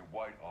 high-quality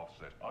white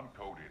offset,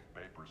 uncoated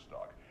paper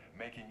stock,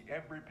 making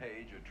every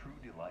page a true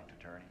delight to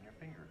turn in your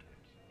fingertips.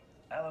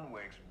 Alan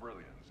Wake's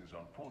brilliance is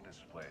on full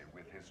display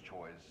with his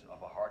choice of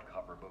a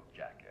hardcover book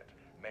jacket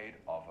made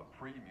of a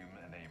premium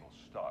enamel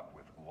stock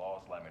with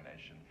gloss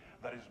lamination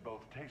that is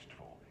both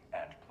tasteful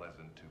and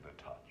pleasant to the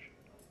touch.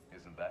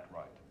 Isn't that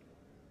right?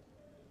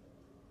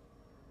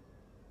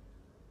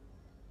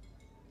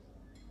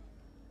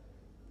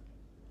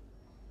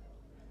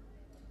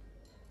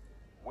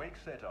 Wake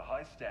set a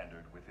high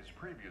standard with his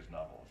previous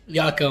novels.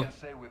 Yako. I can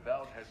say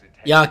without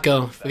hesitation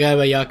Yako. that Forgot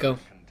about Yako.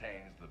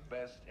 contains the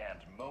best and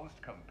most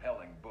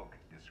compelling book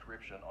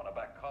description on a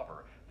back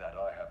cover that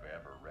I have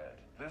ever read.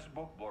 This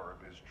book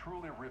blurb is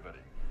truly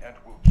riveting and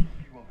will keep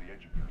you on the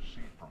edge of your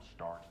seat from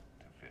start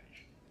to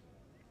finish.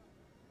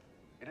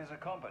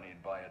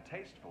 accompanied by a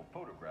tasteful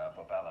photograph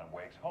of Alan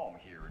Wake's home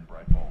here in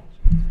Bright Falls.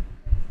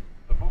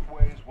 The book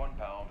weighs 1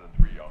 pound and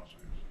 3 ounces.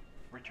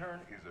 Return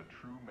is a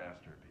true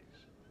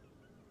masterpiece.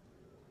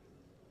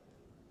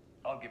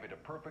 I'll give it a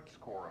perfect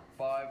score of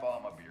 5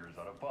 Alma beers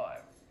out of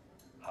 5.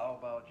 How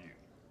about you?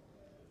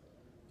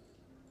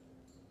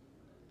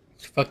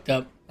 It's fucked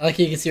up. I like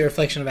you can see a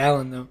reflection of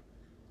Alan though.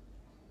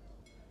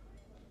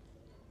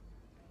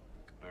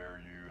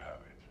 There you have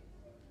it.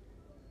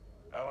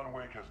 Alan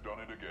Wake has done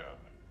it again.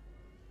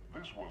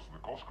 This was the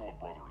Koskela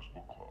Brothers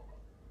Book Club.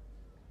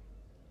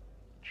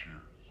 Cheers.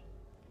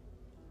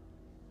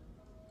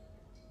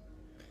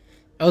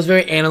 That was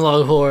very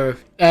analog horror.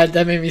 That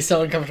made me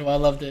so uncomfortable. I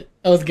loved it.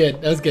 That was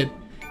good. That was good.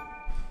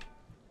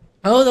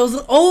 Oh, that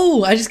was.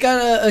 Oh, I just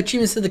got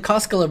achievements to the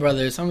Koskela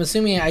Brothers. So I'm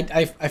assuming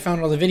I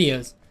found all the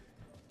videos.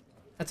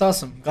 That's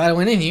awesome. Glad I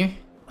went in here.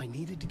 I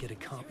needed to get a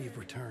copy of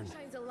Return.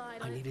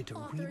 I needed to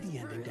read the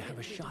ending to have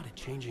a shot at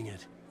changing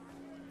it.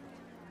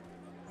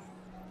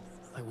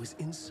 I was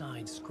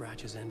inside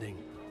Scratch's ending,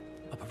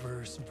 a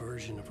perverse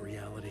version of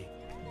reality.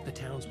 The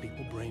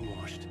townspeople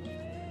brainwashed.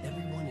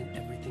 Everyone and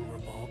everything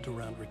revolved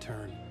around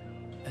Return,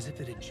 as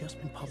if it had just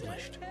been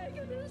published.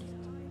 Saga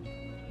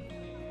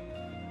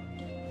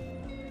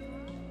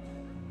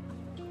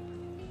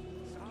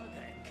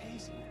and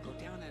Casey will go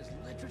down as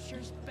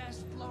literature's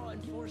best law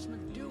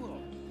enforcement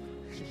duo.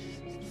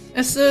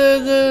 That's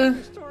the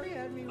story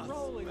had me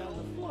rolling on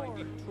the floor.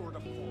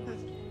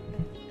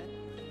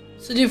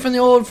 It's the dude from the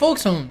old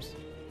folks homes.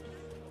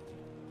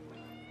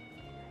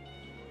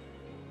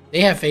 They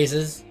have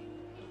faces.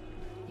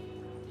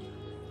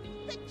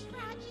 The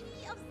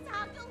tragedy of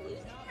Saga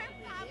losing her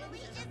family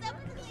is a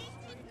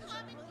blatant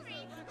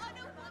commentary on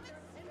a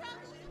woman's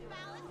struggle to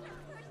balance her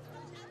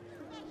personal and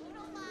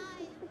professional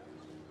lives.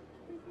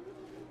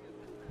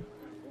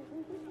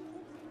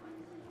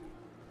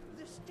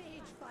 The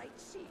stage fight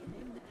scene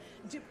in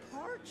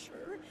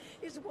Departure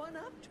is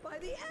one-upped by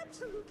the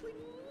absolutely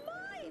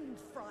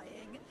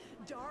mind-frying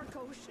Dark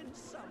Ocean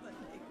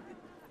Summoning.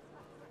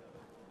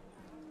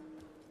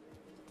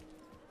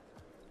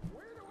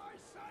 Where do I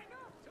sign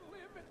up to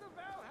live in the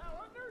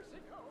Valhalla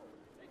nursing home?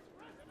 Its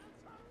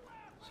residents are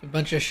left. It's a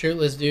bunch of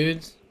shirtless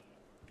dudes.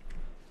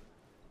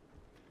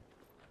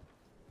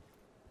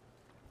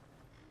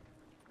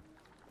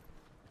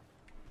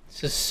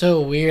 This is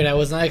so weird. I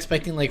was not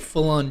expecting like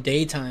full-on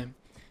daytime.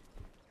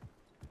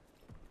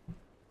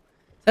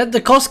 Is that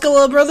the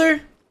Koskela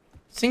brother?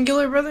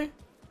 Singular brother?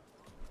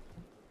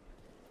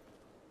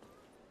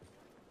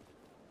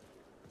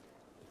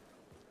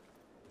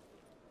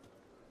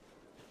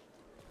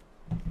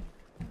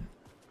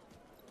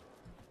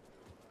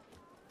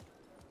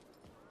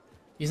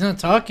 He's not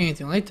talking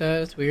anything like that.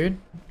 That's weird.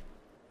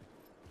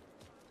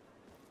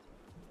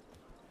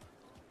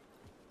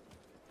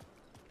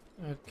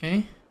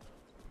 Okay.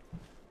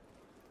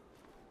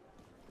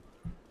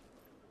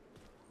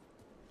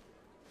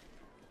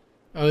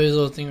 Oh, there's a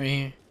little thing right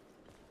here.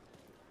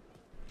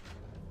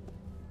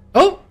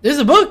 Oh, there's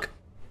a book.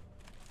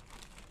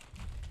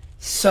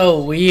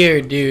 So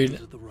weird, dude.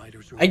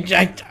 I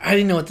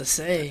didn't know what to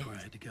say. That's where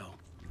I had to go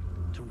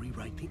to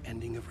rewrite the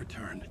ending of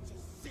Return.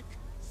 Sick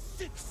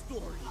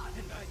story.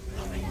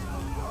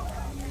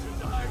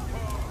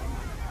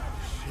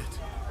 Shit.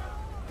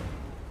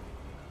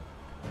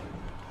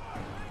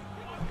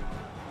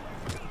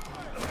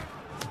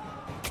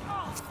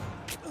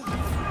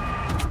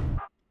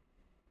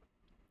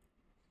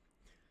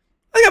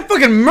 I got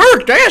fucking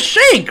murked. I got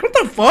shanked. What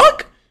the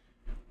fuck?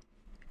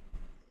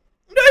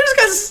 I just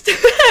got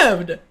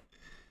stabbed.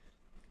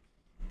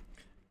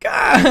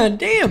 God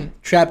damn.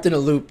 Trapped in a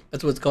loop.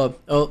 That's what it's called.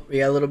 Oh, we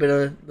got a little bit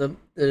of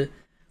the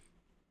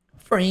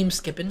frame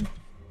skipping.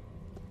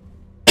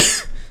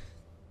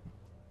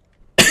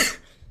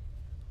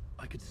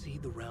 I could see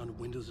the round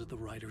windows of the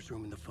writer's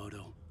room in the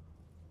photo.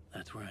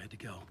 That's where I had to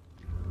go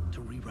to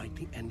rewrite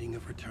the ending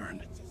of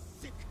Return.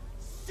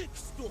 Sick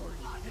story.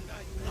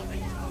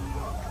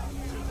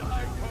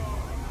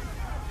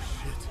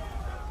 Shit.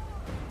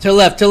 To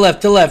left, to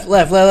left, to left,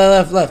 left,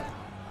 left, left, left.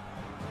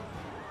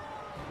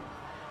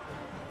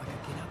 I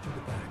could get out through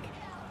the back.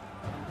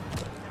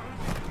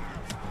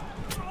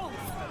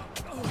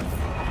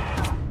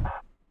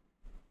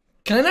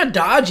 Can I not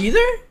dodge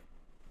either?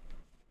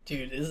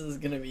 Dude, this is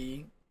gonna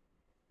be...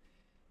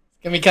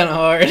 It's gonna be kind of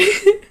hard.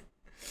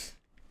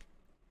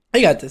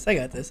 I got this, I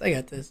got this, I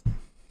got this.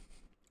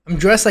 I'm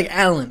dressed like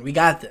Alan. We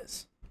got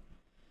this.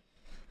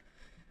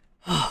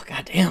 Oh,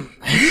 goddamn.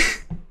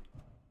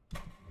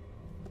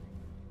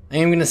 I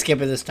am gonna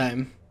skip it this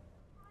time.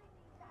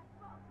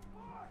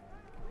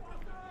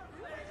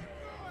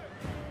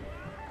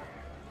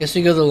 Guess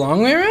we go the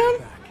long way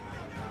around?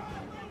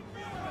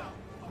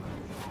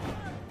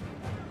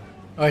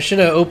 Oh, I should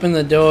have opened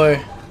the door.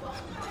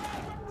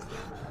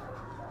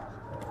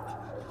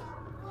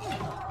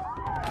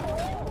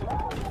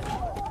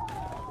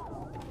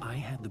 I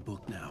had the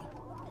book now.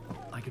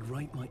 I could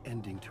write my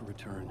ending to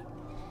Return.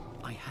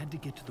 I had to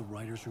get to the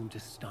writer's room to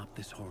stop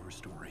this horror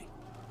story.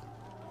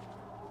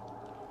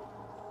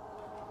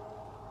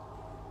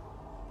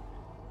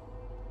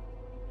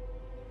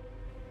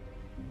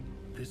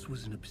 This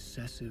was an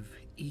obsessive,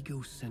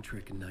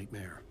 egocentric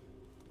nightmare,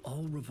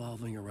 all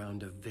revolving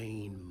around a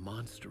vain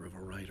monster of a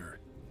writer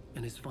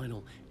and his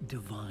final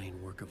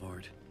divine work of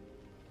art.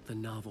 The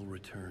novel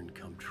Return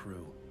come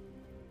true.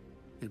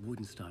 It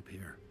wouldn't stop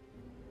here.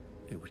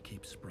 It would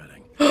keep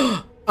spreading.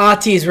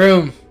 Ati's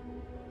room.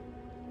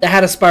 That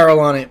had a spiral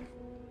on it.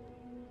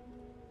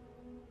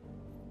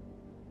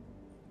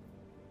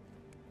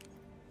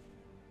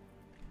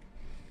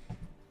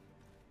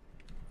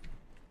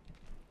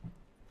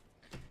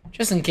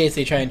 Just in case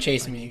they try and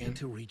chase me again.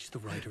 To reach the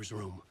writer's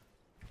room,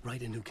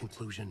 write a new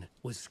conclusion.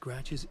 Was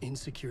Scratch's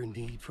insecure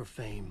need for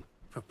fame,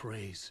 for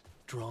praise,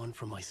 drawn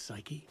from my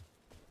psyche?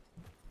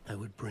 I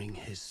would bring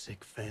his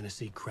sick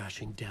fantasy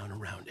crashing down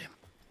around him.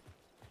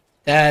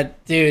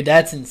 That dude,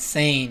 that's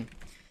insane.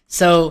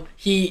 So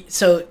he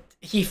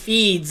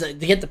feeds, to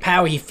get the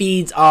power, he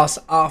feeds us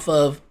off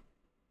of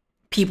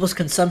people's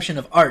consumption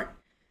of art.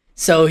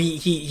 So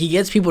he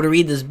gets people to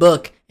read this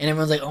book, and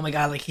everyone's like, oh my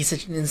god, like he's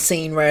such an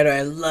insane writer,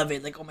 I love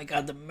it. Like, oh my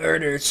god, the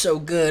murder is so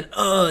good.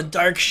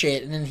 Dark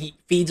shit. And then he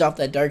feeds off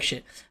that dark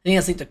shit. I think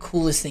that's like the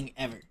coolest thing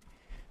ever.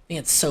 I think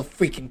it's so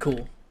freaking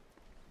cool.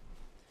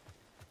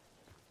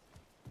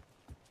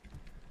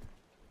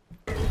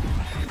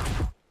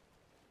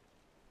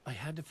 I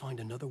had to find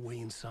another way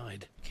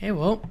inside. Okay,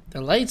 well, the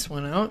lights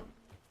went out.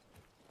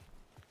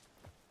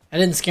 That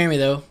didn't scare me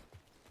though.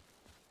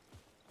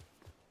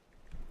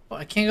 Oh,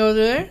 I can't go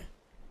through there?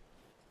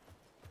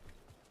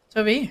 It's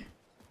over here.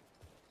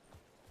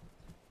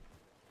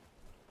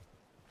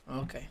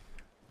 Okay.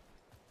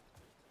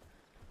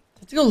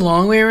 Have to go a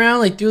long way around,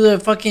 like through the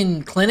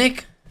fucking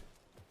clinic?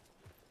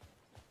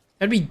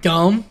 That'd be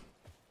dumb.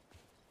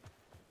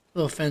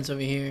 Little fence over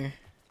here.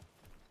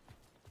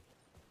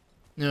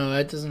 No,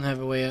 that doesn't have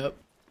a way up.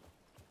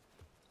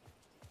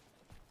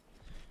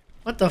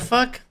 What the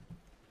fuck?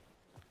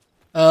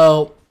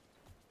 Oh.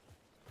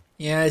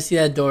 Yeah, I see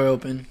that door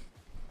open.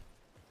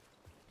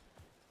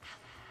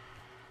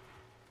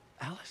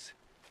 Alice?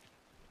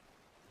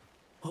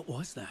 What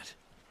was that?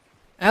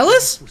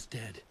 Alice? Was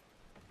dead.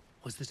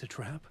 Was this a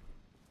trap?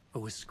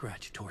 Or was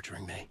Scratch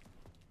torturing me?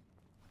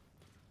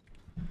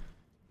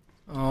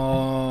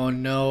 Oh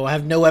no, I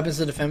have no weapons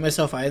to defend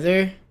myself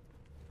either.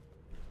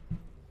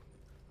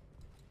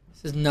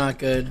 This is not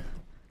good.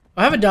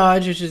 I have a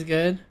dodge, which is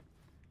good.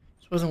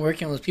 This wasn't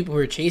working on those people who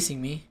were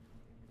chasing me.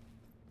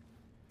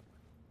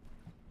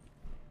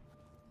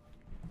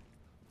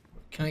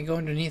 Can I go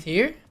underneath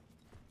here?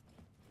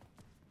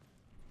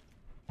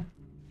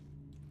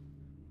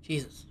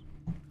 Jesus.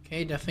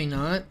 Okay, definitely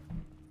not.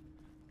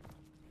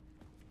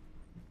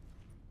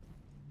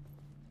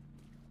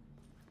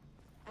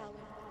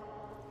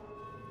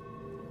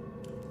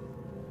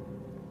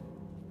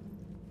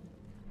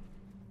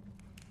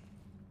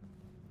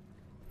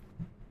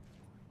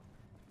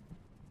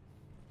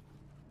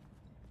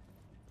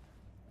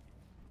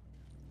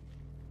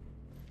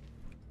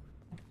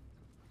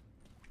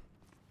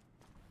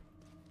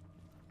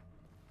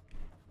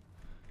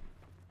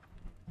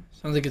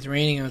 Sounds like it's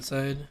raining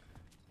outside.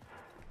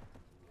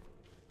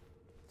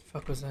 The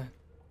fuck was that?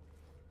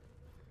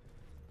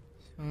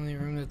 It's the only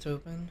room that's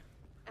open.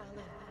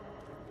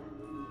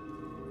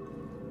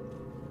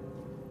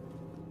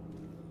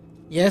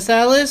 Yes,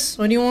 Alice?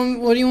 What do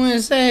you want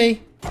to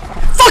say?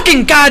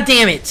 Fucking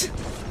goddamn it!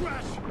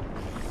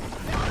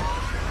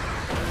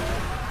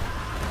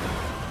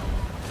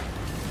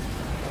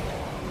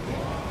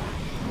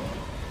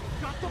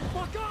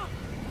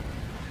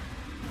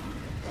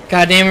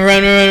 God damn it,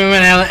 run,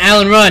 Alan.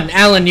 Alan, run.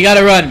 Alan, you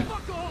gotta run.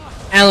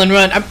 Alan,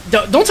 run.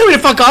 Don't tell me to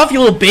fuck off, you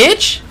little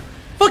bitch.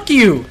 Fuck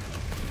you.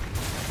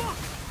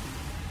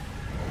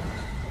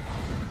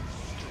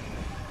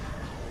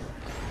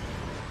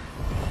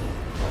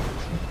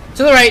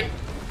 To the right.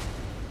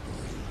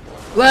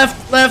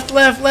 Left, left,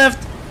 left,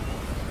 left.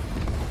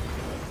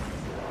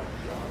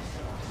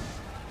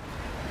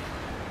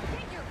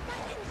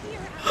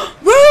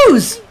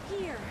 Rose!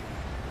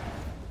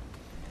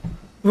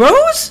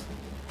 Rose?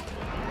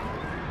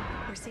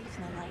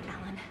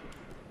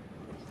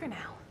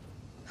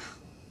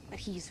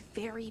 He's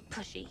very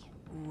pushy.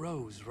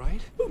 Rose, right?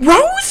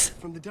 Rose?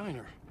 From the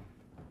diner.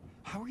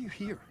 How are you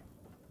here?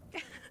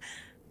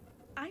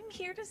 I'm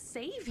here to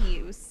save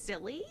you,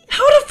 silly.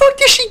 How the fuck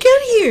did she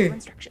get here?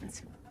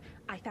 Instructions.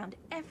 I found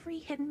every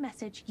hidden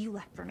message you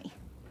left for me.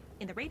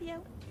 In the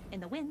radio, in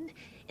the wind,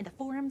 in the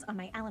forums on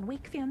my Alan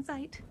Wake fan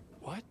site.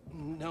 What?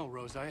 No,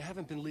 Rose, I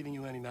haven't been leaving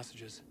you any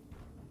messages.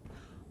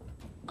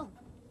 Oh,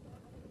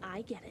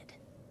 I get it.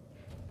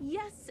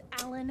 Yes,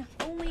 Alan,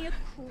 only a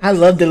I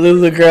love the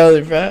Lulu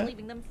girl, bro.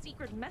 Leaving them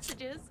secret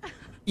messages.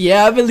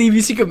 Yeah, I believe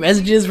you secret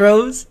messages,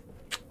 Rose.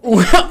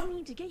 I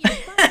need to get you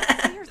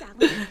upstairs,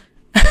 Alan.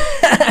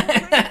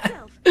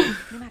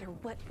 No matter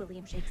what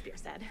William Shakespeare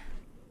said.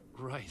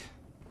 Right.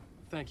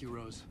 Thank you,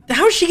 Rose.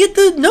 How'd she get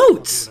the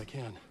notes? I'll do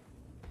what I can.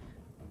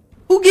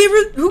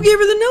 Who gave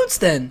her the notes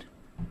then?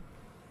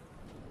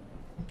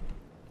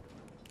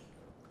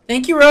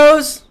 Thank you,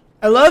 Rose.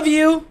 I love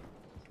you.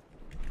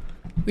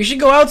 We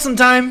should go out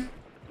sometime.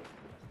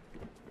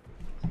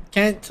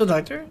 Can I tell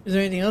doctor? Is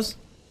there anything else?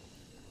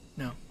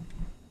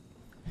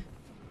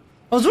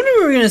 I was wondering if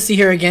we were gonna see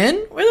her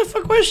again. Where the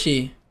fuck was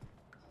she?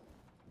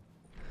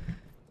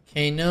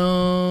 Okay,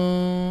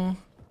 no.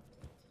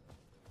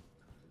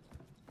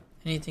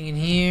 Anything in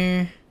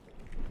here?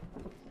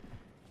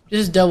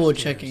 Just double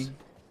checking.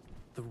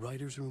 The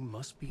writer's room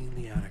must be in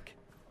the attic.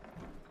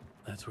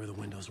 That's where the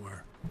windows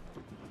were.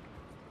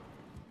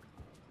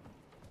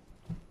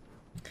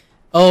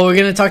 Oh, we're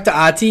gonna talk to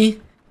Ati?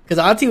 Because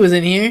Ati was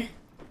in here.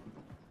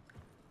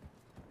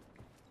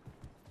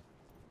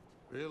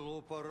 We'll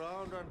loop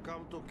around and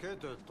come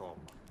together, Tom.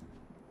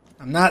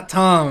 I'm not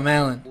Tom, I'm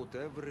Alan. Put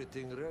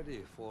everything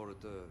ready for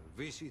the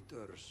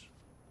visitors.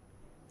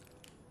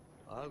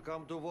 I'll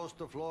come to wash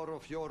the floor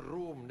of your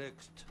room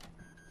next.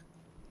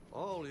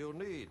 All you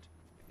need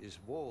is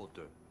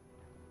water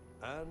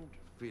and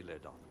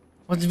Villeda.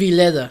 What's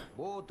Villeda?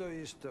 Water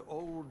is the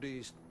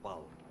oldest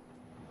bulb.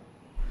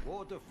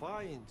 Water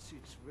finds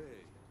its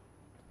way.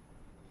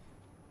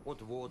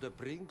 What water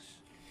brings,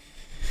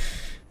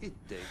 it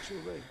takes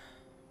away.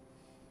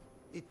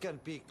 It can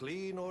be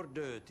clean or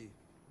dirty.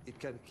 It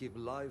can keep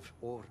life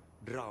or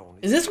drown.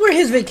 Is this where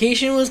his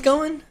vacation was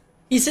going?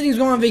 He said he was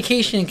going on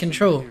vacation in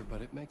Control.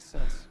 But it makes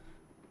sense.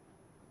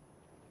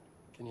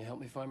 Can you help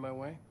me find my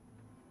way?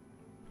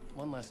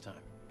 One last time.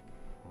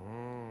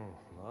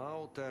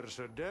 Now there's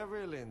a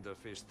devil in the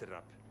fish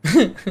trap.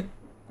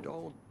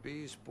 Don't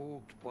be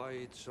spooked by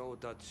it so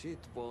that shit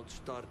won't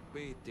start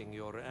beating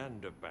your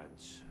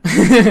underpants.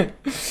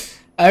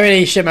 I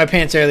already shit my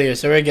pants earlier,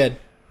 so we're good.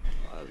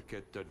 I'll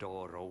get the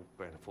door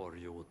open for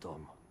you,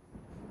 Tom.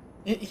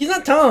 He's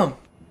not Tom.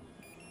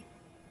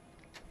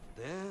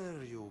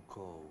 There you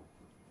go.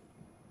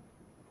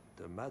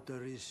 The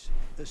matter is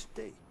a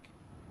stake.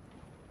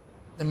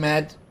 The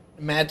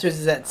mattress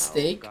is at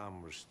stake. Now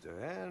comes the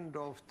end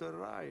of the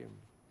rhyme.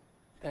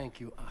 Thank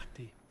you,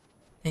 Ahti.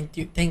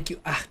 Thank you,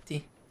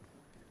 Ahti.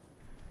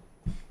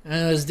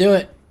 Let's do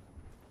it.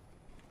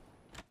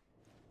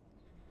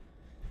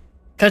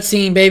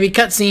 Cutscene, baby,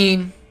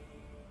 cutscene.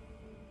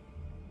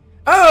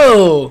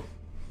 Oh!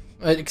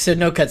 Except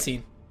no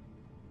cutscene.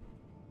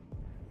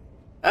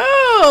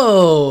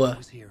 Oh!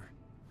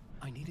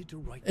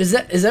 Is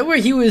that where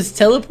he was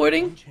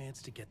teleporting?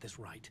 Chance to get this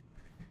right.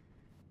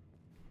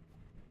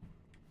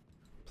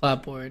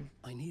 Plot board.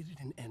 I needed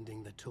an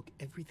ending that took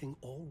everything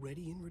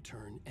already in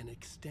return and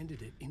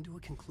extended it into a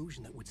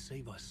conclusion that would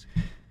save us.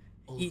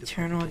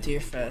 Eternal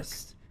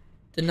Deerfest.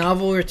 The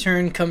novel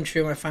Return Come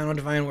True, my final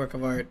divine work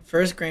of art.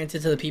 First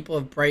granted to the people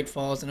of Bright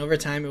Falls, and over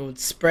time it would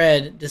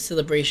spread, this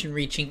celebration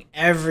reaching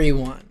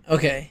everyone.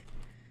 Okay.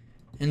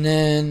 And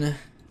then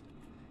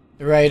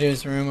the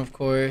writer's room, of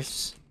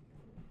course.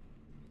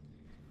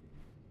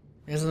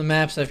 These are the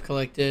maps I've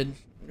collected.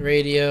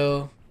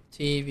 Radio,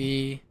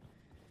 TV.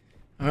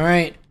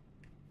 Alright.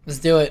 Let's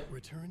do it.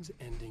 Return's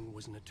ending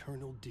was an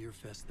eternal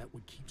Deerfest that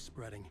would keep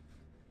spreading.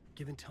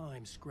 Given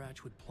time,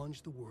 Scratch would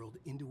plunge the world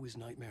into his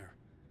nightmare.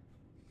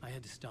 I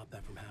had to stop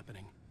that from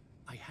happening.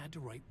 I had to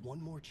write one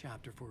more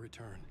chapter for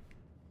Return.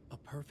 A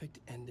perfect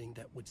ending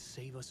that would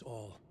save us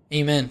all.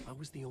 Amen. I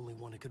was the only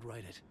one who could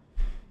write it.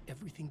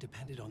 Everything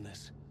depended on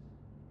this.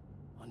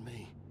 On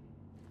me.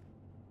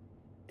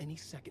 Any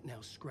second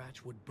now,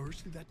 Scratch would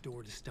burst through that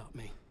door to stop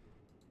me.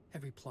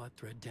 Every plot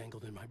thread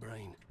dangled in my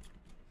brain.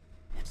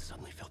 It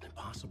suddenly felt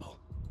impossible.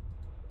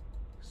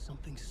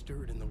 Something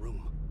stirred in the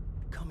room,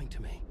 coming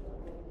to me.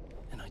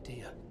 An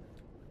idea.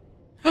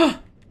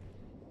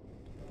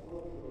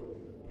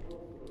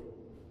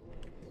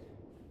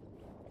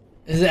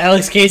 Is it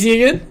Alex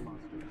Casey again?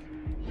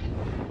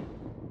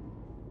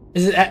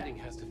 Is it? Everything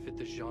has to fit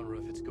the genre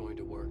if it's going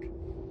to work.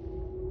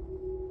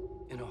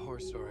 In a horror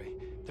story,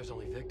 there's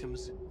only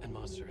victims and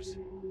monsters.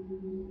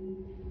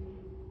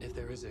 If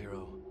there is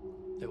Arrow,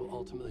 they will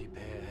ultimately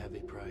pay a heavy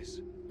price.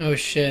 Oh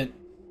shit!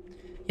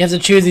 You have to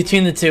choose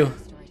between the two.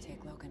 Story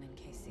take Logan and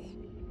Casey.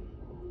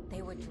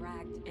 They were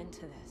dragged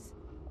into this.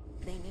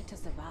 They need to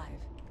survive.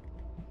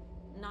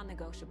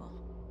 Non-negotiable.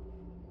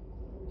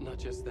 Not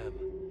just them.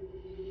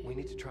 We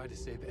need to try to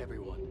save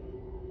everyone.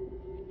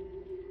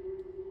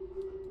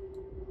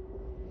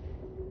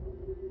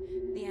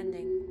 The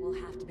ending will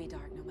have to be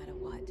dark no matter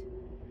what.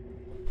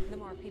 The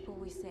more people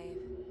we save,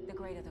 the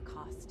greater the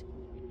cost.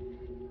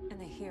 And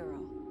the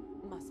hero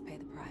must pay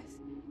the price.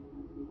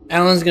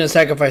 Alan's gonna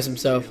sacrifice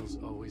himself.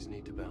 Always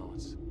need to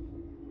balance.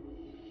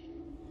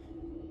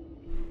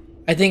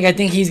 I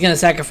think he's gonna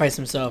sacrifice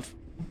himself.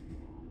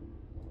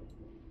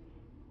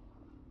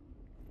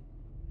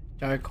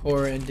 Dark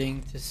horror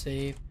ending to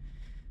save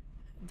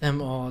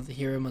them all. The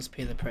hero must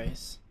pay the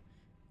price.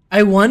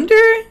 I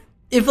wonder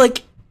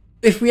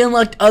if we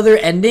unlocked other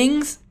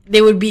endings,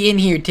 they would be in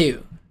here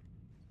too.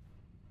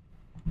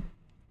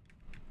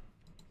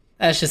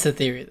 That's just a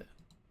theory, though.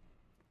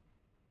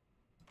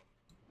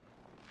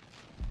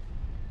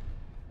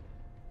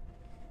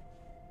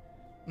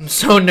 I'm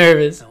so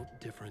nervous. Felt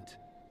different.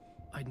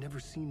 I'd never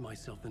seen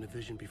myself in a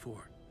vision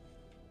before,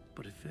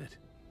 but it fit.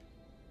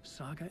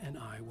 Saga and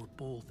I were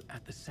both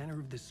at the center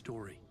of this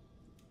story.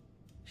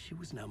 She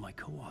was now my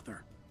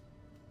co-author.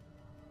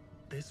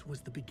 This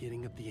was the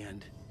beginning of the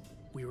end.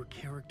 We were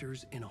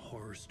characters in a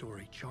horror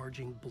story,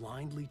 charging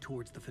blindly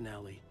towards the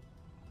finale.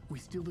 We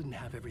still didn't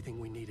have everything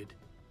we needed.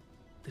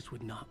 This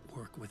would not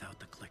work without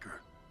the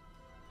clicker.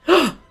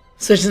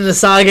 Switching the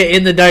Saga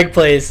in the dark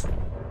place.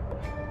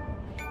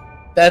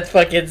 That's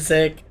fucking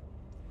sick.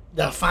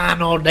 The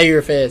final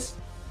Deer Fist.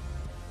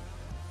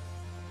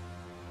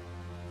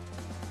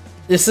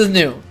 This is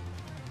new.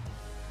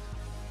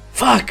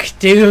 Fuck,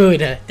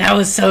 dude. That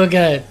was so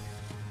good.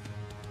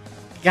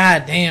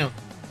 God damn.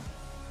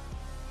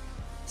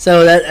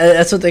 So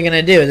that's what they're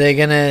gonna do. They're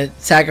gonna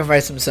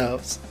sacrifice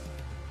themselves.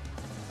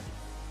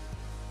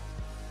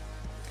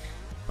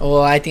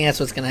 Well, I think that's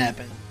what's gonna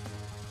happen.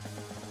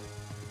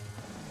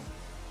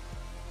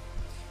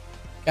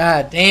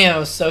 God damn, it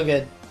was so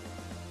good.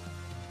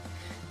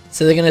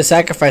 So they're gonna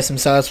sacrifice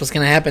themselves. That's what's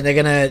gonna happen. They're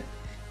gonna...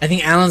 I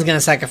think Alan's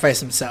gonna sacrifice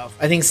himself.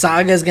 I think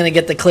Saga's gonna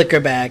get the clicker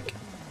back.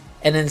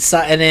 And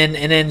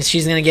then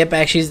she's gonna get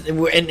back. And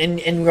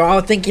we're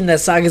all thinking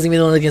that Saga's gonna be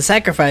the one that gets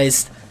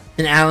sacrificed.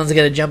 And Alan's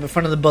gonna jump in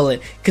front of the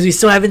bullet. Because we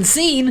still haven't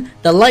seen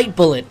the light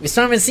bullet. We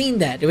still haven't seen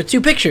that. There were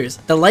two pictures.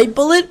 The light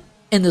bullet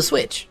and the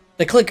switch.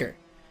 The clicker.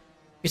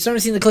 We still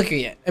haven't seen the clicker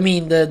yet. I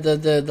mean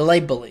the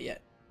light bullet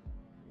yet.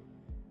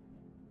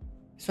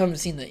 We still haven't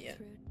seen that yet.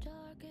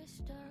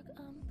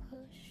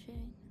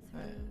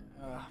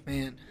 Oh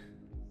man.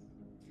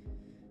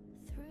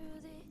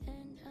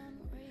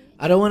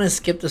 I don't want to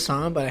skip the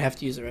song, but I have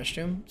to use the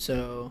restroom,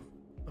 so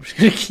I'm just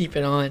gonna keep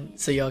it on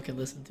so y'all can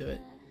listen to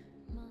it.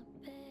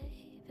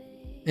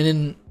 And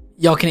then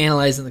y'all can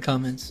analyze in the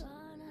comments.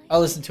 I'll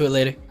listen to it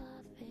later.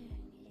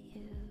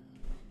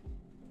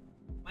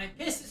 My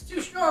piss is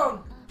too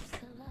strong!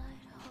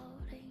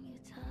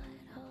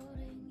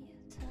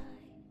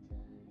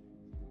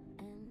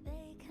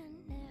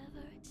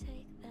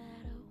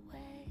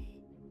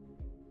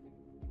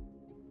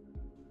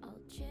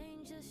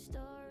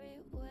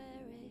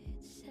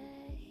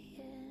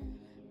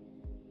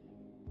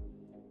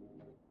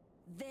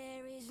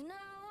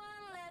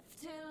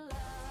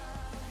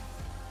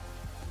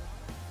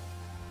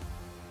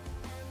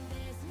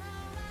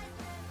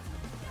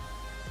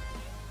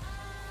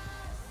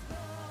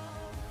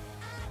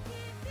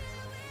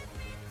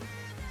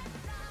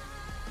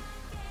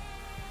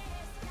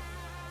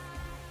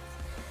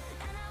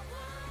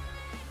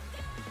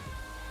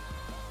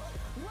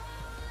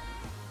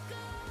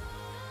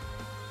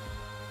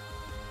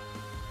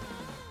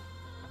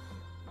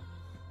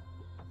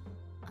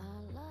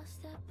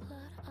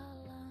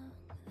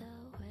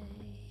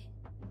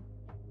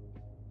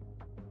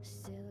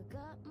 Still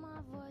got my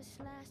voice,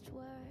 last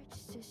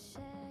words to say.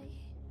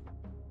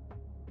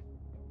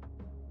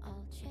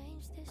 I'll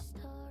change this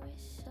story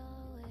so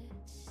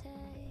it's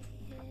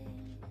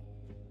saying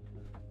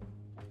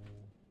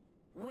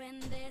when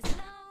there's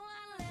no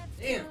one left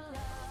to Damn. love.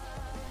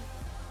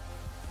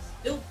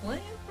 Still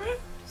playing, bro?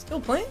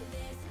 Still playing?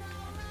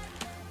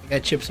 I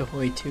got Chips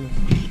Ahoy too.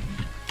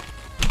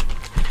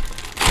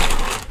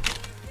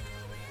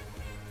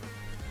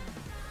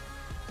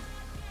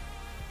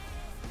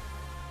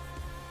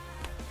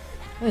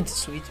 I'm into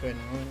sweets right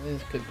now.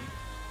 This could be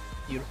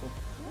beautiful.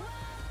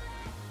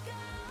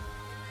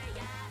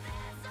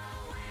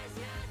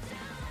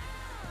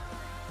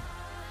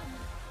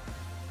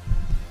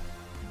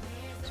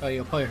 Sorry,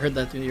 you probably heard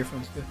that through the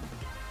earphones too.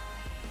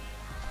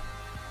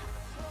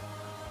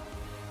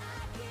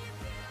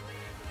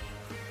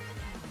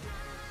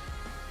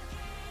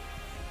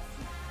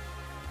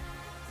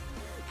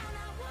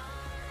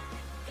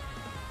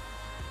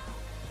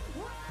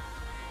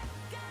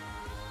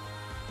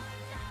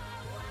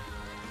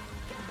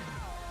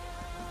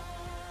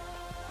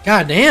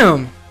 God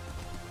damn.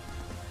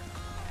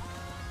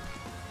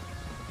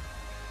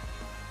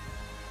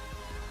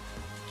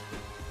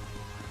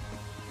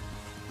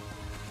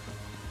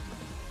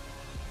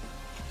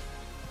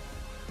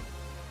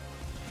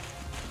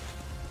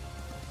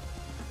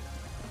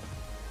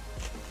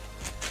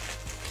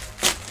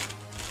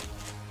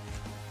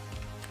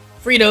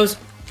 Fritos.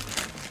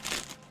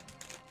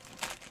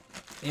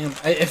 Damn,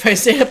 if I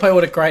stayed up, I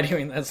would have cried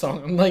hearing that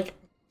song. I'm like,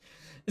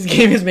 this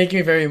game is making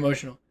me very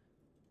emotional.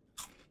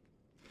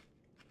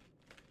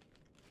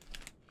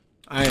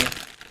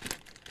 Alright.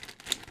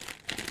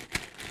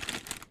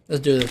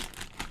 Let's do this.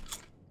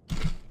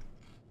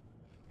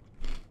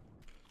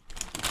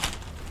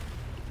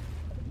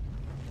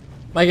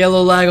 Might get a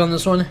little lag on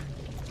this one.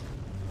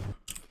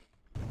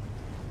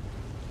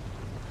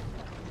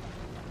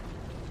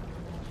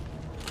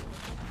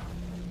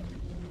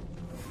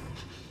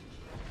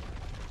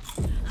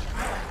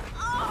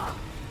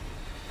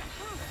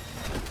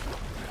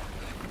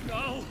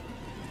 No!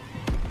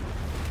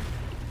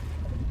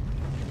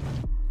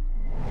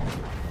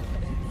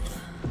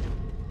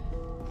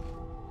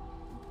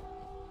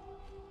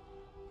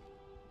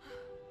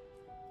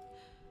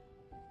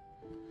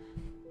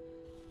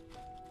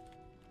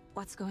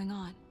 What's going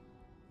on?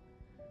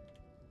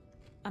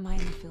 Am I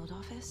in the field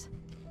office?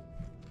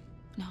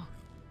 No.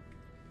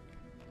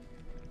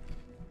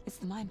 It's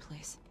the mine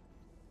place.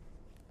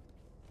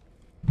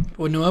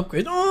 With no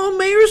upgrade. Oh,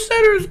 Mayor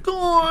Setter's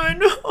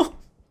gone.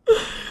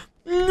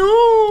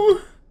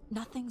 No.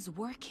 Nothing's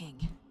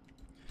working.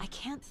 I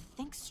can't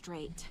think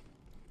straight.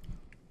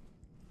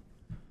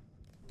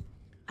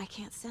 I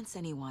can't sense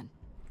anyone.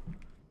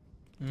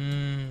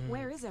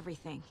 Where is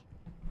everything?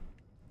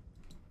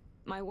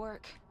 My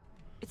work.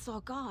 It's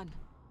all gone.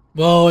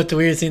 Whoa, it's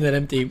weird seeing that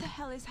empty. What the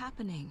hell is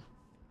happening?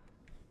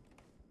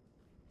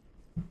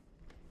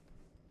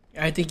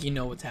 I think you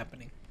know what's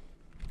happening.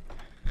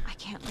 I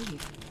can't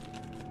leave.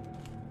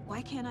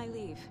 Why can't I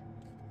leave?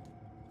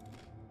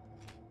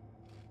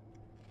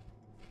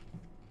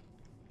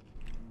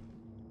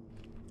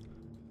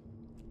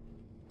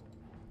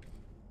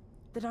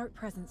 The Dark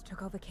Presence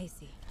took over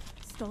Casey.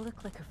 Stole the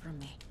clicker from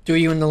me. Threw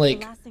you in the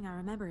lake. The last thing I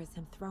remember is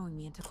him throwing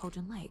me into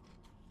Cauldron Lake.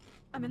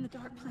 I'm in the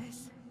dark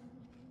place.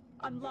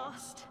 I'm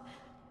lost.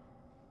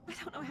 I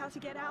don't know how to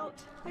get out.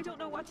 I don't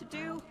know what to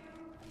do.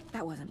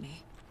 That wasn't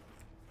me.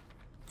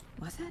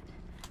 Was it?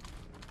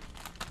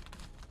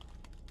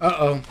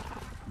 Uh-oh.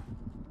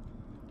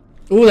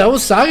 Ooh, that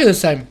was Saga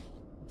this time.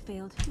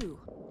 Failed who?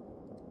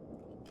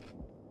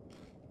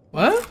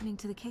 What? What's happening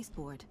to the case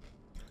board?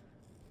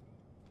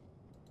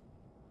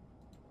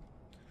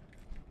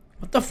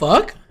 What the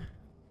fuck?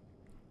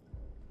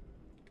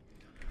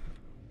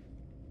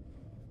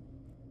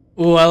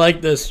 Ooh, I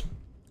like this.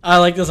 I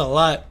like this a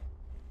lot.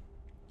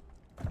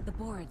 The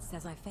board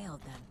says I failed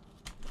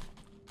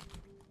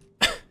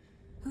them.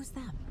 Who's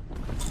them?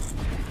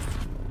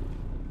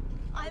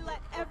 I let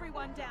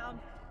everyone down.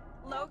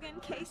 Logan,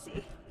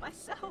 Casey,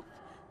 myself.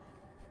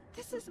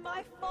 This is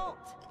my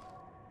fault.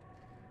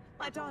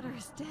 My daughter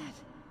is dead.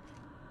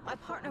 My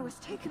partner was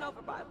taken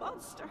over by a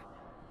monster.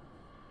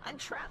 I'm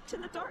trapped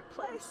in the dark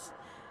place.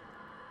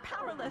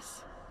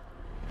 Powerless.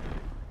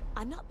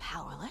 I'm not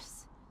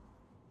powerless.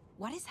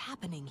 What is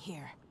happening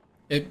here?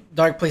 The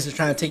dark place is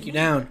trying to take you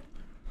down.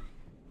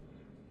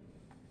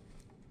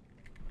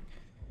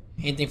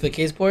 Anything for the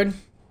case board?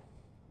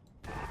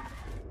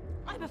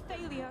 I'm a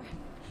failure.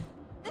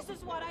 This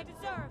is what I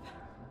deserve.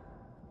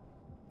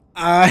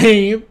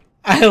 I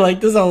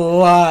like this a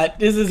lot.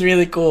 This is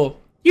really cool.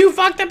 You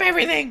fucked up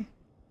everything.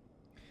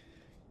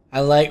 I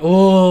like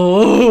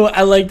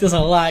this a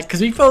lot because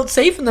we felt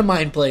safe in the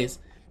mine place.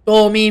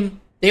 Well, I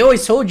mean, they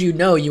always told you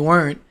no, you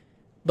weren't,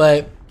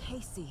 but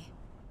Casey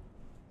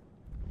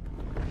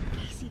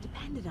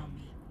depended on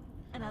me,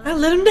 and I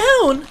let him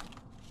down.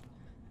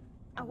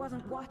 I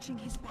wasn't watching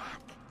his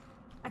back.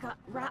 I got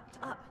wrapped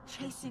up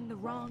chasing the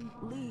wrong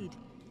lead.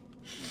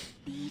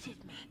 He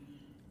needed me.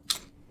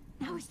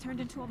 Now he's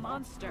turned into a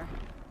monster.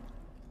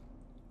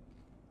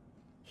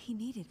 He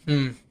needed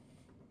me.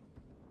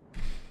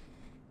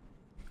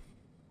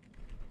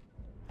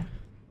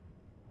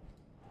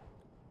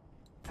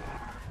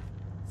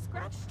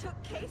 Scratch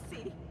took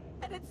Casey,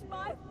 and it's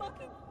my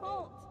fucking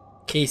fault.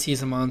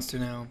 Casey's a monster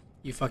now.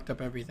 You fucked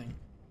up everything.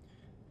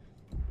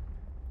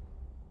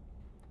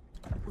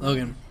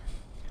 Logan.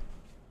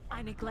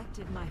 I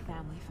neglected my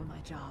family for my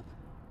job.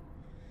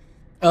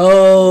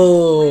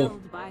 Oh,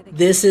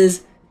 this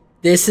is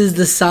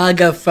the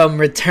saga from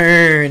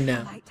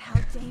Return.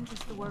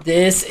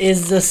 This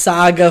is the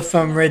saga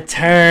from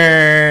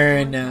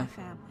Return.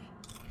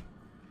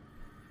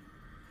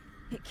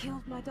 It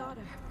killed my daughter.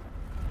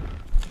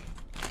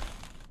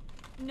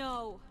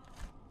 No.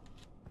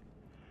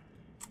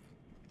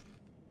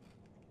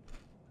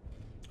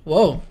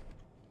 Whoa.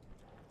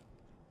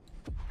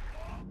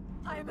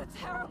 I am a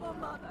terrible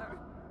mother.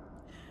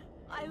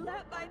 I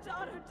let my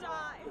daughter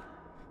die.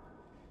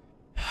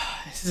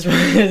 This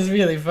is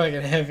really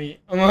fucking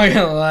heavy. I'm not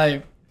gonna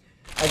lie.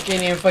 I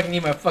can't even fucking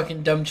eat my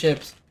fucking dumb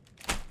chips.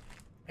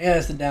 I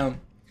gotta sit down.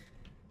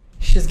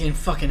 Shit's getting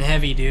fucking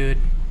heavy, dude.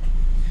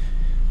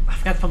 I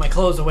forgot to put my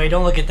clothes away.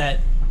 Don't look at that.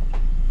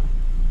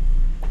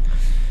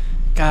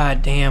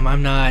 God damn,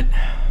 I'm not.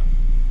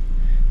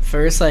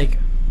 First, like,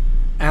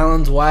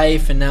 Alan's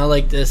wife, and now,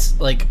 like, this,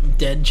 like,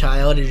 dead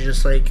child is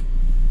just, like...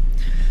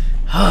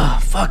 Ah, oh,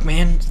 fuck,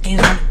 man.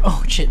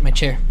 Oh, shit, my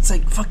chair. It's,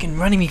 like, fucking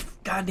running me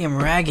goddamn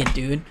ragged,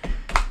 dude.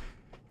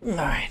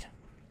 Alright.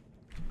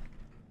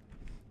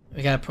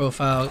 We got a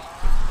profile.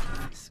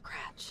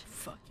 Scratch.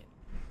 Fuck it.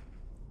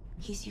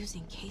 He's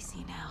using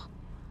Casey now.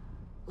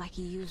 Like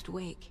he used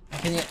Wake.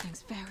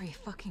 Something's very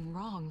fucking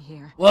wrong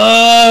here.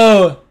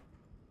 Whoa!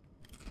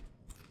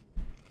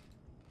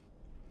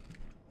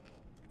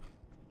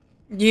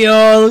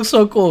 Yo, it looks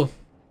so cool.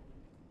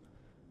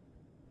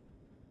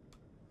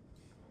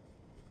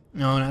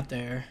 No, not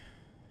there.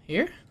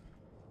 Here?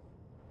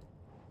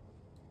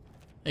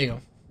 There you go.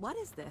 What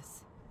is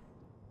this?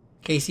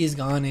 Casey is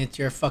gone and it's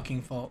your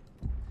fucking fault.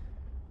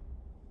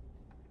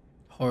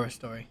 Horror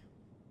story.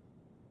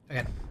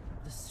 Okay.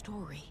 The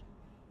story.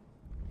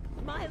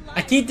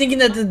 I keep thinking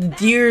that the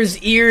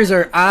deer's ears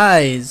are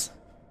eyes.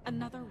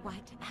 Another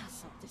white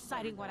asshole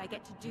deciding what I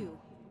get to do,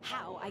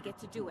 how I get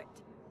to do it.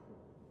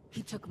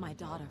 He took my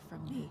daughter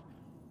from me.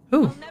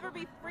 Who? I'll never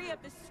be free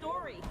of this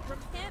story from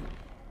him.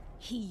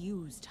 He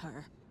used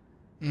her.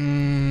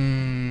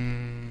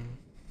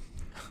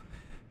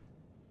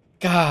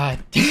 God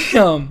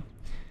damn.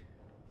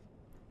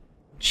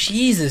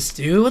 Jesus,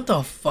 dude. What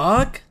the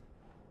fuck?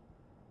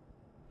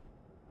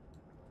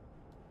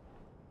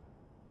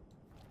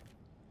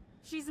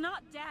 She's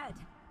not dead.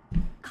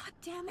 God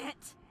damn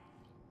it.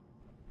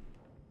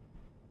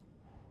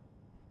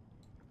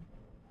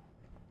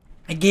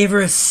 I gave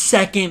her a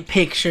second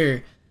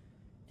picture.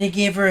 They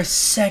gave her a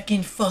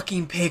second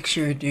fucking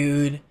picture,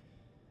 dude.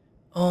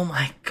 Oh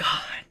my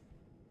god.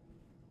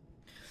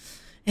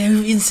 It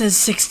even says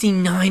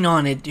 69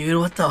 on it, dude.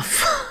 What the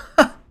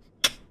fuck?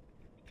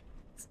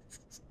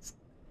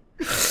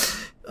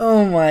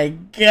 Oh my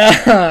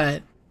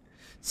god.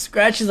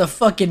 Scratch is a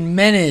fucking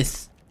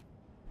menace.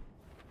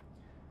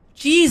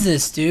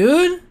 Jesus,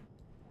 dude.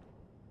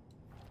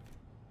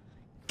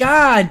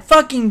 God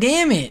fucking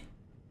damn it.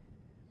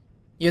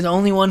 You're the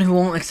only one who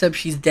won't accept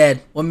she's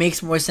dead. What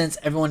makes more sense,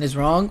 everyone is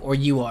wrong or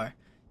you are?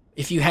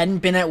 If you hadn't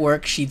been at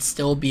work, she'd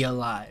still be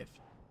alive.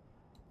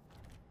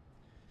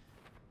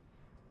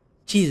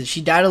 Jesus,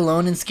 she died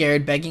alone and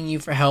scared, begging you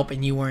for help,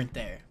 and you weren't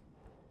there.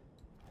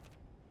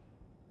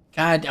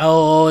 God,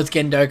 oh, it's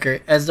getting darker.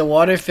 As the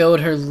water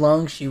filled her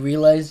lungs, she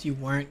realized you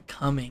weren't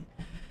coming.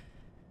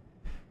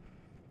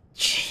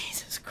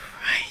 Jesus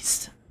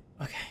Christ.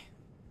 Okay.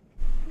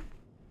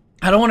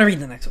 I don't want to read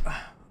the next one.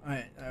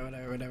 Alright,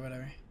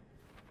 whatever.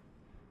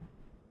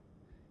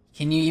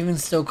 Can you even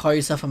still call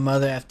yourself a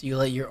mother after you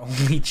let your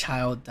only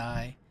child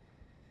die?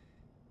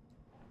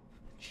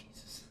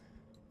 Jesus.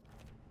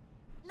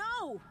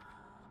 No!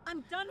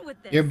 I'm done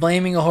with this. You're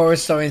blaming a horror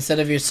story instead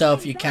of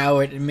yourself, you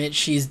coward. Admit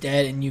she's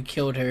dead and you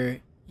killed her.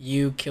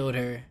 You killed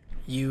her.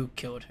 You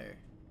killed her.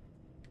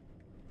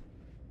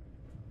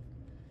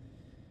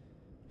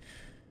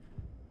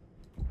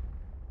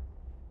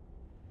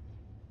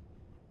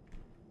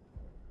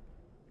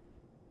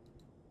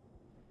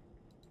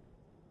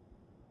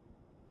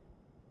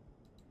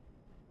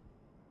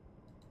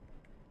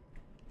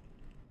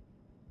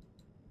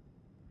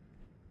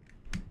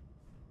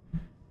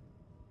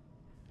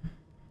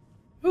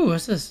 Ooh,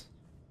 what's this?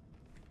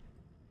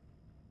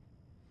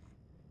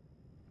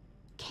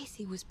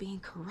 Casey was being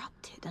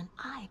corrupted and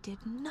I did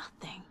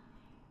nothing.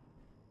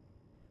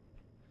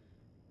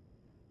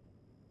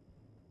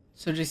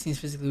 So Jason seems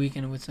physically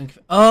weakened with some...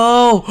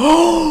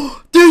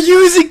 Oh! They're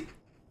using...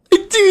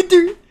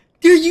 Dude,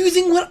 they're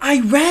using what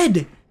I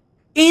read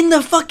in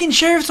the fucking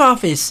sheriff's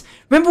office.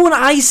 Remember when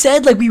I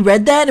said, like, we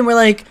read that and we're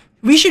like,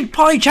 we should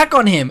probably check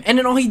on him. And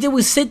then all he did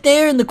was sit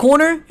there in the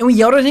corner and we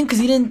yelled at him because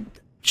he didn't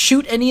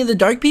shoot any of the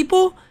dark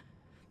people?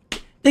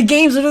 The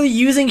game's literally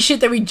using shit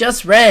that we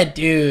just read,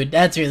 dude.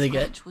 That's really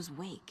good. Was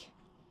Wake.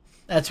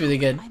 That's really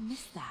good. I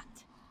missed that.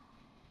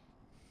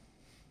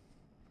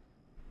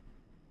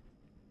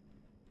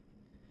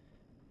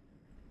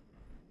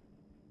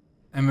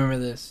 I remember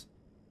this.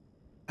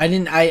 I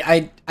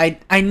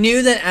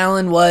knew that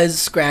Alan was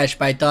Scratch,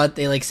 but I thought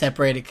they like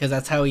separated because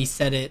that's how he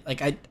said it.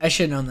 Like I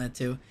should have known that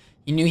too.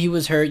 You knew he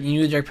was hurt. You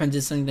knew the Dark Prince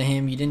did something to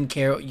him. You didn't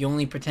care. You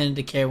only pretended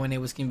to care when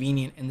it was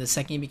convenient. And the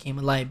second he became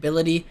a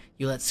liability,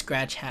 you let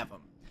Scratch have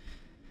him.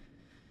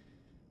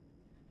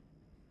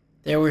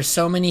 There were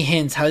so many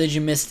hints. How did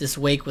you miss this?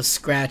 Wake was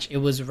Scratch. It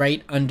was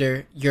right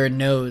under your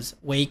nose.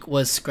 Wake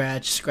was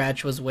Scratch.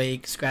 Scratch was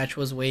Wake. Scratch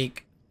was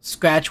Wake.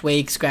 Scratch,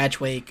 Wake.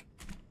 Scratch, Wake.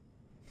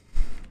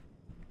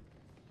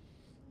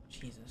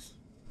 Jesus.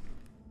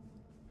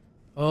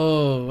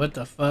 Oh, what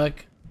the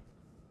fuck?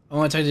 I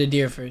want to talk to the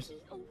deer first.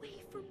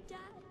 Away from Dad.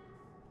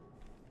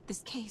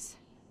 This case.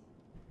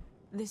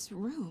 This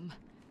room.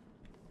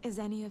 Is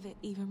any of it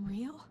even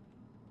real?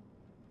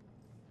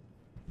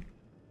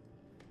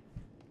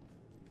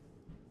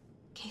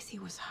 Casey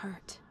was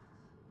hurt.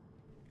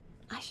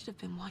 I should have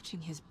been watching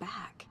his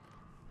back.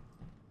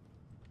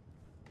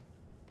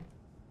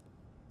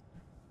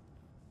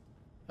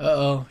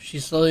 Uh-oh.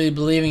 She's slowly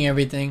believing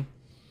everything.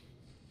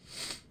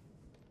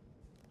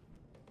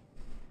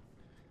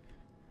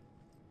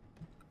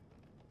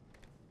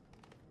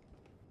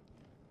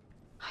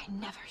 I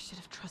never should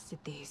have trusted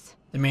these.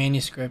 The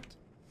manuscript.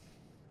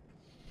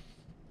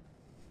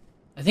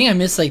 I think I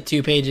missed like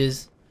 2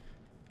 pages.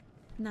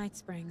 Night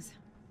Springs.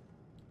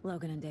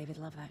 Logan and David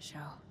love that show.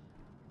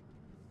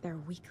 Their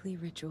weekly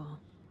ritual.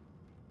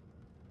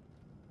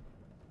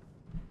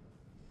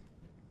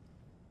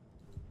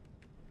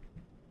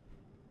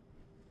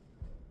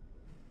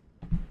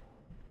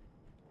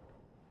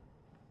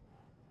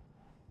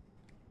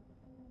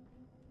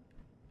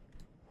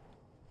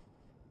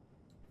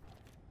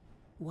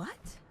 What?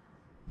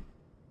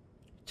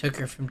 Took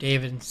her from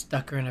David and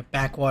stuck her in a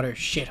backwater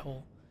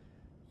shithole.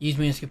 Used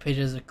manuscript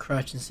pages as a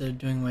crutch instead of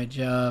doing my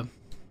job.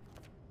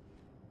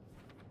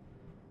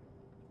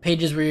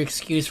 Pages were your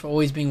excuse for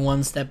always being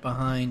one step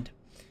behind.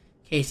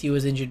 Casey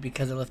was injured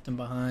because I left him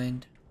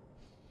behind.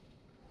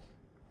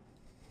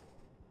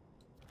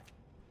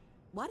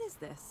 What is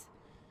this?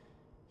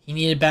 He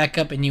needed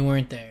backup and you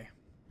weren't there.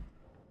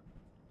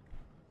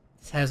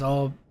 This has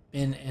all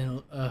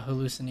been a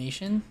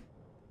hallucination.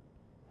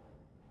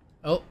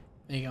 Oh,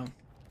 there you go.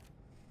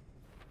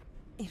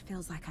 It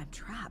feels like I'm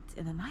trapped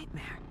in a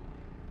nightmare.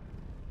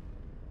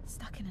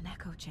 Stuck in an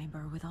echo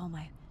chamber with all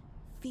my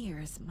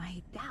fears,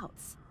 my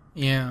doubts.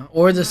 Yeah,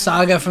 or the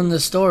saga from the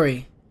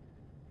story.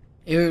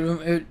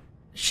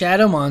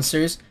 Shadow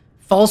monsters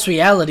false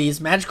realities,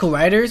 magical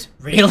writers?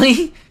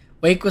 Really?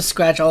 Wake was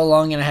Scratch all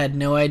along and I had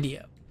no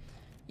idea.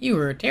 You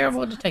were a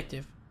terrible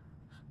detective.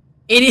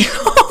 Idiot.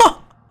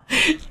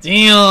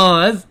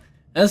 Damn,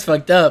 that's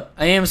fucked up.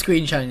 I am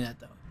screenshotting that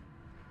though.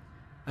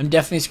 I'm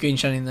definitely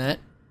screenshotting that.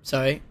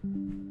 Sorry.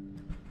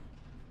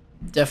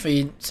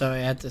 Definitely sorry,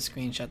 I had to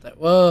screenshot that.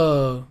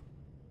 Whoa.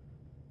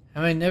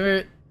 Have I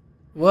never...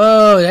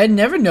 Whoa, did I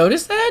never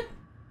notice that?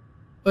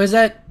 Or was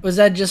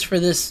that just for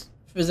this?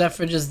 Was that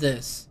for just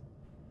this?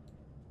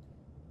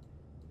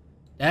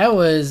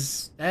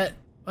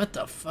 What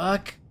the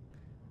fuck?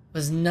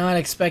 Was not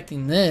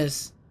expecting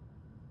this.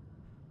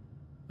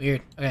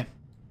 Weird. Okay.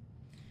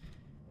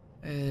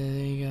 There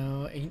you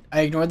go.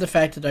 I ignored the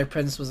fact that Dark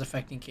Presence was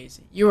affecting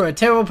Casey. You were a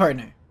terrible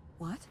partner.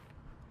 What?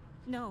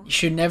 No. You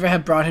should never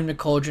have brought him to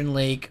Cauldron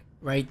Lake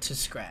right to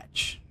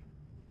Scratch.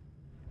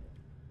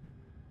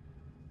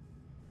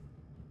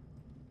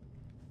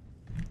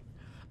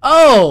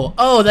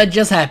 Oh, that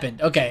just happened.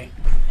 Okay.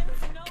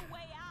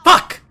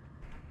 Fuck!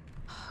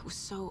 It was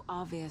so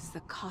obvious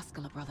the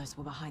Koskela brothers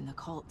were behind the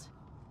cult.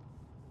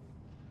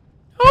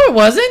 Oh, it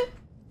wasn't?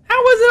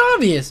 How was it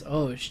obvious?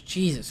 Oh,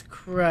 Jesus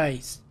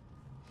Christ.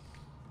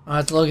 Oh,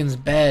 that's Logan's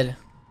bed.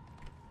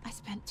 I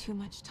spent too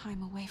much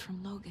time away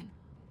from Logan.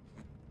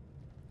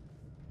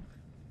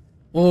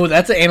 Oh,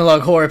 that's an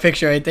analog horror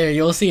picture right there.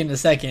 You'll see in a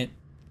second.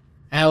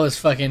 That was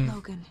fucking...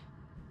 Logan.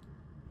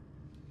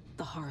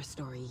 The horror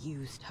story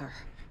used her.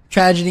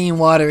 Tragedy in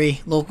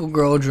Watery. Local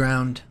girl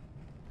drowned.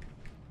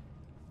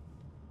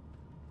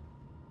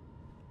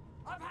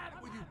 I've had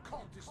it with you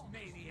cultist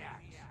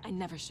maniacs. I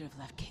never should have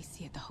left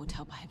Casey at the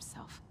hotel by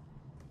himself.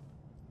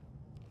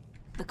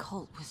 The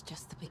cult was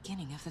just the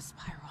beginning of the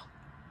spiral.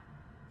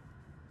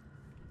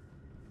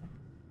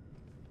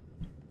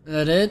 Is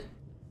that it?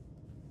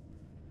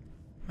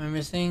 Am I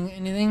missing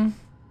anything?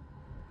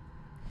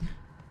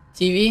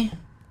 TV?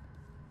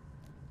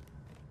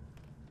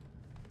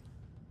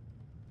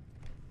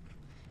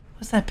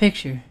 What's that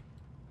picture?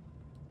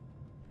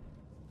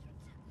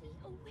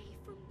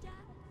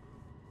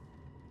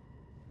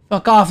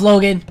 Fuck off,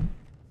 Logan.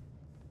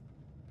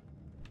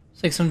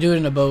 It's like some dude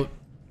in a boat.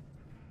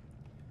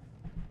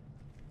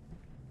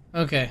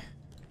 Okay.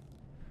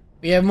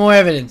 We have more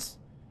evidence.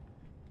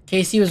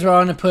 Casey was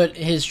wrong to put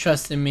his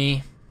trust in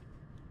me.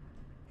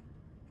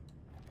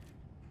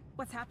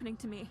 What's happening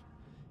to me?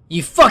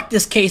 You fucked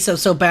this case up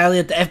so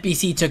badly that the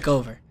FBC took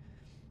over.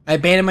 I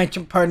abandoned my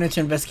partner to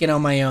investigate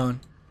on my own.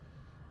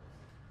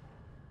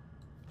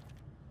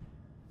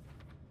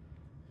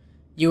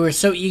 You were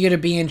so eager to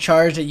be in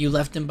charge that you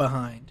left him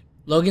behind.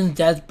 Logan's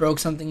death broke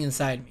something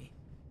inside me.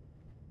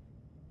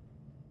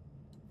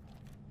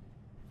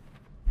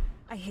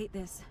 I hate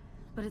this,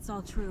 but it's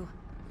all true.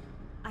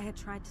 I had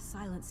tried to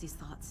silence these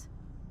thoughts.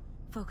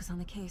 Focus on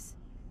the case.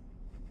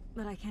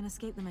 But I can't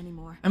escape them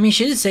anymore. I mean,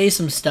 she did say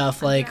some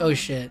stuff like, oh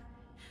shit.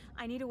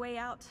 I need a way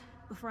out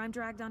before I'm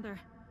dragged under.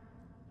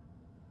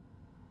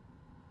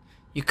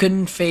 You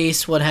couldn't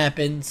face what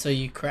happened, so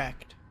you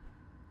cracked.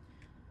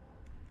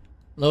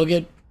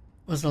 Logan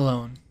was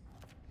alone.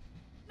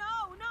 No.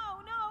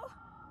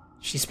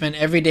 She spent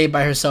every day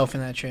by herself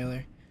in that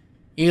trailer.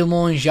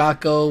 Ilmo and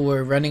Jaco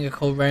were running a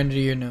cold right under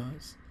your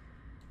nose.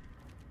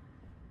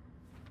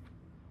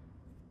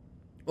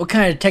 What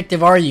kind of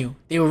detective are you?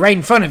 They were right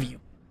in front of you.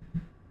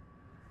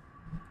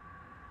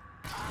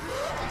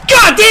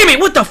 God damn it!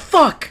 What the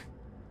fuck?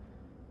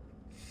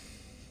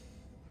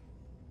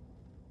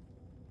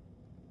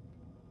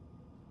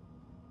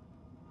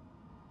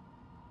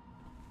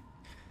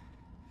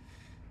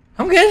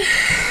 I'm good.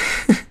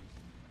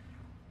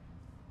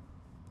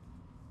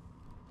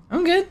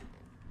 I'm good.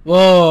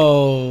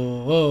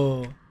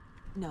 Whoa.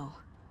 No,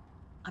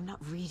 I'm not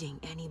reading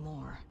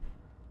anymore.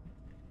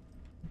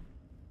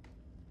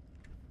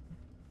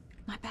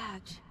 My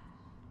badge.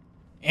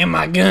 And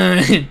my gun.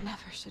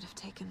 Never should have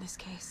taken this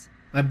case.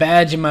 My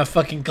badge and my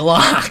fucking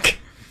Glock.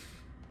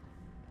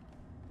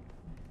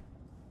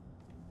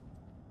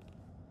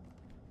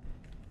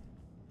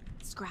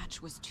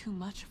 Scratch was too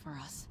much for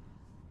us.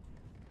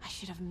 I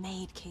should have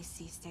made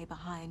Casey stay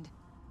behind.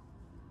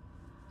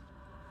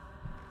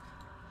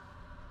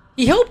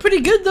 He held pretty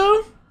good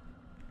though.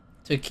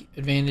 Took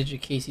advantage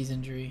of Casey's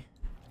injury.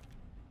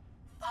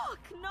 Fuck,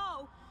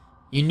 no!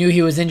 You knew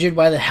he was injured.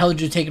 Why the hell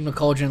did you take him to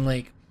Cauldron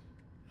Lake?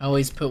 I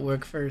always put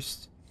work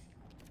first.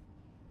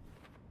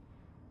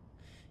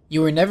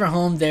 You were never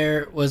home.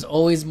 There was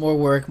always more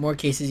work, more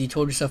cases. You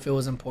told yourself it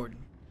was important.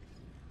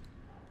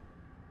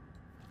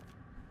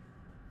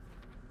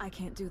 I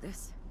can't do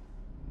this.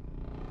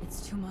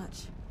 It's too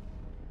much.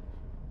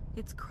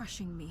 It's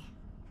crushing me.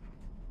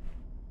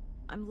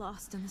 I'm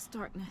lost in this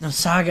darkness. No,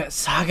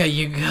 Saga,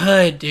 you're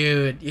good,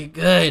 dude. You're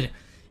good.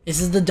 This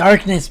is the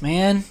darkness,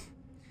 man.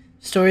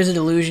 Story is a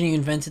delusion you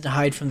invented to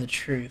hide from the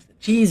truth.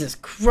 Jesus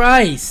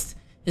Christ.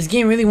 This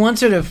game really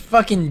wants her to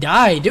fucking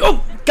die, dude.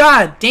 Oh,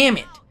 god damn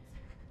it.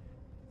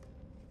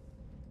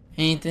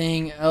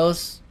 Anything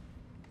else?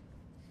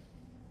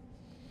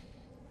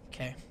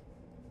 Okay.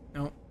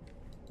 Nope.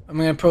 I'm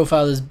gonna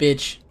profile this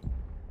bitch.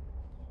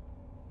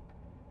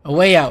 A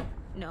way out.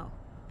 No.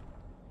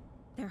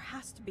 There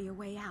has to be a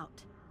way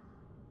out.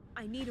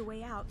 I need a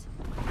way out.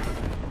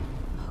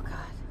 Oh God.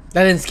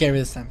 That didn't scare me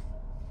this time.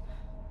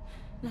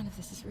 None of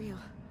this is real.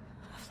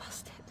 I've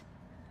lost it.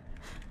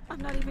 I'm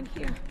not even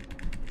here.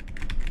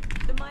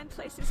 The mind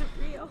place isn't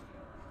real.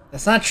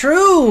 That's not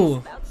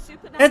true.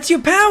 That's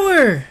your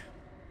power.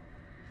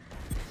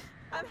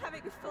 I'm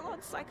having a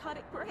full-on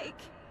psychotic break.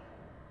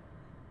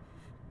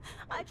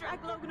 I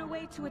dragged Logan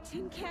away to a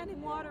tin can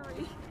in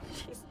Watery.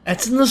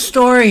 That's in the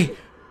story.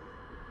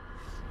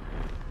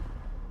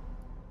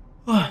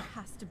 There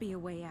has to be a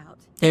way out.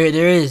 There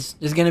is.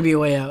 There's gonna be a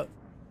way out.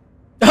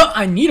 Oh,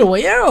 I need a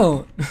way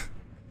out. Let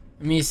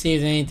me see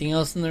if there's anything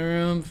else in the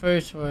room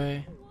first.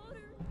 Why?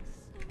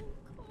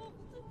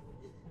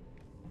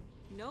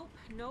 Nope,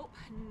 nope,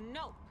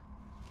 nope.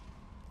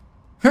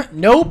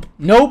 Nope,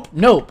 nope,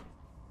 nope.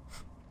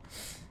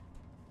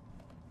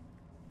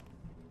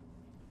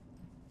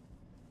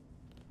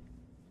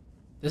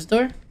 This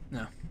door?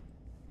 No.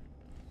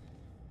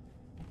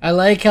 I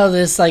like how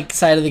this like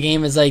side of the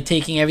game is like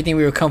taking everything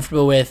we were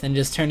comfortable with and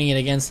just turning it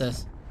against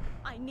us.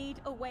 I need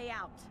a way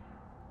out.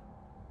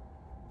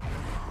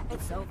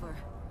 It's over.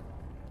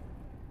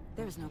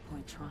 There's no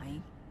point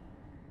trying.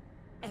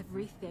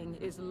 Everything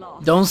is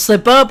lost. Don't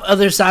slip up,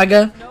 other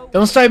Saga.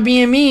 Don't start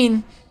being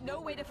mean. No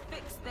way to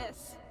fix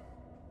this.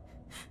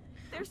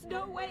 There's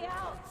no way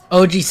out.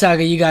 OG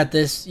Saga, you got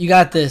this. You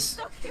got this.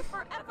 Stuck here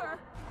forever.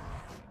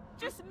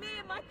 Just me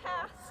and my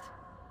past.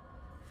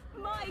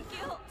 My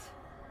guilt.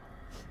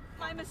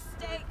 My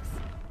mistakes.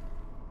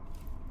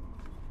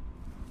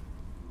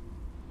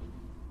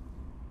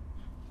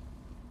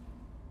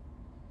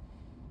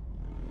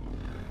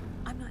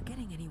 I'm not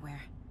getting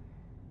anywhere.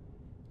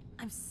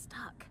 I'm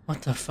stuck.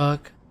 What the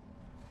fuck?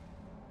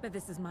 But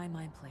this is my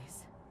mind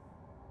place.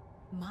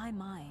 My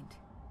mind.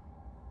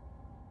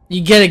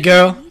 You get it,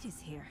 girl. The need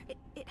is here.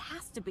 It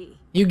has to be.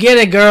 You get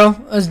it, girl.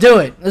 Let's do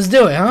it. Let's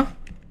do it, huh?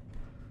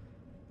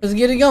 Let's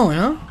get it going,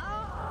 huh?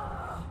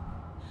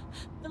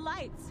 The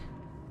lights.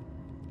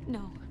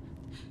 No.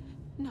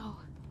 No.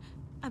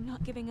 I'm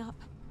not giving up.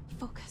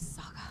 Focus,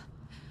 Saga.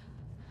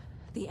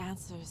 The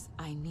answers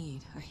I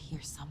need are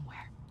here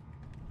somewhere.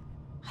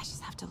 I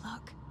just have to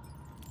look.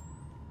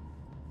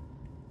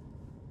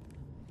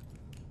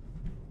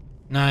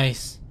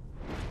 Nice.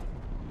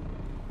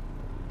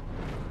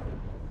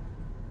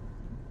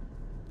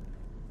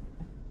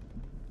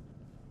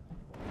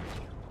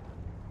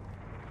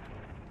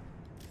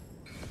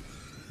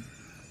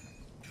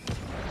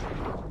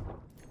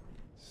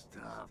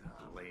 Stop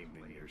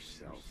blaming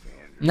yourself,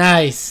 Andrew.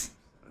 Nice.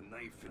 A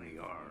knife in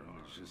the arm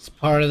is just It's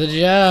part of the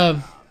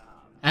job.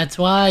 That's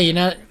why you're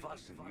not.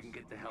 fussing. You can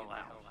get the hell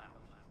out.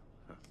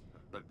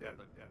 Look,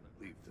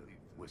 leave the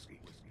whiskey.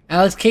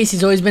 Alex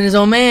Casey's always been his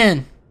own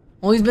man.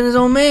 Always been his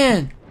own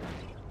man.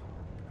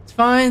 It's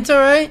fine. It's all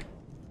right.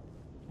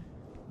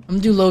 I'm gonna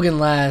do Logan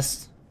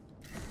last.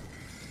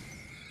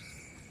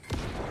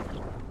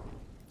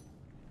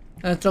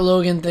 That's a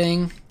Logan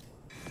thing.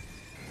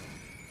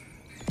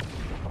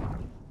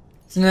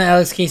 It's an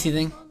Alex Casey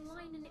thing.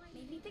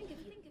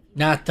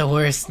 Not the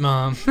worst,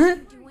 Mom.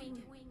 Don't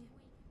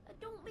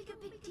make a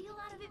big deal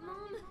out of it,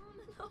 Mom.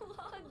 No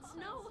hugs,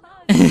 no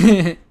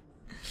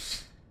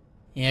hugs.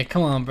 Yeah,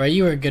 come on, bro.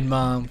 You were a good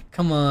mom.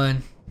 Come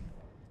on.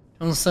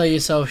 Don't sell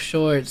yourself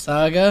short,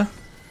 Saga.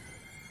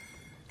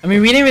 I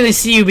mean, we didn't really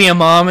see you be a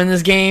mom in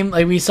this game.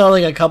 Like, we saw,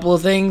 like, a couple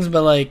of things,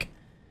 but, like...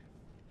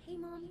 Hey,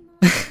 Mom,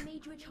 I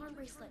made you a charm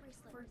bracelet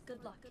for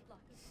good luck.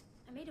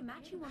 I made a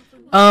matching one for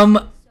me.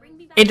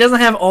 It doesn't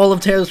have all of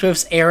Taylor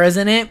Swift's eras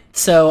in it,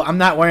 so I'm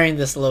not wearing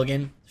this,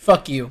 Logan.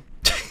 Fuck you.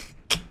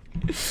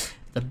 It's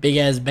a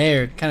big-ass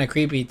bear. Kind of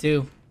creepy,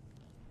 too.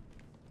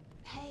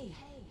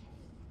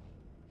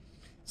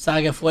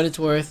 Saga, for what it's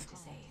worth,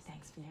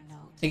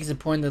 I think it's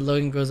important that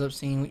Logan grows up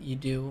seeing what you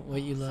do,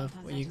 what you love,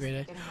 what you're great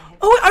at.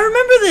 Oh, I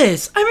remember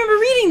this! I remember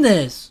reading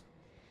this!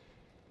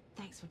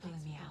 Thanks for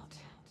pulling me out.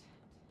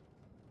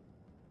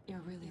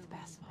 You're really the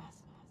best, Mom.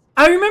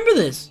 I remember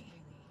this!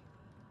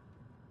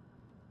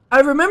 I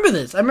remember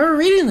this! I remember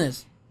reading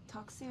this!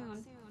 Talk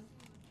soon.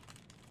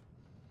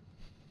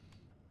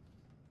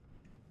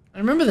 I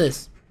remember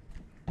this.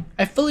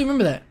 I fully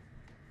remember that.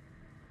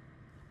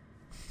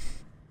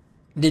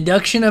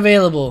 Deduction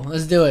available.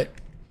 Let's do it.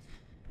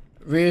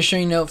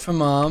 Reassuring note from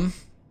Mom.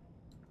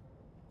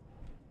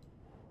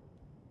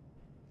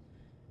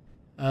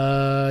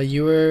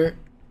 You were...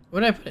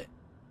 Where'd I put it?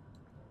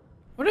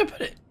 Where'd I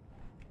put it?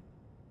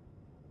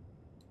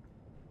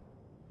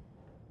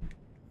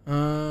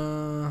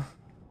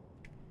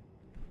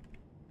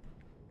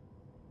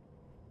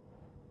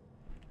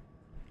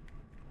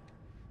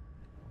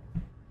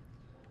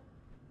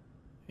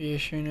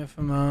 Reassuring note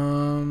from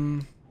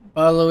Mom.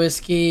 Bottle of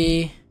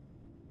whiskey.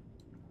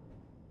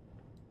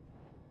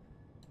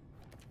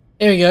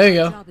 There we go, there we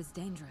go. The job is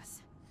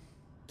dangerous.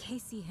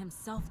 Casey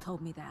himself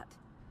told me that.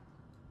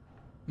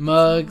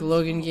 Mug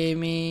Logan gave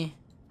me.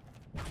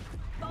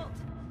 Bolt.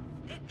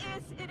 It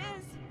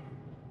is.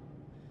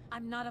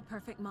 I'm not a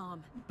perfect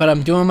mom. But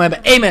I'm doing my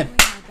best. Amen.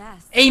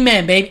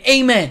 Amen, babe.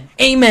 Amen.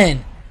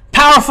 Amen.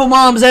 Powerful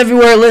moms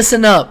everywhere,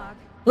 listen up.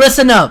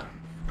 Listen up.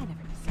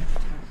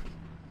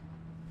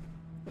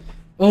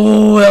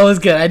 Oh, that was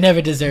good. I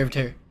never deserved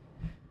her.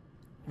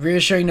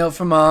 Reassuring note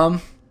from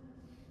Mom.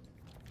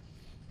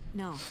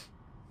 No,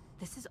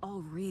 this is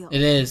all real.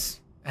 It is.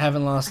 I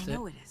haven't lost it. I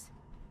know it is.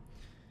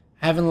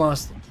 I haven't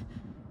lost it.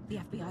 The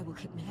FBI will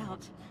kick me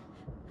out.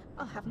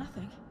 I'll have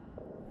nothing.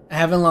 I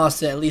haven't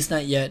lost it, at least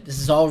not yet. This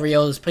is all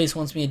real. This place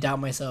wants me to doubt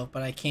myself,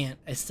 but I can't.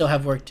 I still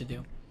have work to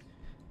do.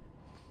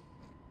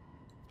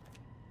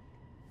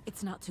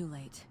 It's not too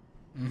late.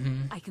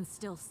 I can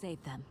still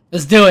save them.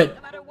 Let's do it.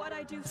 No matter what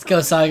I do, Let's go,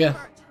 Saga.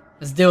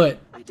 Let's do it.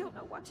 I don't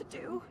know what to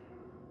do.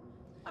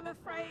 I'm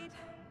afraid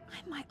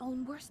I'm my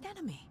own worst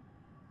enemy.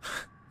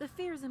 The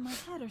fears in my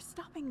head are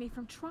stopping me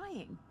from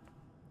trying.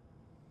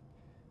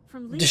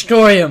 From leaving.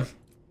 Destroy him.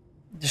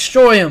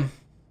 Destroy him.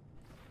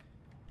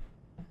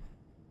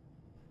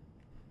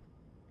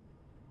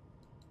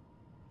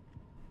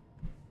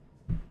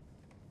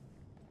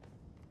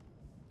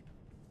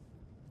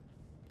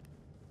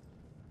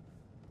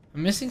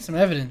 I'm missing some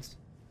evidence.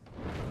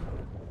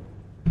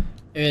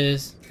 Here it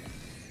is.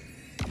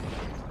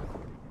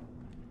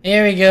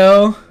 Here we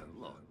go.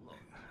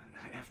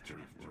 After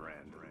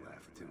Miranda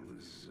left, it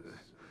was,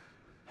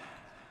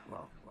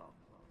 well,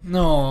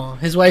 No,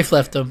 his wife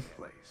left him.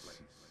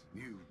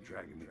 you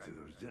dragging me to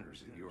those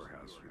dinners at your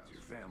house with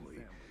your family.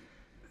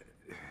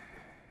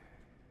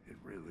 It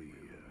really,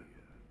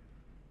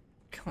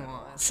 Come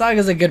on.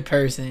 Saga's a good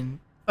person.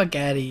 Fuck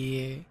out of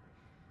here.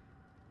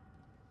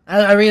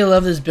 I really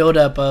love this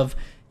build-up of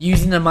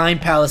using the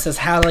Mind Palace as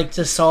how like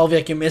to solve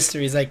like your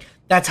mysteries. Like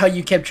that's how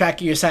you kept track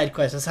of your side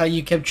quests. That's how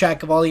you kept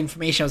track of all the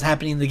information that was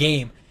happening in the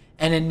game.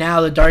 And then now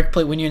the dark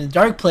place. When you're in the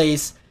dark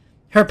place,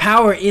 her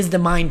power is the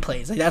mind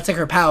place. Like that's like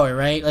her power,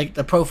 right? Like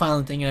the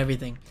profiling thing and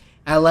everything.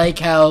 I like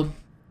how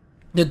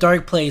the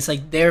dark place,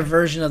 like their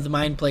version of the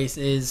mind place,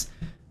 is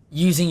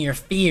using your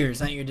fears,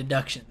 not your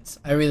deductions.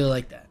 I really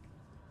like that.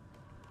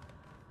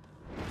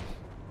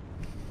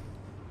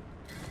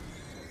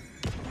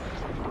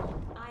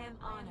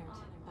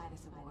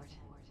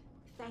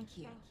 Thank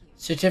you.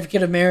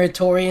 Certificate of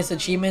Meritorious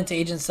Achievement to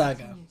Agent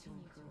Saga.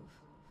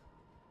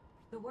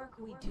 The work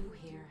we do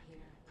here,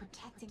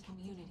 protecting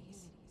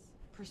communities,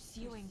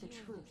 pursuing the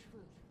truth.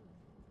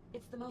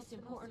 It's the most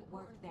important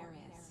work there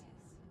is.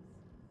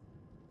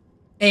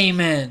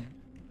 Amen.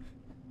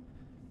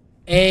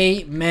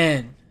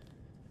 Amen.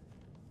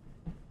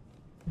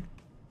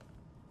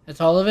 That's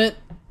all of it?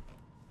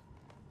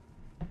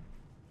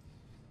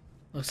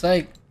 Looks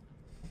like.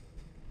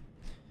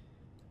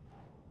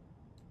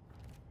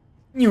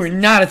 You are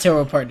not a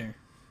terrible partner.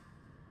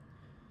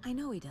 I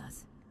know he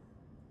does.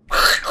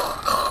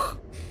 I'll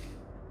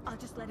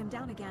just let him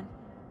down again.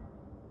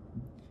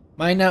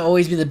 Might not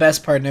always be the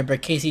best partner,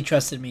 but Casey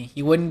trusted me.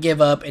 He wouldn't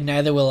give up, and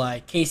neither will I.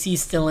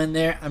 Casey's still in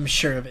there, I'm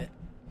sure of it.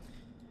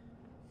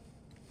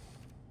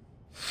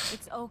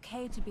 It's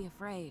okay to be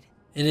afraid.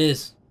 It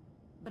is.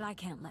 But I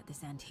can't let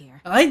this end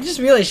here. I just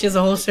realized she has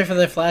a holster for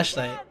their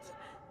flashlight.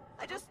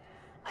 I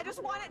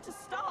just want it to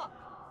stop.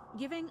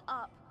 Giving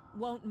up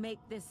won't make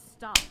this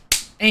stop.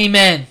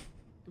 Amen.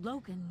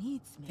 Logan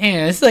needs me.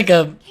 Damn, this is like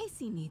a...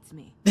 Casey needs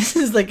me. This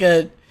is like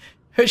a...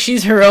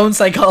 she's her own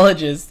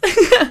psychologist.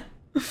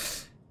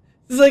 This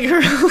is like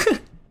her...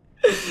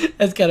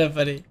 That's kind of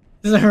funny.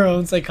 This is her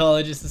own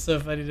psychologist. It's so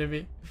funny to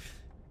me.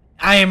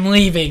 I am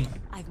leaving.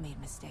 I've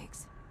made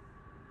mistakes.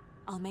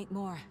 I'll make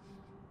more.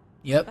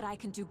 Yep. But I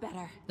can do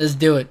better. Let's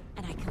do it.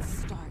 And I can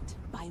start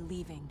by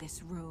leaving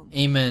this room.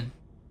 Amen.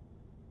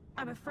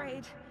 I'm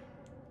afraid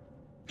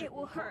it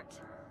will hurt.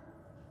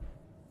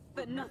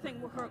 But nothing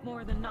will hurt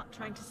more than not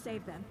trying to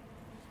save them.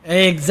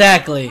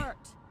 Exactly. Hurt.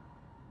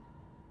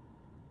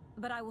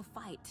 But I will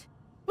fight.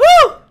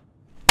 Woo!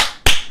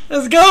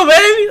 Let's go,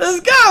 baby. Let's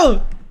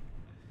go.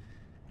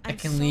 I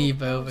can leave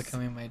by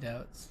overcoming my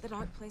doubts. The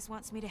dark place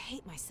wants me to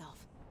hate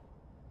myself.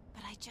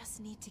 But I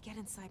just need to get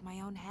inside my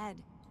own head.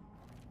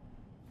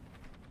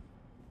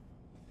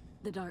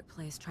 The dark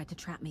place tried to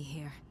trap me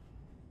here.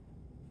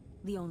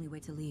 The only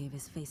way to leave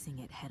is facing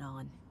it head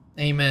on.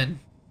 Amen.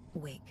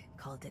 Wake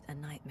called it a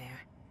nightmare.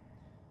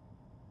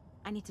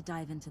 I need to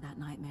dive into that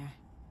nightmare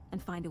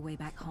and find a way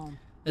back home.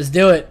 Let's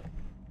do it.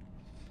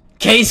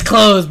 Case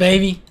closed,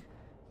 baby.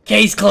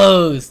 Case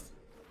closed.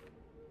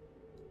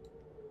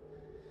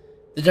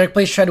 The dark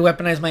place tried to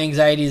weaponize my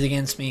anxieties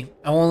against me.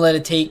 I won't let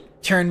it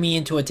turn me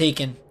into a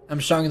Taken.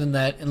 I'm stronger than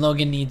that, and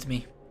Logan needs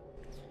me.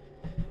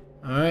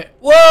 Alright.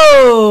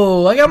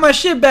 Whoa! I got my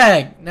shit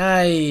back.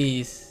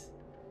 Nice.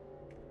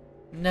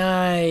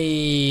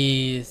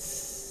 Nice.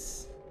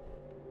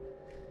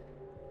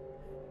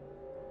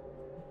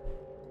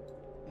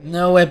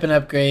 No weapon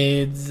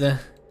upgrades,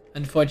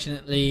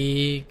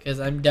 unfortunately, because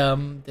I'm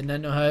dumb. Did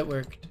not know how it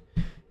worked.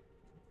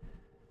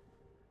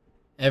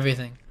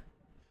 Everything.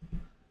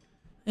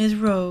 There's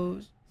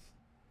Rose.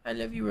 I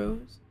love you,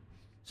 Rose.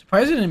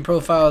 Surprised I didn't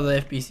profile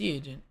the FBC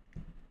agent.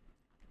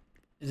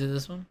 Is it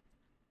this one?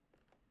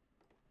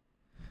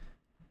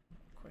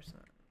 Of course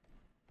not.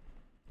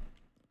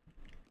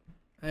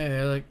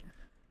 There, look.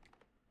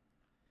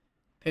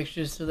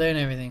 Pictures still there and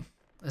everything.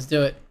 Let's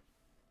do it.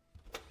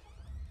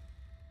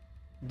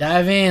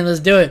 Dive in.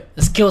 Let's do it.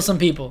 Let's kill some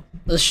people.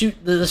 Let's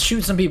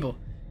shoot some people.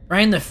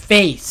 Right in the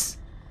face.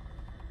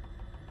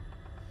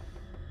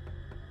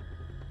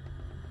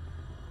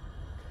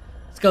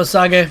 Let's go,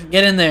 Saga.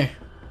 Get in there.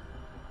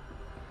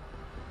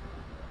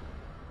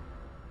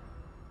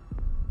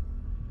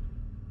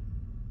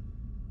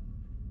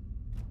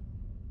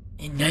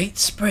 In Night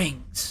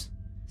Springs.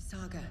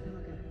 Saga,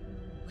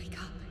 wake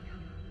up.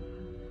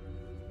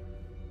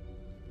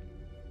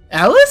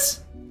 Alice?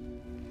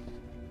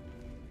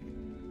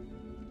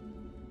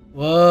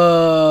 Whoa.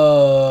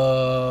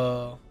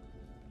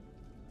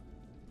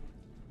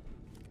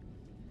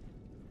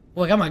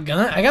 Well, I got my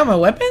gun. I got my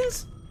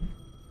weapons?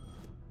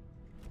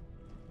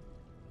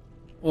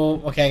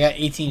 Well, okay, I got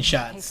 18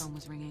 shots. Payphone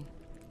was ringing.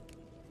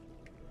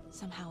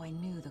 Somehow I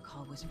knew the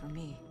call was for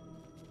me.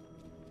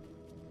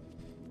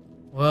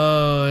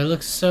 Whoa, it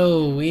looks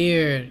so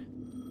weird.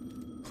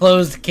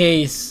 Closed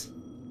case.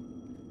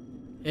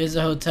 Here's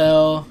the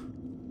hotel.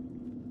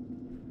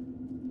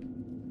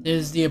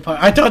 There's the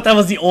apartment. I thought that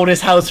was the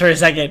oldest house for a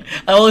second.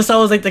 I always saw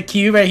it was like the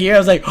cube right here. I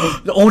was like,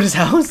 oh, the oldest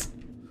house?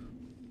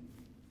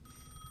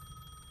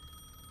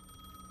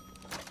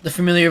 The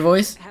familiar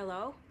voice?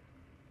 Hello?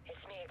 It's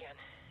me again.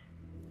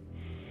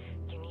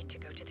 You need to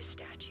go to the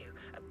statue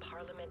of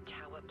Parliament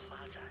Tower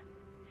Plaza.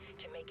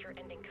 To make your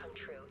ending come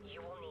true,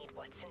 you will need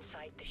what's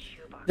inside the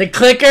shoebox. The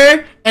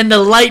clicker and the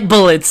light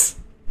bullets.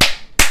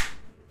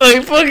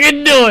 I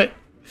fucking knew it.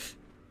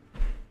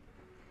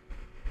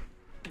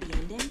 The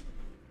ending?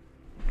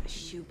 A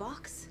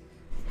shoebox?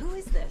 Who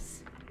is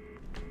this?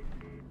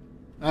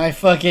 I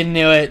fucking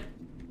knew it.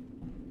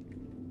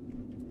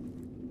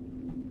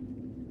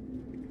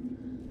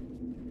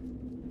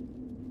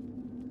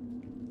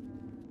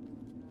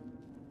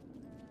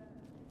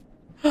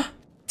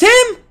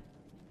 Tim!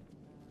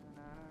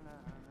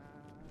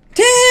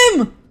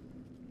 Tim!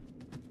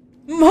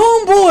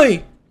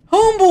 Homeboy!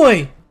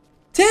 Homeboy!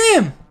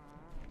 Tim!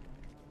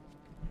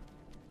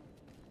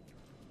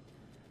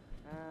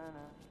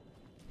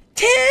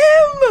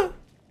 Tim!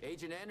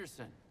 Agent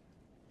Anderson.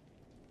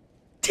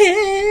 Tim!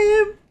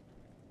 Is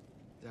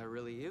that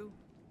really you?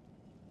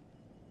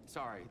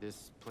 Sorry,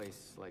 this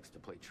place likes to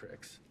play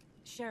tricks.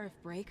 Sheriff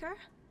Breaker?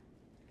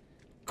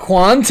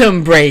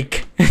 Quantum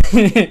break.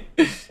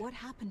 What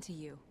happened to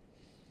you?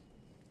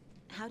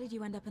 How did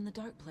you end up in the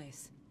dark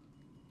place?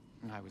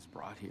 I was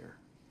brought here.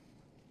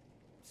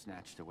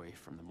 Snatched away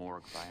from the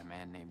morgue by a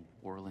man named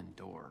Orland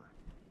Dorr.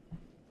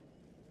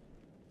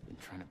 Been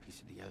trying to piece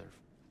it together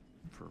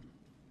for...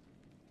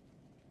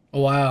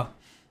 Oh, wow.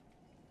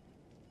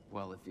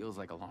 Well, it feels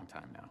like a long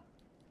time now.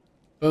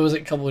 What was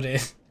it? A couple of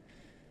days.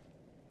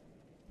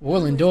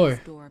 Orland Who is Dorr. this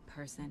Dorr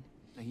person?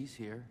 He's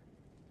here.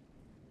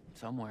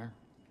 Somewhere.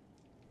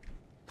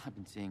 I've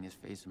been seeing his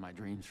face in my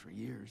dreams for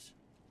years.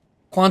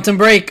 Quantum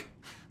break.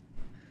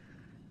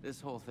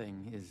 This whole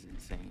thing is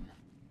insane.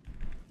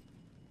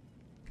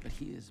 But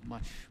he is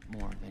much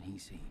more than he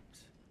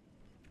seems.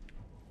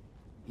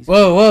 He's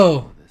Whoa,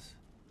 whoa.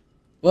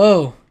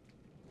 Whoa.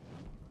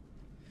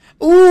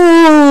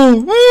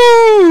 Ooh!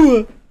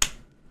 Woo!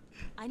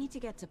 I need to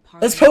get to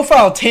Parliament. Let's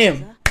profile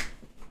Tim.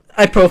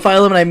 I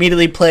profile him and I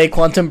immediately play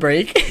Quantum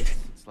Break.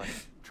 It's like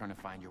trying to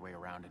find your way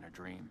around in a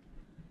dream.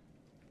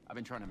 I've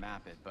been trying to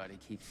map it, but it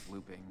keeps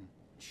looping,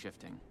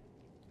 shifting.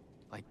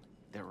 Like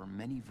there were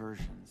many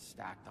versions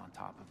stacked on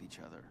top of each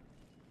other.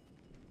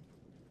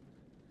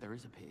 There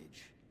is a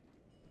page.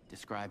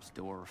 Describes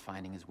Dorr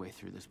finding his way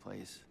through this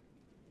place.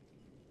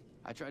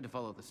 I tried to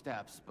follow the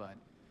steps, but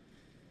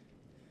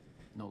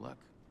no luck.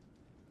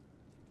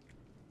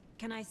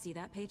 Can I see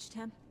that page,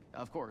 Tim?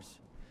 Of course.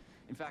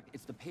 In fact,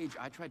 it's the page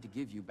I tried to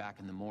give you back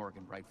in the morgue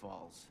in Bright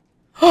Falls.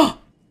 Huh.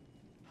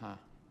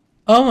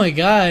 Oh my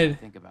god.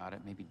 Think about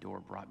it. Maybe Dorr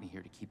brought me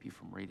here to keep you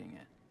from reading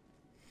it.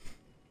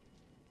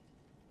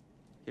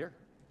 Here.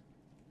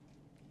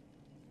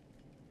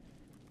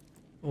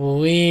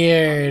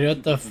 Weird.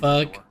 What the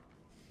fuck?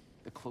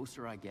 The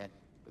closer I get,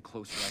 the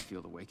closer I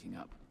feel to waking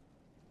up.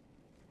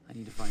 I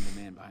need to find the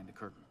man behind the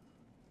curtain.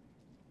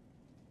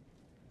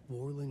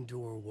 Orland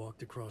Dorr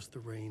walked across the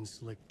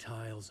rain-slicked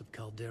tiles of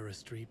Caldera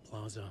Street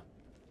Plaza.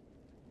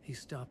 He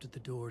stopped at the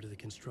door to the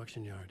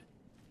construction yard.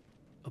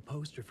 A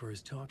poster for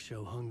his talk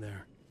show hung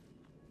there.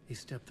 He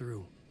stepped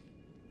through,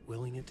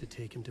 willing it to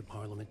take him to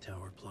Parliament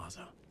Tower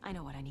Plaza. I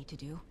know what I need to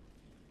do.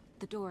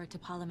 The door to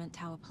Parliament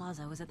Tower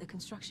Plaza was at the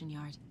construction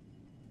yard.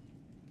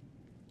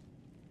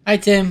 Hi,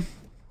 Tim.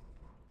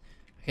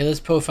 Okay, let's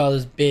profile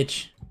this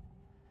bitch.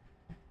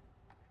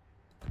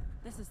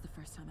 This is the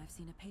first time I've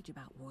seen a page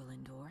about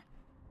Orland Dorr.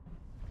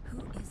 Who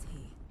is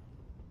he?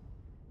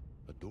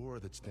 A door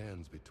that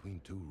stands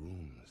between two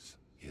rooms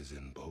is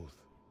in both.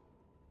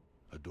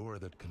 A door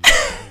that can be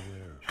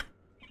anywhere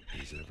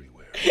is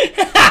everywhere.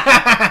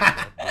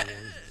 That door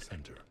is the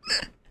center.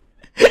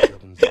 It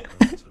governs the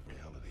currents of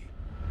reality.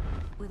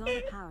 With all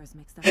the powers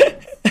mixed up in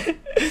this,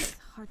 it's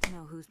hard to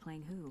know who's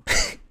playing who.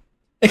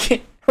 I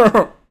can't.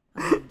 Hold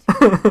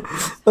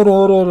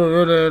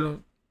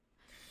on.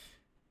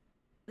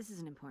 This is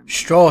an important.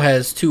 Straw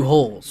has 2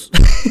 holes.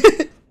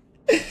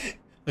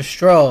 A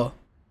straw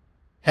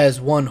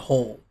has one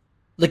hole.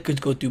 Liquids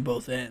go through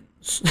both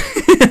ends.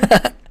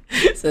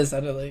 So it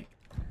sounded like.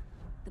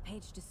 The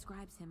page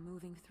describes him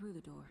moving through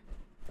the door.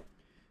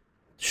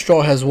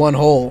 Straw has one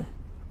hole.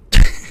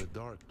 The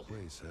dark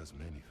place has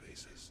many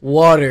faces.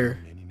 Water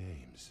Many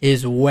names.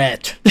 is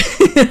wet.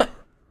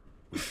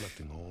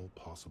 Reflecting all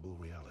possible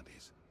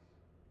realities.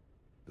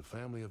 The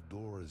family of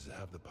doors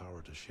have the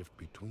power to shift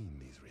between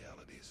these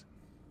realities.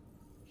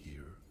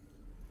 Here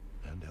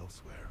and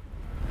elsewhere.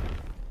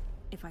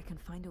 If I can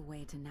find a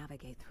way to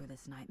navigate through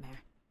this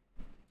nightmare,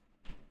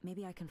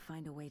 maybe I can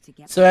find a way to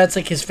get. So that's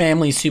like his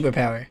family's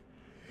superpower.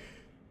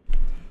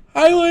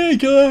 I want to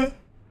go.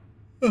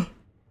 Oh,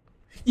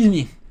 excuse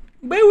me.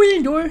 By way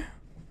the door.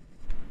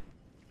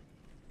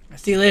 I'll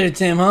see you later,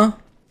 Tim, huh?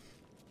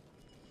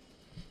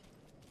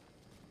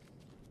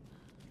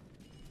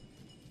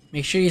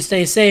 Make sure you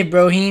stay safe,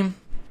 Brohim.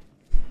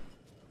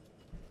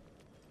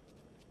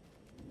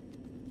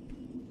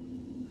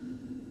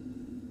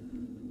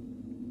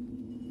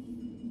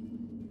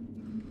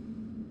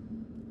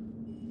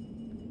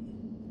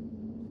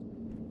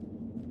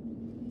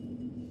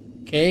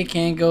 Okay,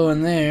 can't go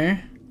in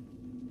there.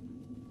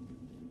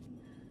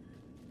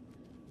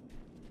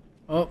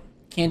 Oh,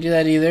 can't do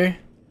that either.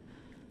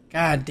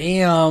 God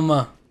damn.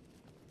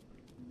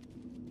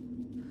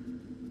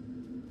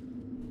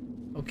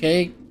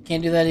 Okay,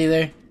 can't do that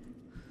either.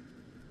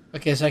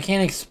 Okay, so I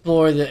can't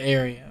explore the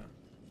area.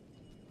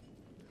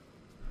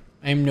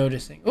 I'm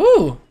noticing.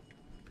 Ooh!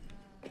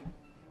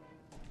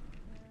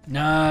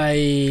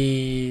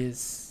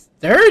 Nice.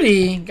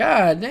 30?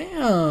 God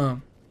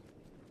damn.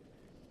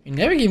 You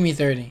never give me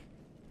 30.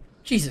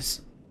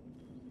 Jesus.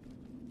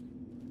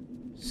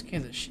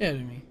 Scared the shit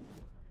out of me.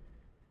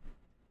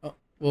 Oh,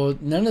 well,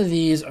 none of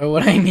these are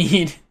what I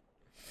need.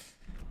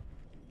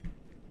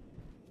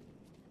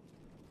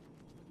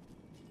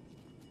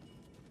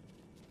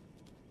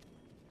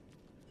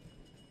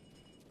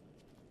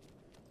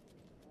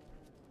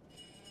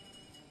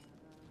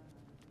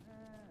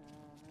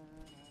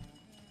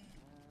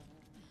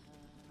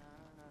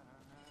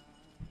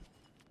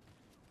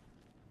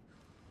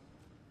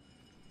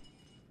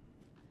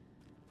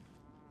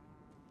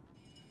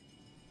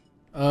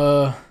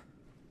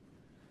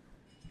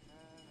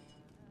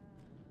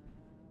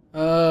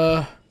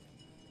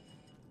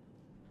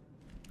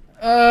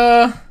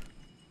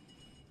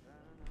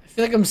 I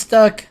feel like I'm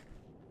stuck.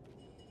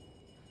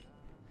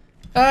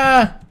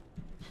 Ah!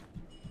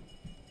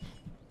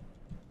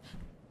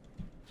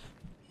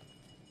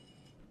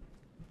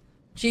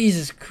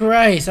 Jesus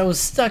Christ, I was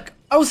stuck.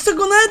 I was stuck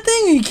on that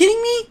thing, are you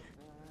kidding me?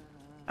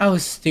 I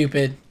was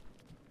stupid.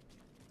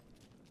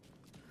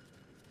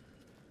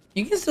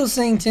 You can still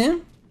sing,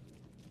 Tim.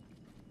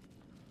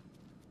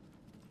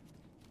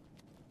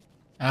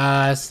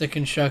 Ah, it's the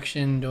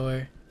construction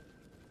door.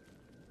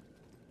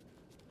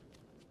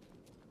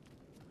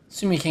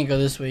 Assume you can't go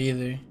this way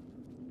either.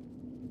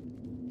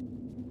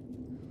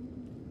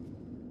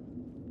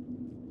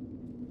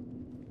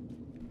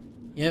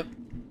 Yep.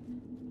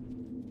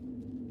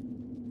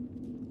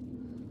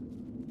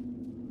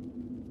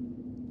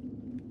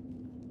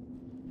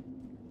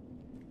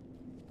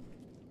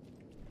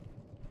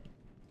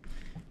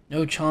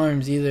 No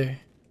charms either.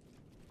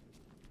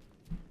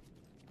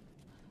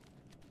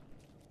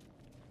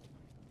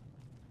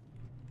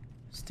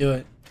 Let's do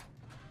it.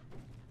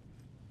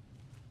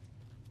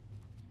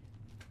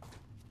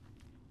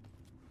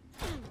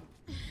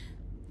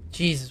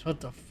 Jesus, what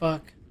the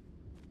fuck?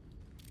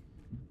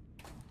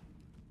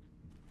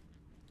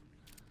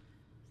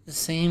 The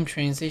same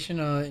train station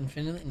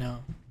infinitely? No.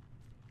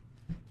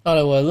 Thought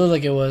it was. Looked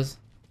like it was.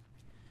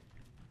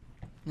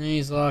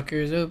 These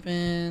lockers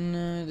open.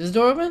 Is this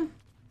door open?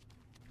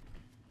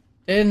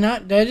 Did it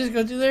not? Did I just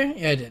go through there?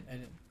 Yeah, I did. I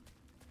did.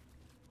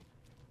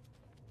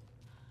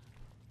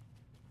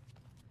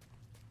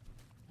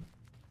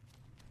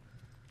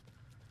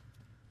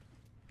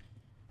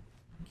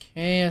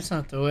 Okay, that's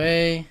not the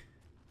way.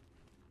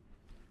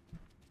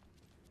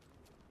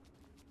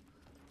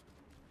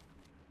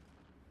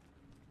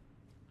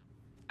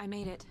 I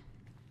made it.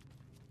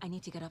 I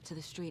need to get up to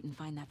the street and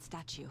find that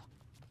statue.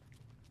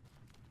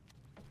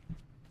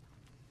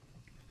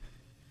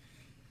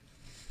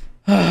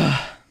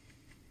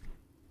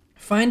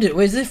 Find it.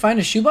 Wait, is it find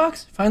a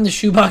shoebox? Find the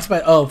shoebox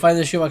by. Oh, find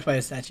the shoebox by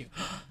a statue.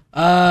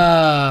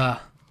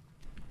 Ah.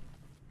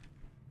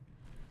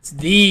 It's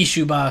the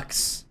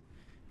shoebox.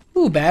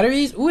 Ooh,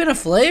 batteries. Ooh, and a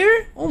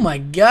flare? Oh my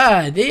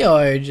god. They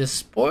are just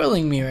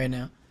spoiling me right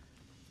now.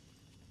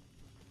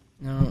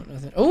 No,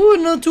 nothing. Oh,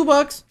 another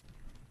 $2.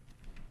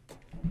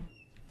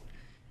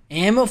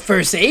 Ammo,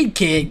 first aid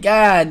kit.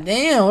 God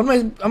damn. What am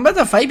I? I'm about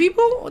to fight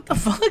people? What the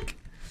fuck?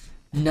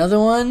 Another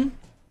one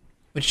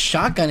with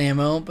shotgun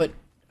ammo, but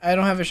I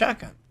don't have a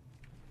shotgun.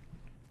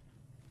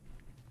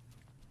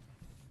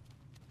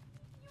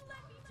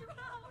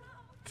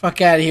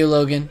 Fuck out of here,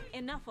 Logan.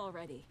 Enough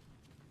already.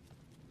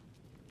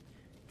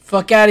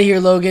 Fuck out of here,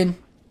 Logan.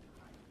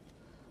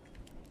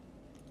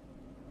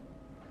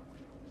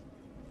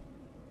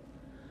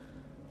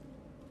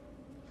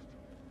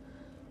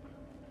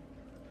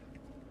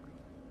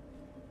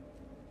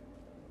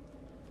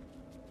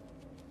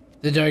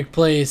 The dark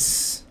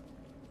place.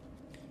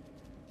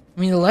 I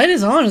mean, the light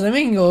is on. Does that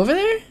make me go over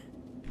there?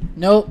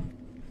 Nope.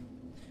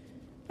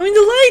 I mean,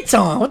 the light's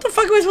on. What the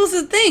fuck am I supposed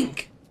to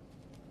think?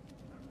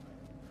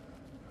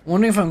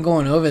 Wondering if I'm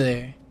going over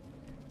there.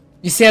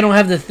 You see, I don't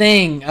have the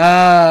thing.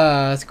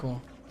 Ah, that's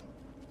cool.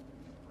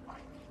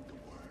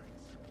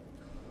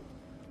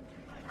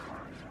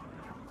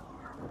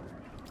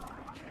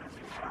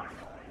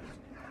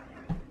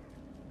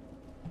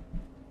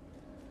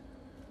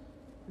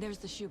 There's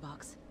the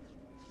shoebox.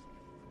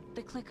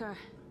 The clicker.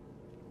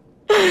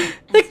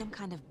 And some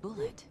kind of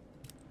bullet.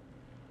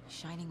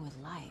 Shining with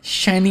light.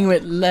 Shining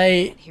with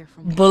light.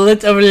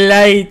 Bullet of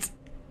light.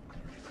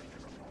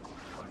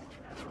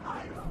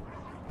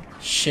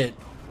 Shit.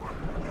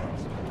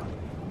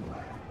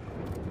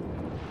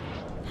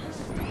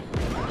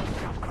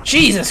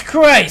 Jesus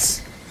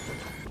Christ!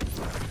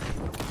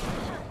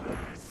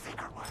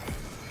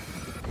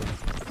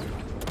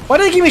 Why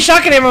do they give me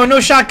shotgun ammo with no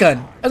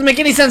shotgun? Doesn't make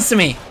any sense to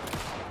me.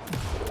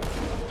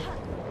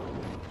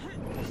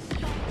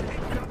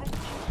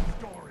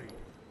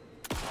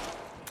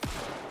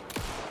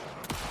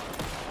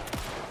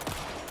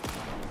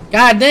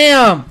 God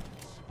damn!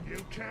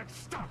 You can't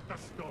stop the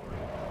story.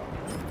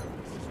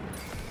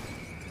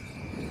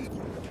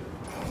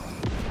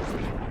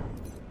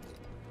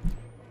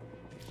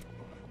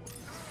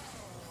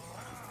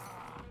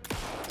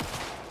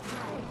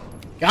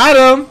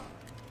 Got him!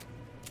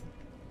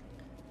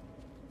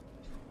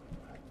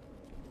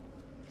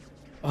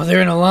 Oh,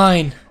 they're in a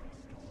line.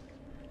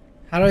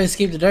 How do I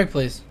escape the dark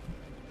place?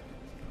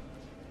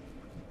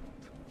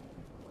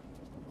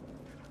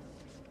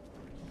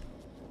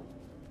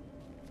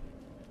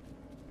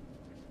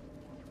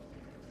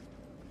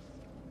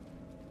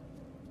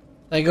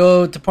 I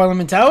go to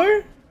Parliament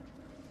Tower?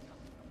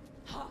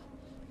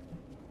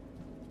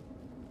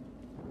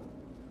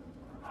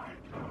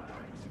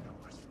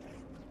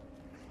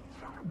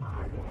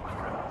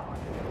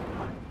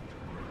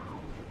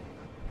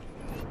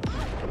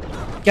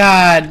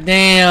 God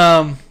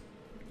damn.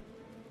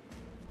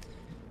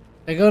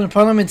 I go to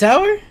Parliament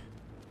Tower?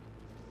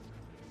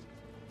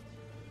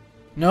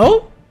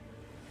 No?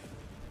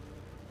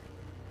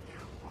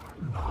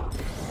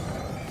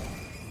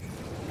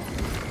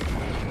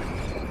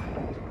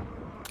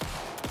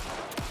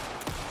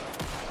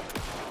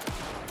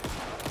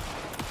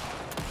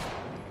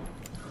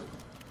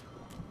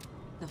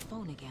 The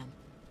phone again.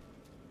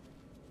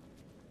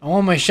 I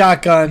want my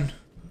shotgun.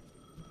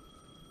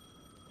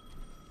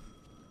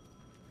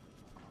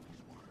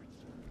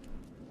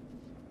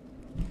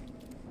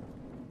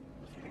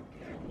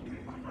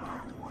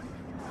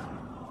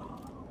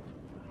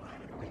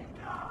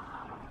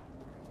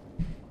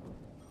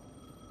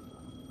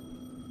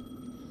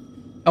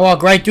 I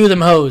walk right through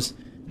them hoes.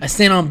 I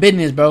stand on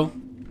business, bro.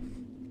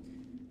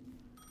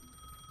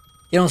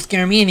 You don't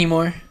scare me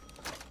anymore.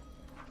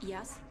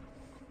 Yes?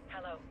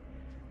 Hello.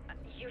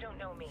 You don't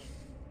know me,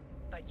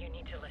 but you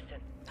need to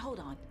listen. Hold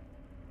on.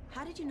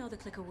 How did you know the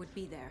clicker would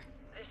be there?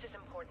 This is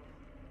important.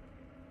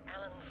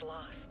 Alan's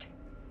lost.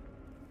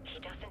 He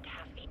doesn't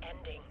have the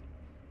ending.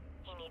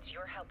 He needs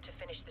your help to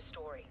finish the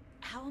story.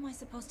 How am I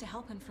supposed to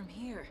help him from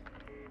here?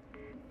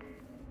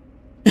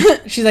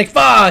 She's like,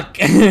 fuck!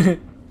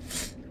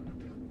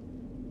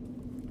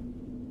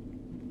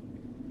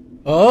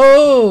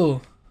 Oh!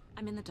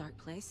 I'm in the dark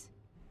place.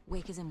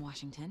 Wake is in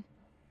Washington.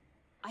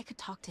 I could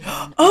talk to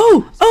him.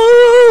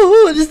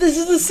 Oh! This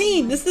is the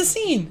scene. This is the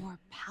scene. More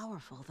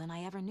powerful than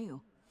I ever knew.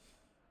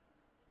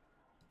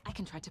 I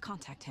can try to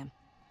contact him.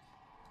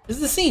 This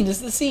is the scene. This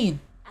is the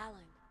scene. Alan,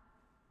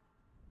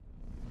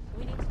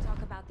 we need to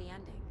talk about the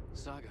ending.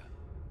 Saga,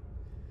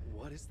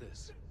 what is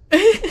this?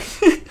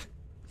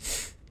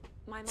 It's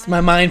my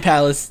mind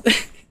palace.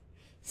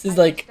 This is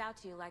like. Out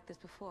to you like this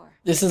before.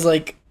 This is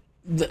like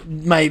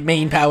my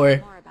main power.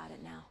 More about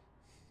it now.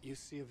 You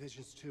see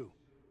visions too.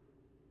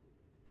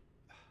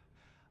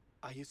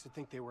 I used to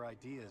think they were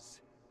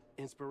ideas,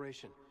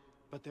 inspiration,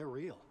 but they're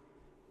real.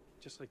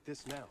 Just like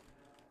this now.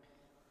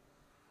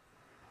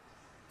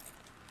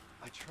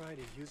 I try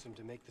to use them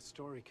to make the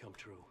story come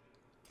true.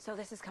 So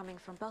this is coming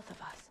from both of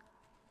us.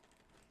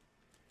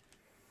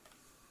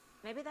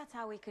 Maybe that's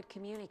how we could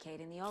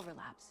communicate in the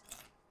overlaps.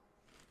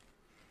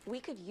 We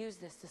could use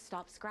this to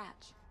stop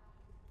Scratch.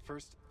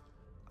 First,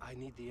 I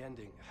need the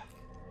ending.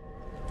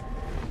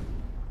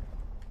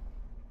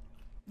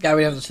 God,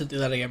 we have to sit through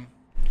that again.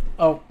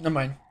 Oh, never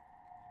mind.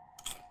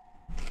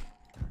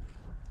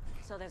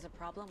 So there's a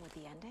problem with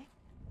the ending?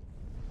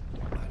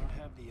 I don't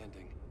have the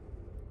ending.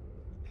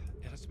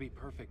 It has to be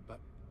perfect, but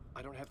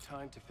I don't have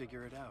time to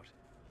figure it out.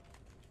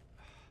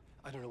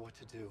 I don't know what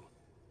to do.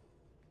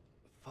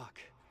 Fuck.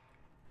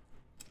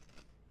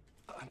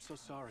 I'm so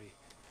sorry.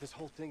 This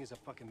whole thing is a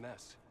fucking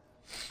mess.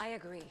 I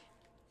agree.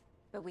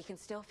 But we can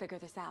still figure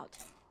this out.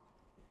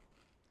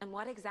 And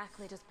what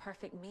exactly does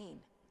perfect mean?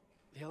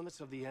 The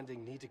elements of the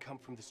ending need to come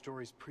from the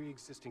story's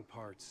pre-existing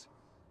parts.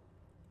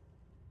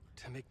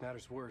 To make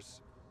matters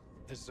worse,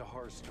 this is a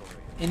horror story.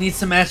 It needs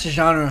to match the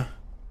genre.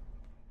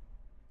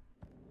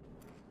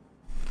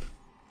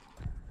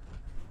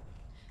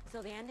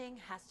 So the ending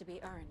has to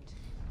be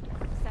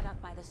earned, set up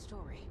by the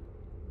story.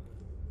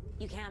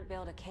 You can't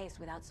build a case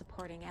without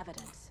supporting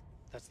evidence.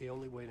 That's the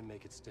only way to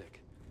make it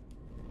stick.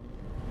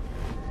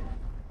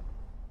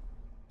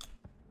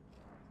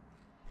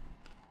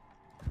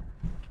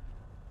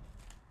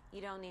 You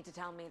don't need to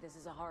tell me this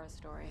is a horror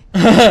story.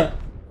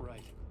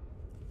 Right.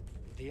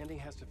 The ending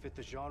has to fit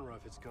the genre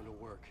if it's going to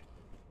work.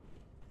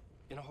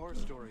 In a horror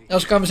story, that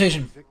was a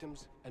conversation.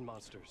 Victims and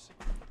monsters.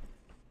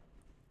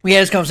 We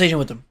had this conversation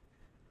with them.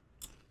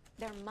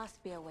 There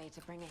must be a way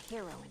to bring a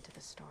hero into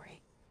the story.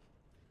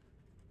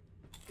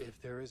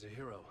 If there is a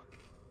hero,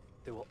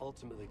 they will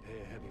ultimately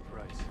pay a heavy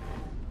price.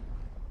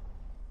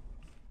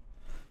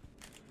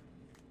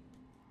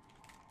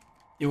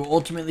 You will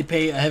ultimately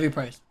pay a heavy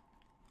price.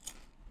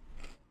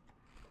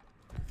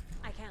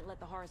 I can't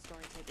let the horror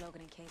story take Logan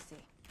and Casey.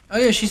 Oh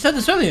yeah, she said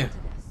this earlier.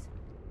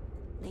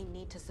 They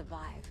need to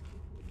survive.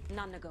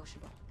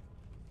 Non-negotiable.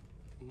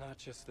 Not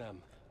just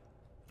them.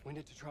 We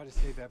need to try to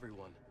save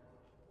everyone.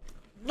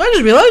 I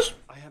just realized.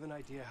 I have an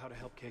idea how to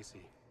help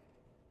Casey.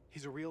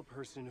 He's a real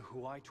person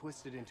who I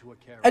twisted into a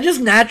character. I just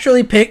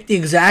naturally picked the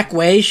exact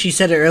way she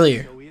said it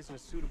earlier. So he isn't a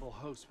suitable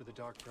host for the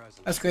dark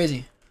presence. That's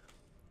crazy.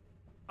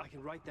 I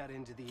can write that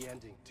into the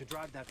ending to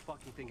drive that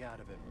fucking thing out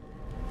of him.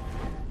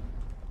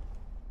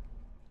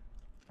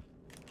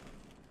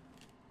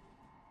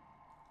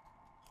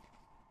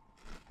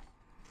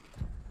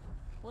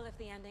 Well, if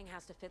the ending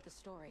has to fit the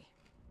story,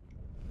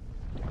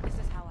 this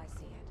is how I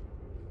see it.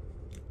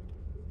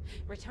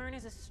 Return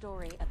is a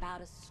story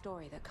about a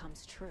story that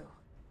comes true.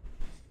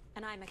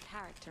 And I'm a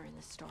character in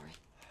this story.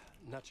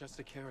 Not just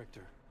a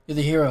character. You're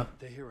the hero.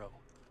 The hero.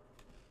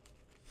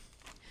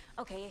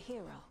 Okay, a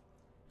hero.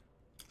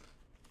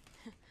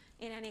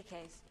 In any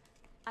case,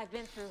 I've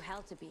been through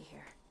hell to be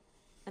here.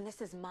 And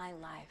this is my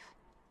life.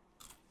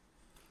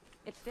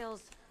 It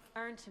feels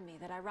earned to me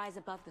that I rise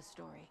above the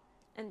story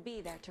and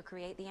be there to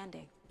create the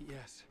ending.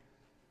 Yes.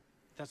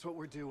 That's what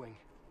we're doing.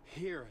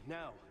 Here,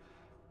 now.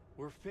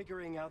 We're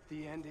figuring out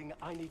the ending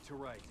I need to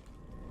write.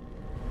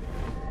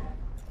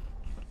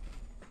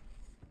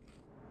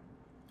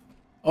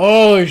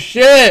 Oh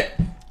shit!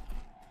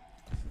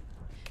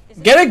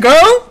 Get it,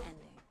 girl?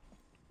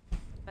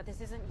 But this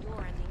isn't your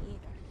ending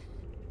either.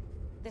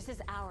 This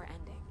is our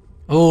ending.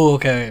 Oh,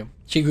 okay.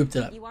 She grouped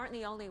it up. You aren't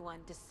the only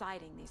one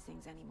deciding these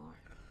things anymore.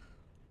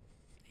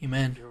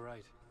 Amen. You're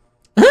right.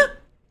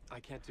 I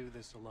can't do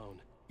this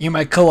alone. You're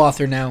my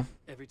co-author now.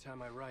 Every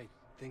time I write,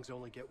 things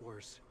only get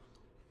worse.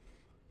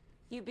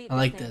 You beat I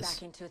like thing this.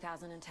 back in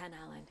 2010,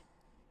 Alan.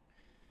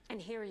 And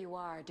here you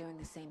are doing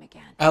the same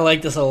again. I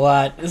like this a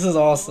lot. This is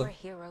awesome. You're a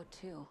hero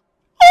too.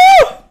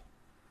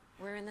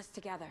 We're in this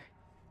together.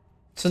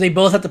 So they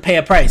both have to pay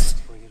a price.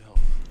 Bring it home.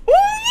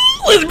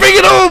 Let's bring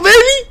it home,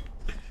 baby!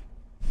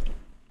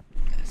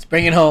 Let's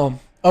bring it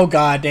home. Oh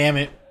god damn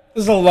it.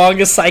 This is the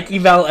longest psych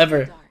eval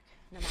ever.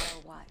 No matter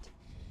what.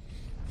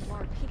 The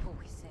more people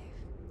we save.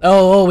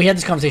 Oh, we had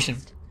this conversation.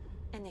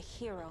 And the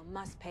hero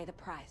must pay the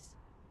price.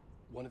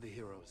 One of the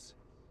heroes.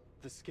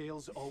 The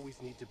scales always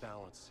need to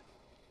balance.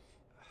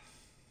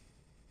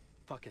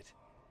 Fuck it.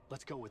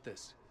 Let's go with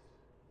this.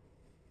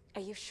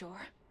 Are you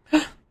sure?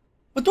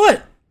 With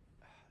what?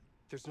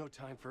 There's no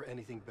time for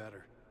anything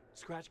better.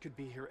 Scratch could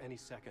be here any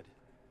second.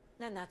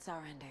 Then that's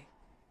our ending.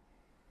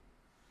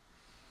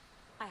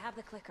 I have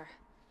the clicker.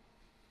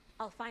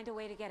 I'll find a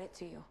way to get it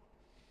to you.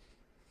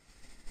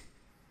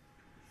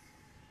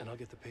 And I'll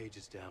get the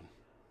pages down.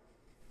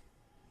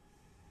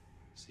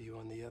 See you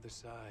on the other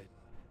side.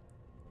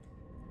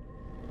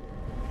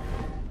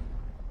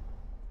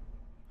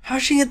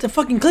 How'd she get the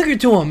fucking clicker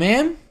to him,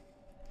 man?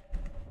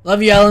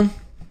 Love you, Alan.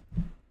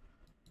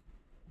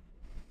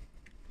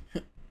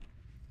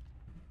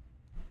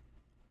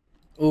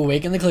 Ooh,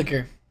 waking the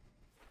clicker.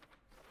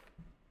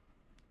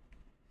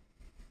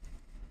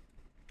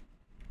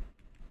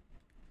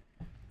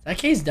 Is that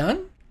case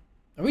done?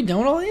 Are we done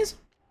with all these?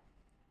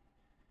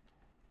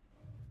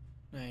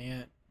 Not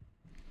yet.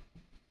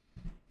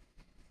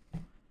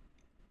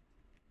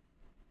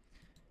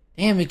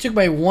 Damn, it took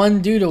my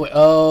one dude away.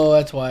 Oh,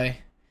 that's why.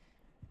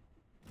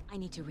 I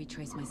need to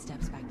retrace my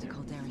steps back to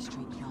Caldera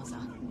Street Plaza.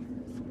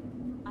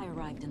 I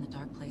arrived in the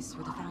dark place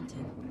through the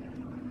fountain.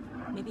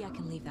 Maybe I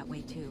can leave that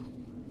way too.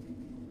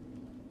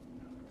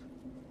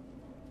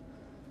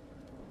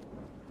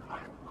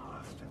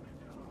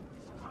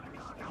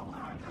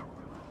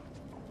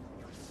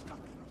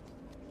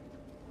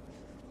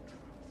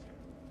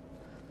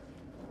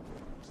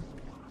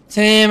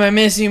 Tim, I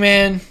miss you,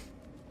 man.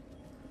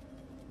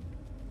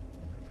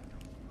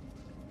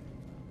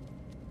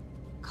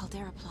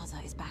 Caldera Plaza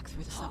is back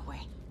through the subway.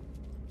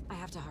 I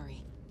have to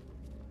hurry.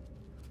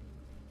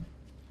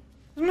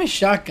 Where's my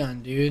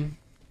shotgun, dude?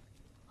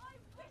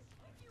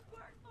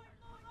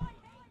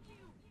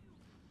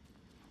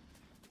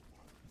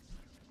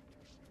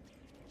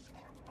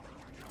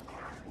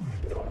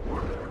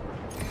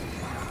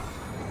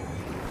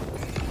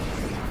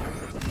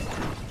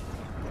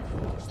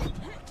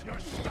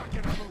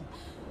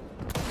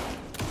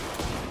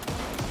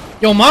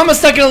 Yo, mama's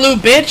stuck in a loop,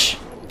 bitch!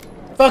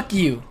 Fuck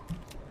you.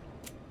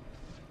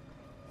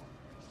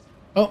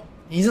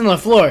 He's on the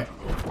floor.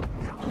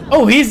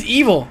 Oh, he's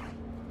evil.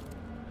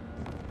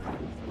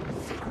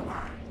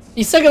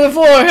 He's stuck on the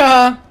floor,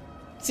 haha.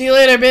 See you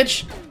later,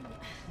 bitch.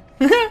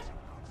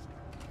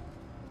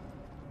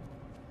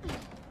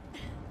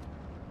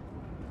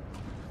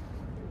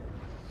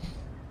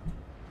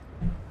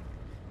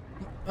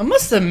 I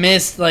must have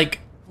missed, like,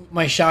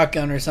 my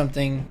shotgun or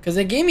something. Because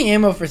it gave me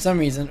ammo for some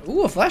reason.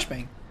 Ooh, a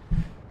flashbang.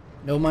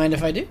 No mind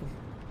if I do.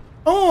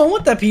 Oh, I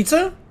want that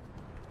pizza.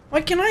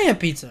 Why can't I have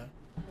pizza?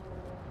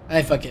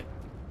 Alright, fuck it.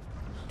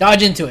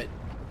 Dodge into it.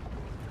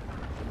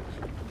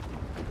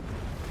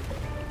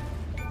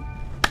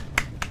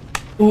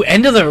 Ooh,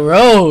 end of the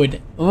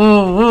road. Ooh,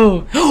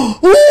 ooh.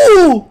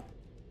 Ooh!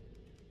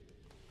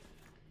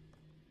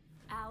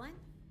 Alan?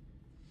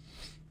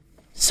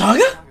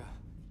 Saga?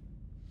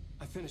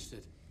 I finished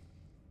it.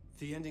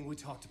 The ending we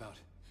talked about.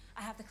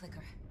 I have the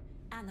clicker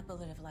and the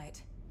bullet of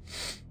light.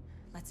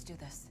 Let's do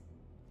this.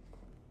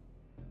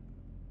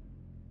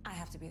 I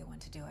have to be the one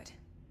to do it.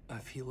 I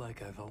feel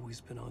like I've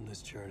always been on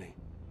this journey.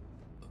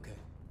 Okay.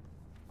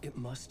 It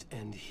must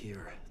end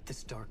here.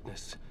 This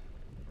darkness.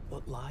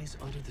 What lies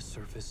under the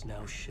surface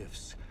now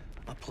shifts.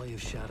 A play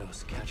of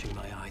shadows catching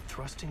my eye,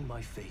 thrusting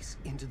my face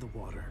into the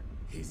water.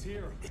 He's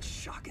here. It's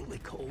shockingly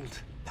cold.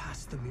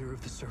 Past the mirror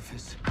of the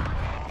surface.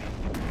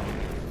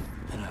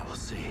 And I will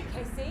see.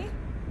 Casey?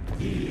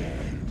 The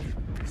end.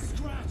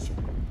 Scratch!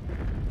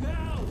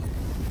 Now!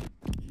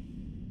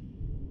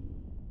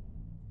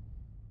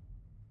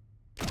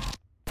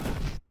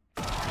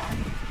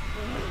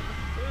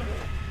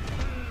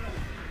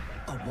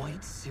 A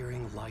white,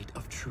 searing light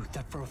of truth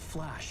that for a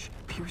flash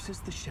pierces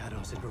the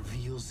shadows and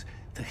reveals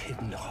the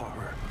hidden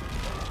horror.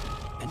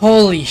 And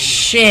holy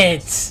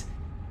shit!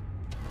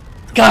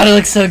 God, it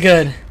looks so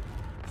good.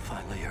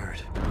 Finally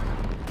heard.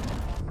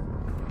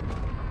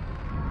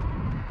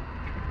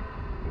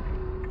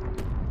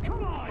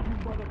 Come on, you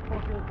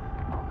motherfucker!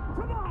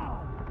 Come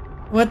on!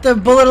 What the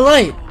bullet of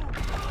light?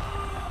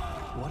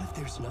 What if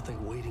there's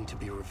nothing waiting to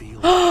be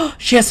revealed?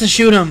 She has to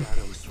shoot him.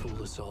 Shadows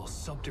fool us all.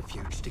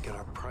 Subterfuge to get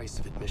our price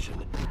of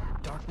admission.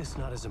 Darkness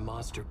not as a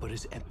monster, but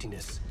as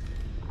emptiness.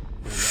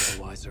 We're none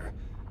the wiser.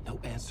 No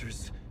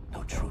answers,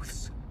 no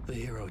truths. The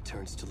hero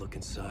turns to look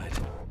inside.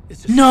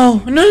 It's a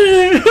No, no, no,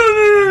 no, no,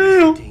 no,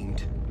 no.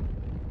 Redeemed.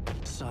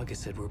 Saga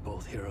said we're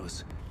both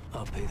heroes.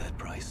 I'll pay that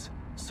price.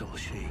 So will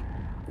she.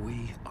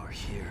 We are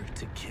here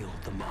to kill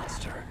the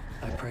monster.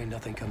 I pray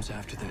nothing comes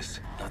after this.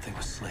 Nothing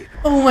but sleep.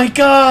 Oh my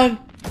god.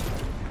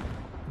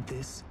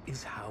 This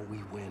is how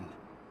we win.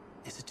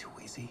 Is it too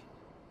easy?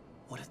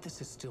 What if this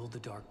is still the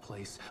dark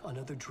place?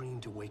 Another dream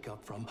to wake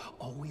up from,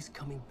 always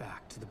coming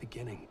back to the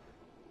beginning.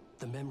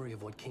 The memory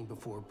of what came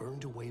before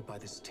burned away by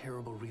this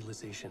terrible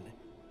realization.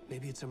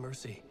 Maybe it's a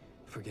mercy,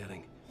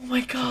 forgetting. Oh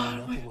my god.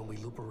 Nothing when we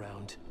loop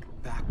around,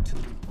 back to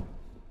the...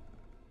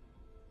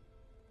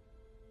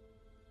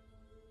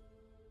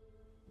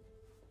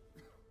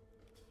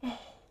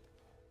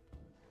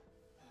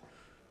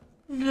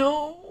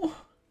 No.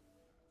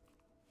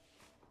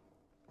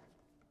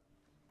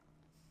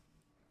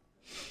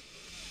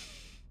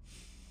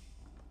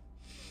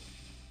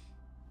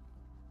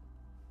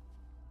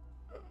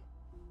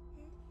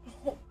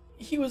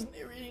 He was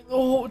narrating the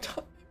whole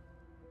time.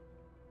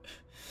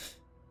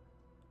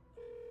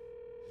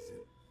 Is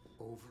it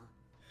over?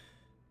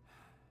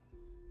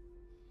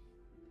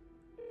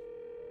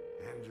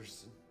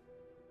 Anderson?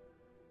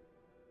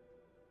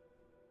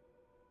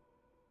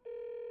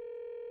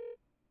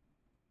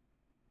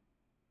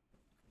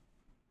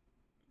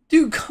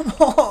 Dude, come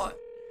on.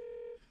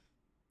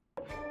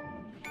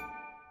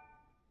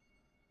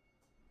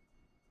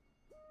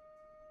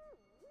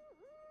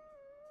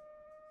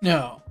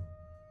 No.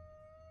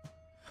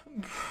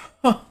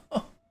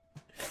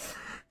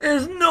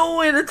 There's no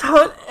way the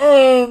time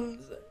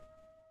ends.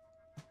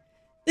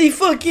 They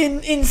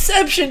fucking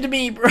inceptioned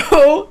me,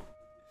 bro.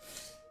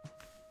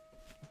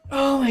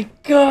 Oh my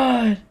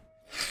god.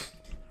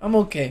 I'm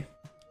okay.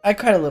 I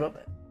cried a little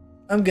bit.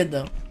 I'm good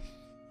though.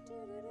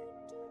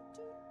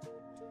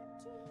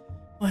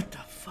 What the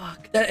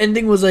fuck? That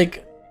ending was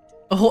like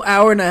a whole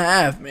hour and a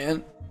half,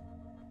 man.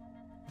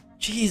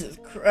 Jesus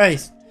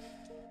Christ.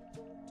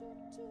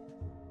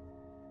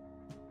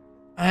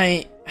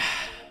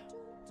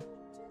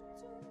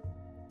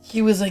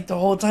 He was like the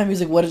whole time he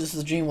was like, what if this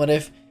is a dream? What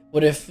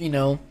if, you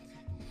know?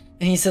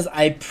 And he says,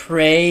 I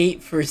pray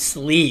for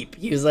sleep.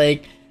 He was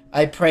like,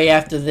 I pray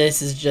after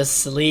this is just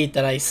sleep,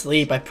 that I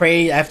sleep. I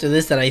pray after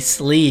this that I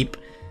sleep.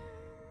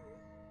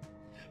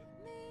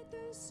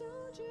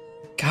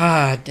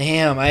 God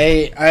damn,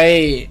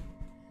 I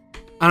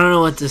don't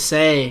know what to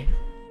say.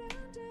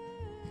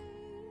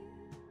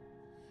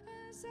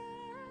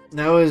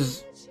 That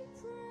was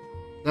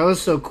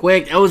so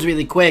quick. That was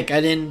really quick. I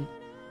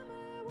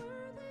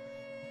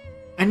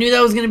knew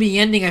that was gonna be the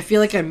ending. I feel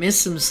like I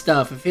missed some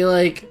stuff. I feel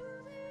like,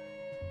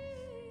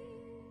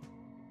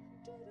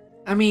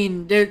 I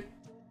mean, there's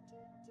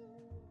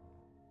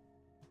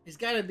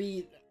gotta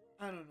be,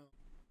 I don't know.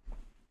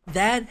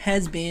 That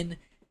has been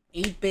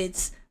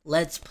 8-Bits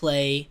Let's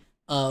Play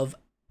of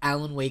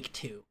Alan Wake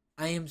 2.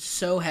 I am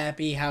so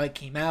happy how it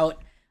came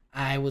out.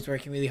 I was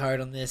working really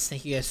hard on this.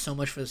 Thank you guys so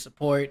much for the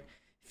support.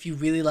 If you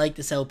really like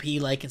this LP,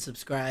 like and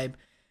subscribe.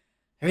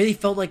 I really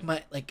felt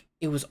like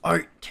it was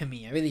art to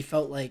me. I really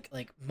felt like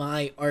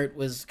my art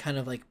was kind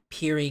of like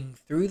peering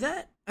through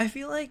that. I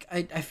feel like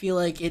I feel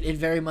like it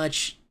very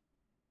much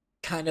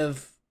kind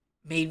of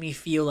made me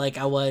feel like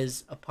I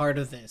was a part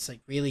of this, like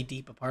really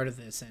deep a part of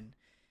this, and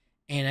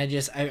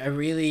I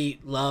really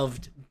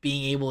loved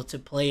being able to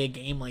play a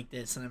game like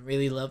this, and I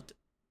really loved.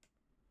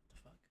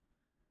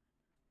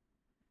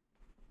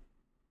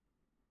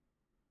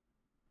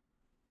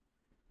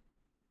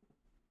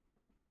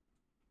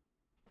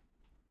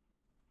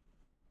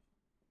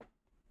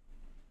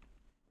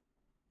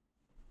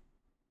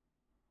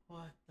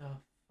 What the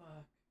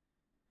fuck?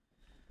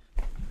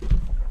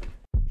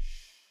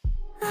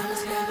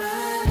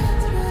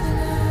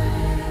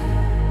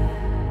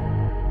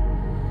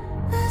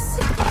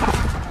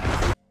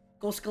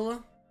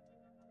 Goskala?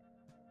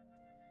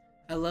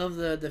 I love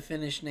the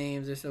Finnish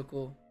names, they're so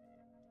cool.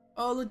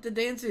 Oh, look, the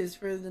dances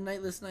for the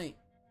Nightless Night.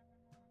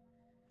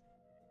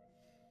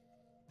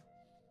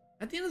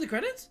 At the end of the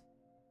credits?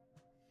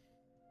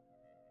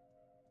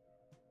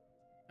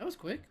 That was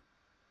quick.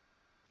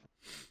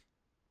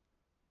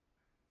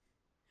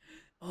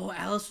 Oh,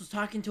 Alice was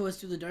talking to us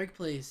through the dark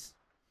place.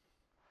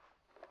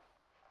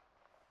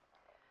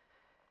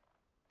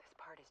 This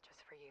part is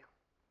just for you.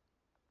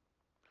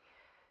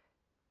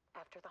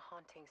 After the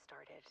haunting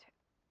started,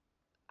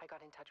 I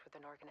got in touch with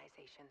an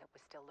organization that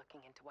was still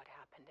looking into what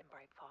happened in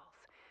Bright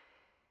Falls.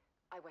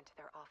 I went to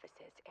their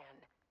offices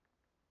and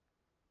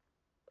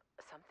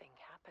something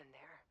happened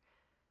there.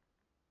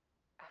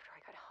 After I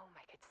got home,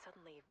 I could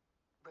suddenly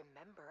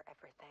remember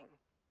everything.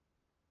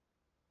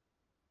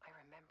 I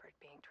remembered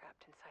being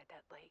trapped inside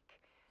that lake.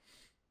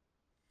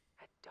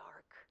 A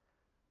dark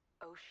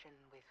ocean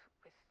with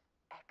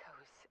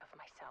echoes of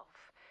myself.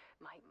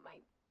 My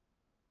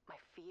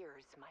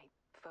fears, my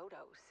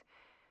photos.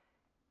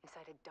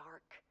 Inside a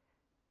dark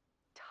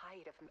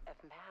tide of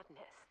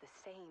madness. The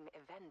same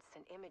events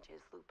and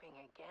images looping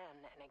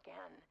again and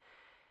again.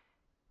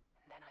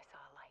 And then I saw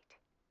a light.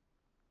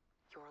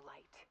 Your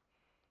light.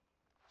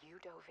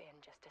 You dove in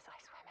just as I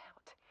swam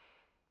out.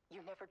 You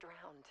never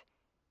drowned.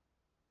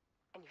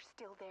 And you're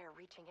still there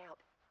reaching out.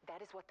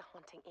 That is what the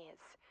haunting is.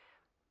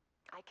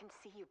 I can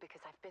see you because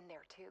I've been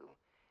there too.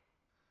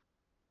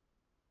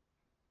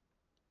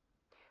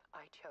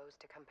 I chose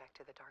to come back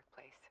to the dark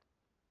place.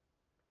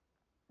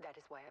 That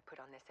is why I put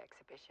on this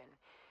exhibition.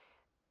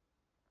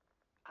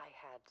 I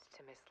had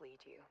to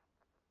mislead you,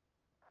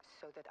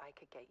 so that I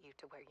could get you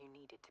to where you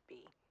needed to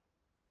be.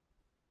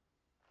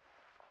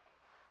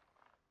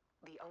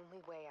 The only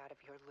way out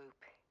of your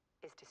loop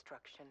is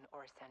destruction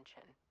or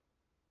ascension.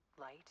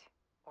 Light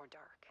or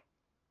dark.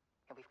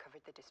 And we've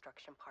covered the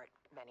destruction part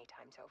many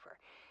times over.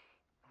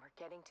 And we're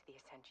getting to the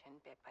ascension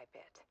bit by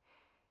bit.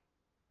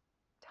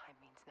 Time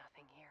means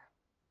nothing here.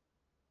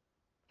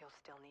 You'll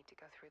still need to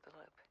go through the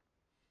loop.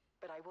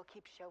 But I will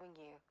keep showing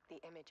you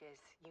the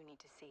images you need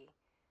to see.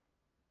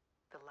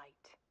 The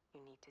light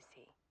you need to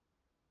see.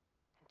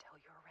 Until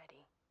you're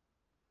ready.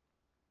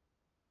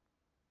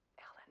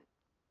 Alan,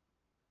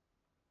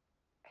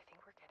 I think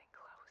we're getting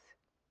close.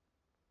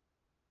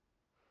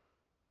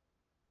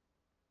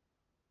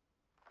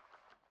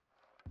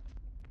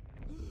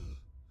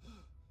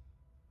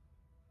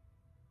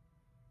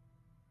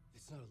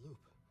 It's not a loop.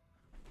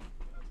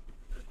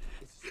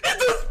 It's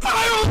a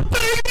spiral,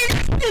 baby!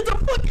 It's a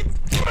fucking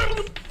spiral!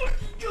 Let's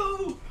fucking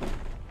go!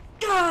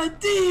 God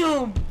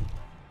damn!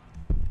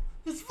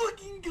 Let's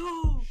fucking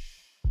go!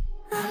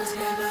 I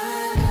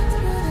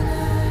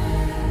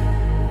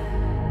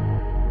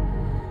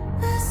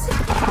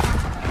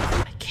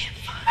can't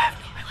find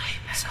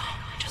it, so I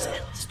just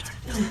started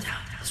building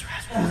down this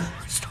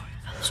rabbit story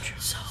about this true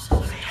soul.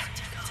 I had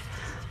to go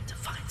to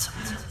find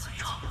something of my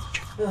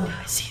own.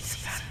 I see the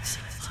patterns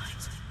in my mind.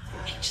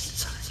 Ancient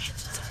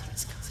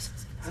science,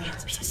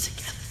 hands piece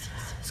together.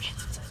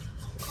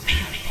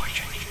 Paint a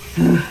portrait.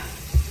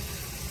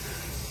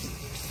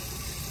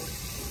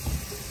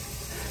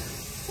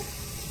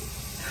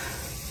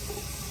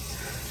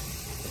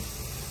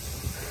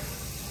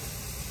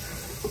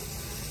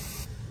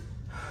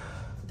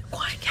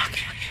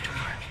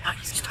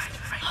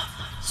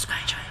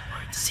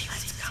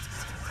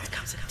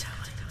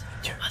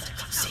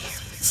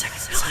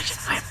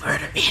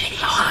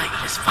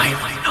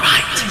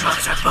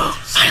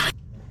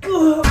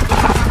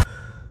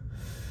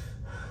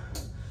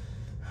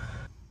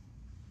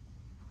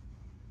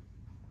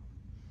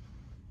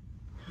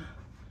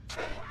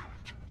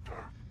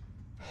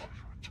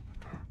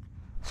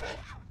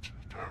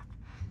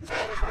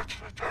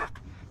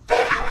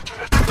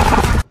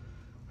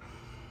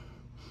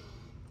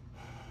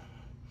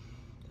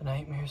 The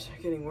nightmares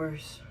are getting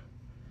worse.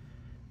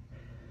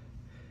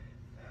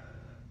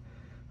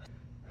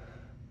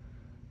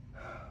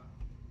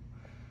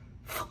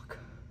 Fuck.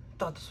 I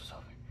thought this was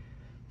over.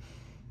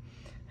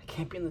 I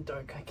can't be in the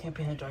dark. I can't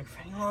be in the dark for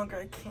any longer.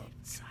 I can't.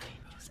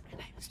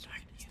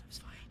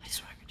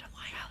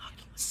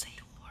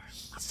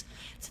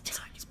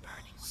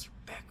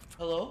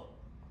 Hello?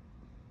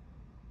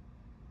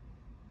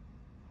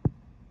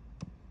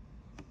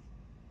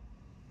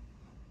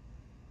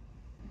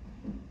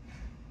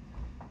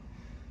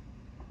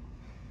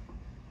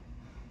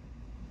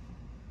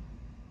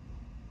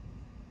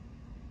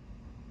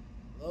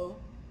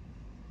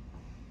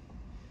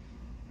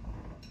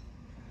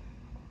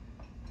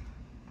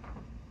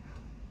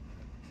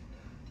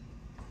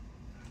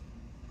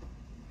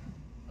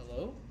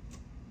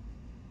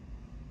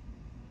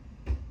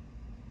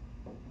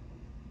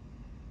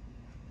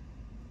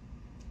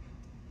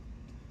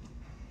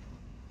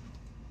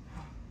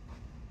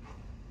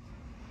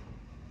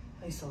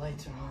 least the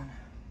lights are on.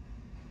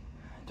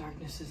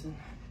 Darkness isn't.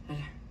 My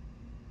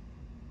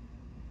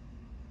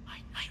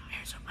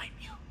nightmares are my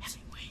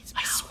muse.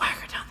 I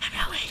swagger down that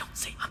alley. Don't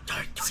say I'm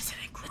dark, twisted,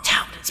 and cruel. The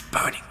town is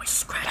burning. We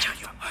scratch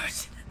out your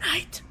words in the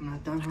night. I'm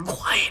not done, huh?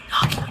 Quiet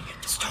knocking on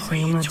your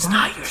story. It's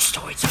not your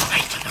story to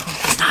write.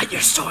 It's not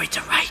your story to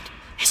write.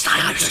 It's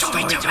not your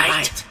story to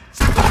write.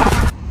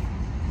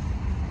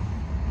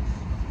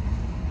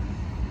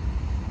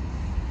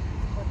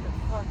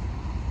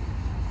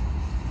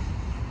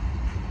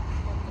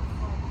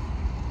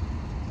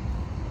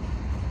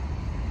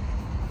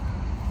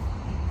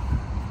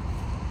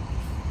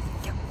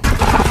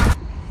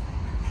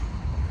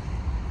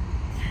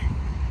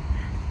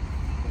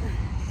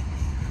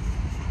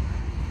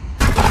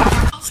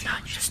 It's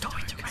not your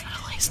story to write.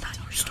 It's not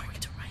your story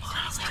to write.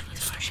 It's not your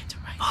story to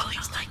write.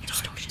 Volume's not your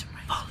story to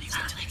write. Volume's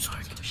not your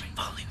story to write.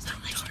 Volume's not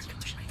your story to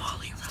write.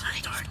 Volume to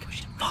the dark.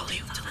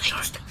 Volume to the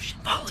dark.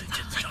 Volume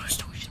to the dark.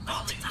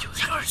 Volume to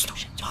the dark.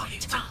 Volume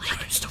to the dark.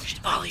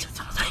 Volume to the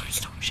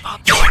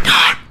dark. You're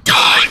not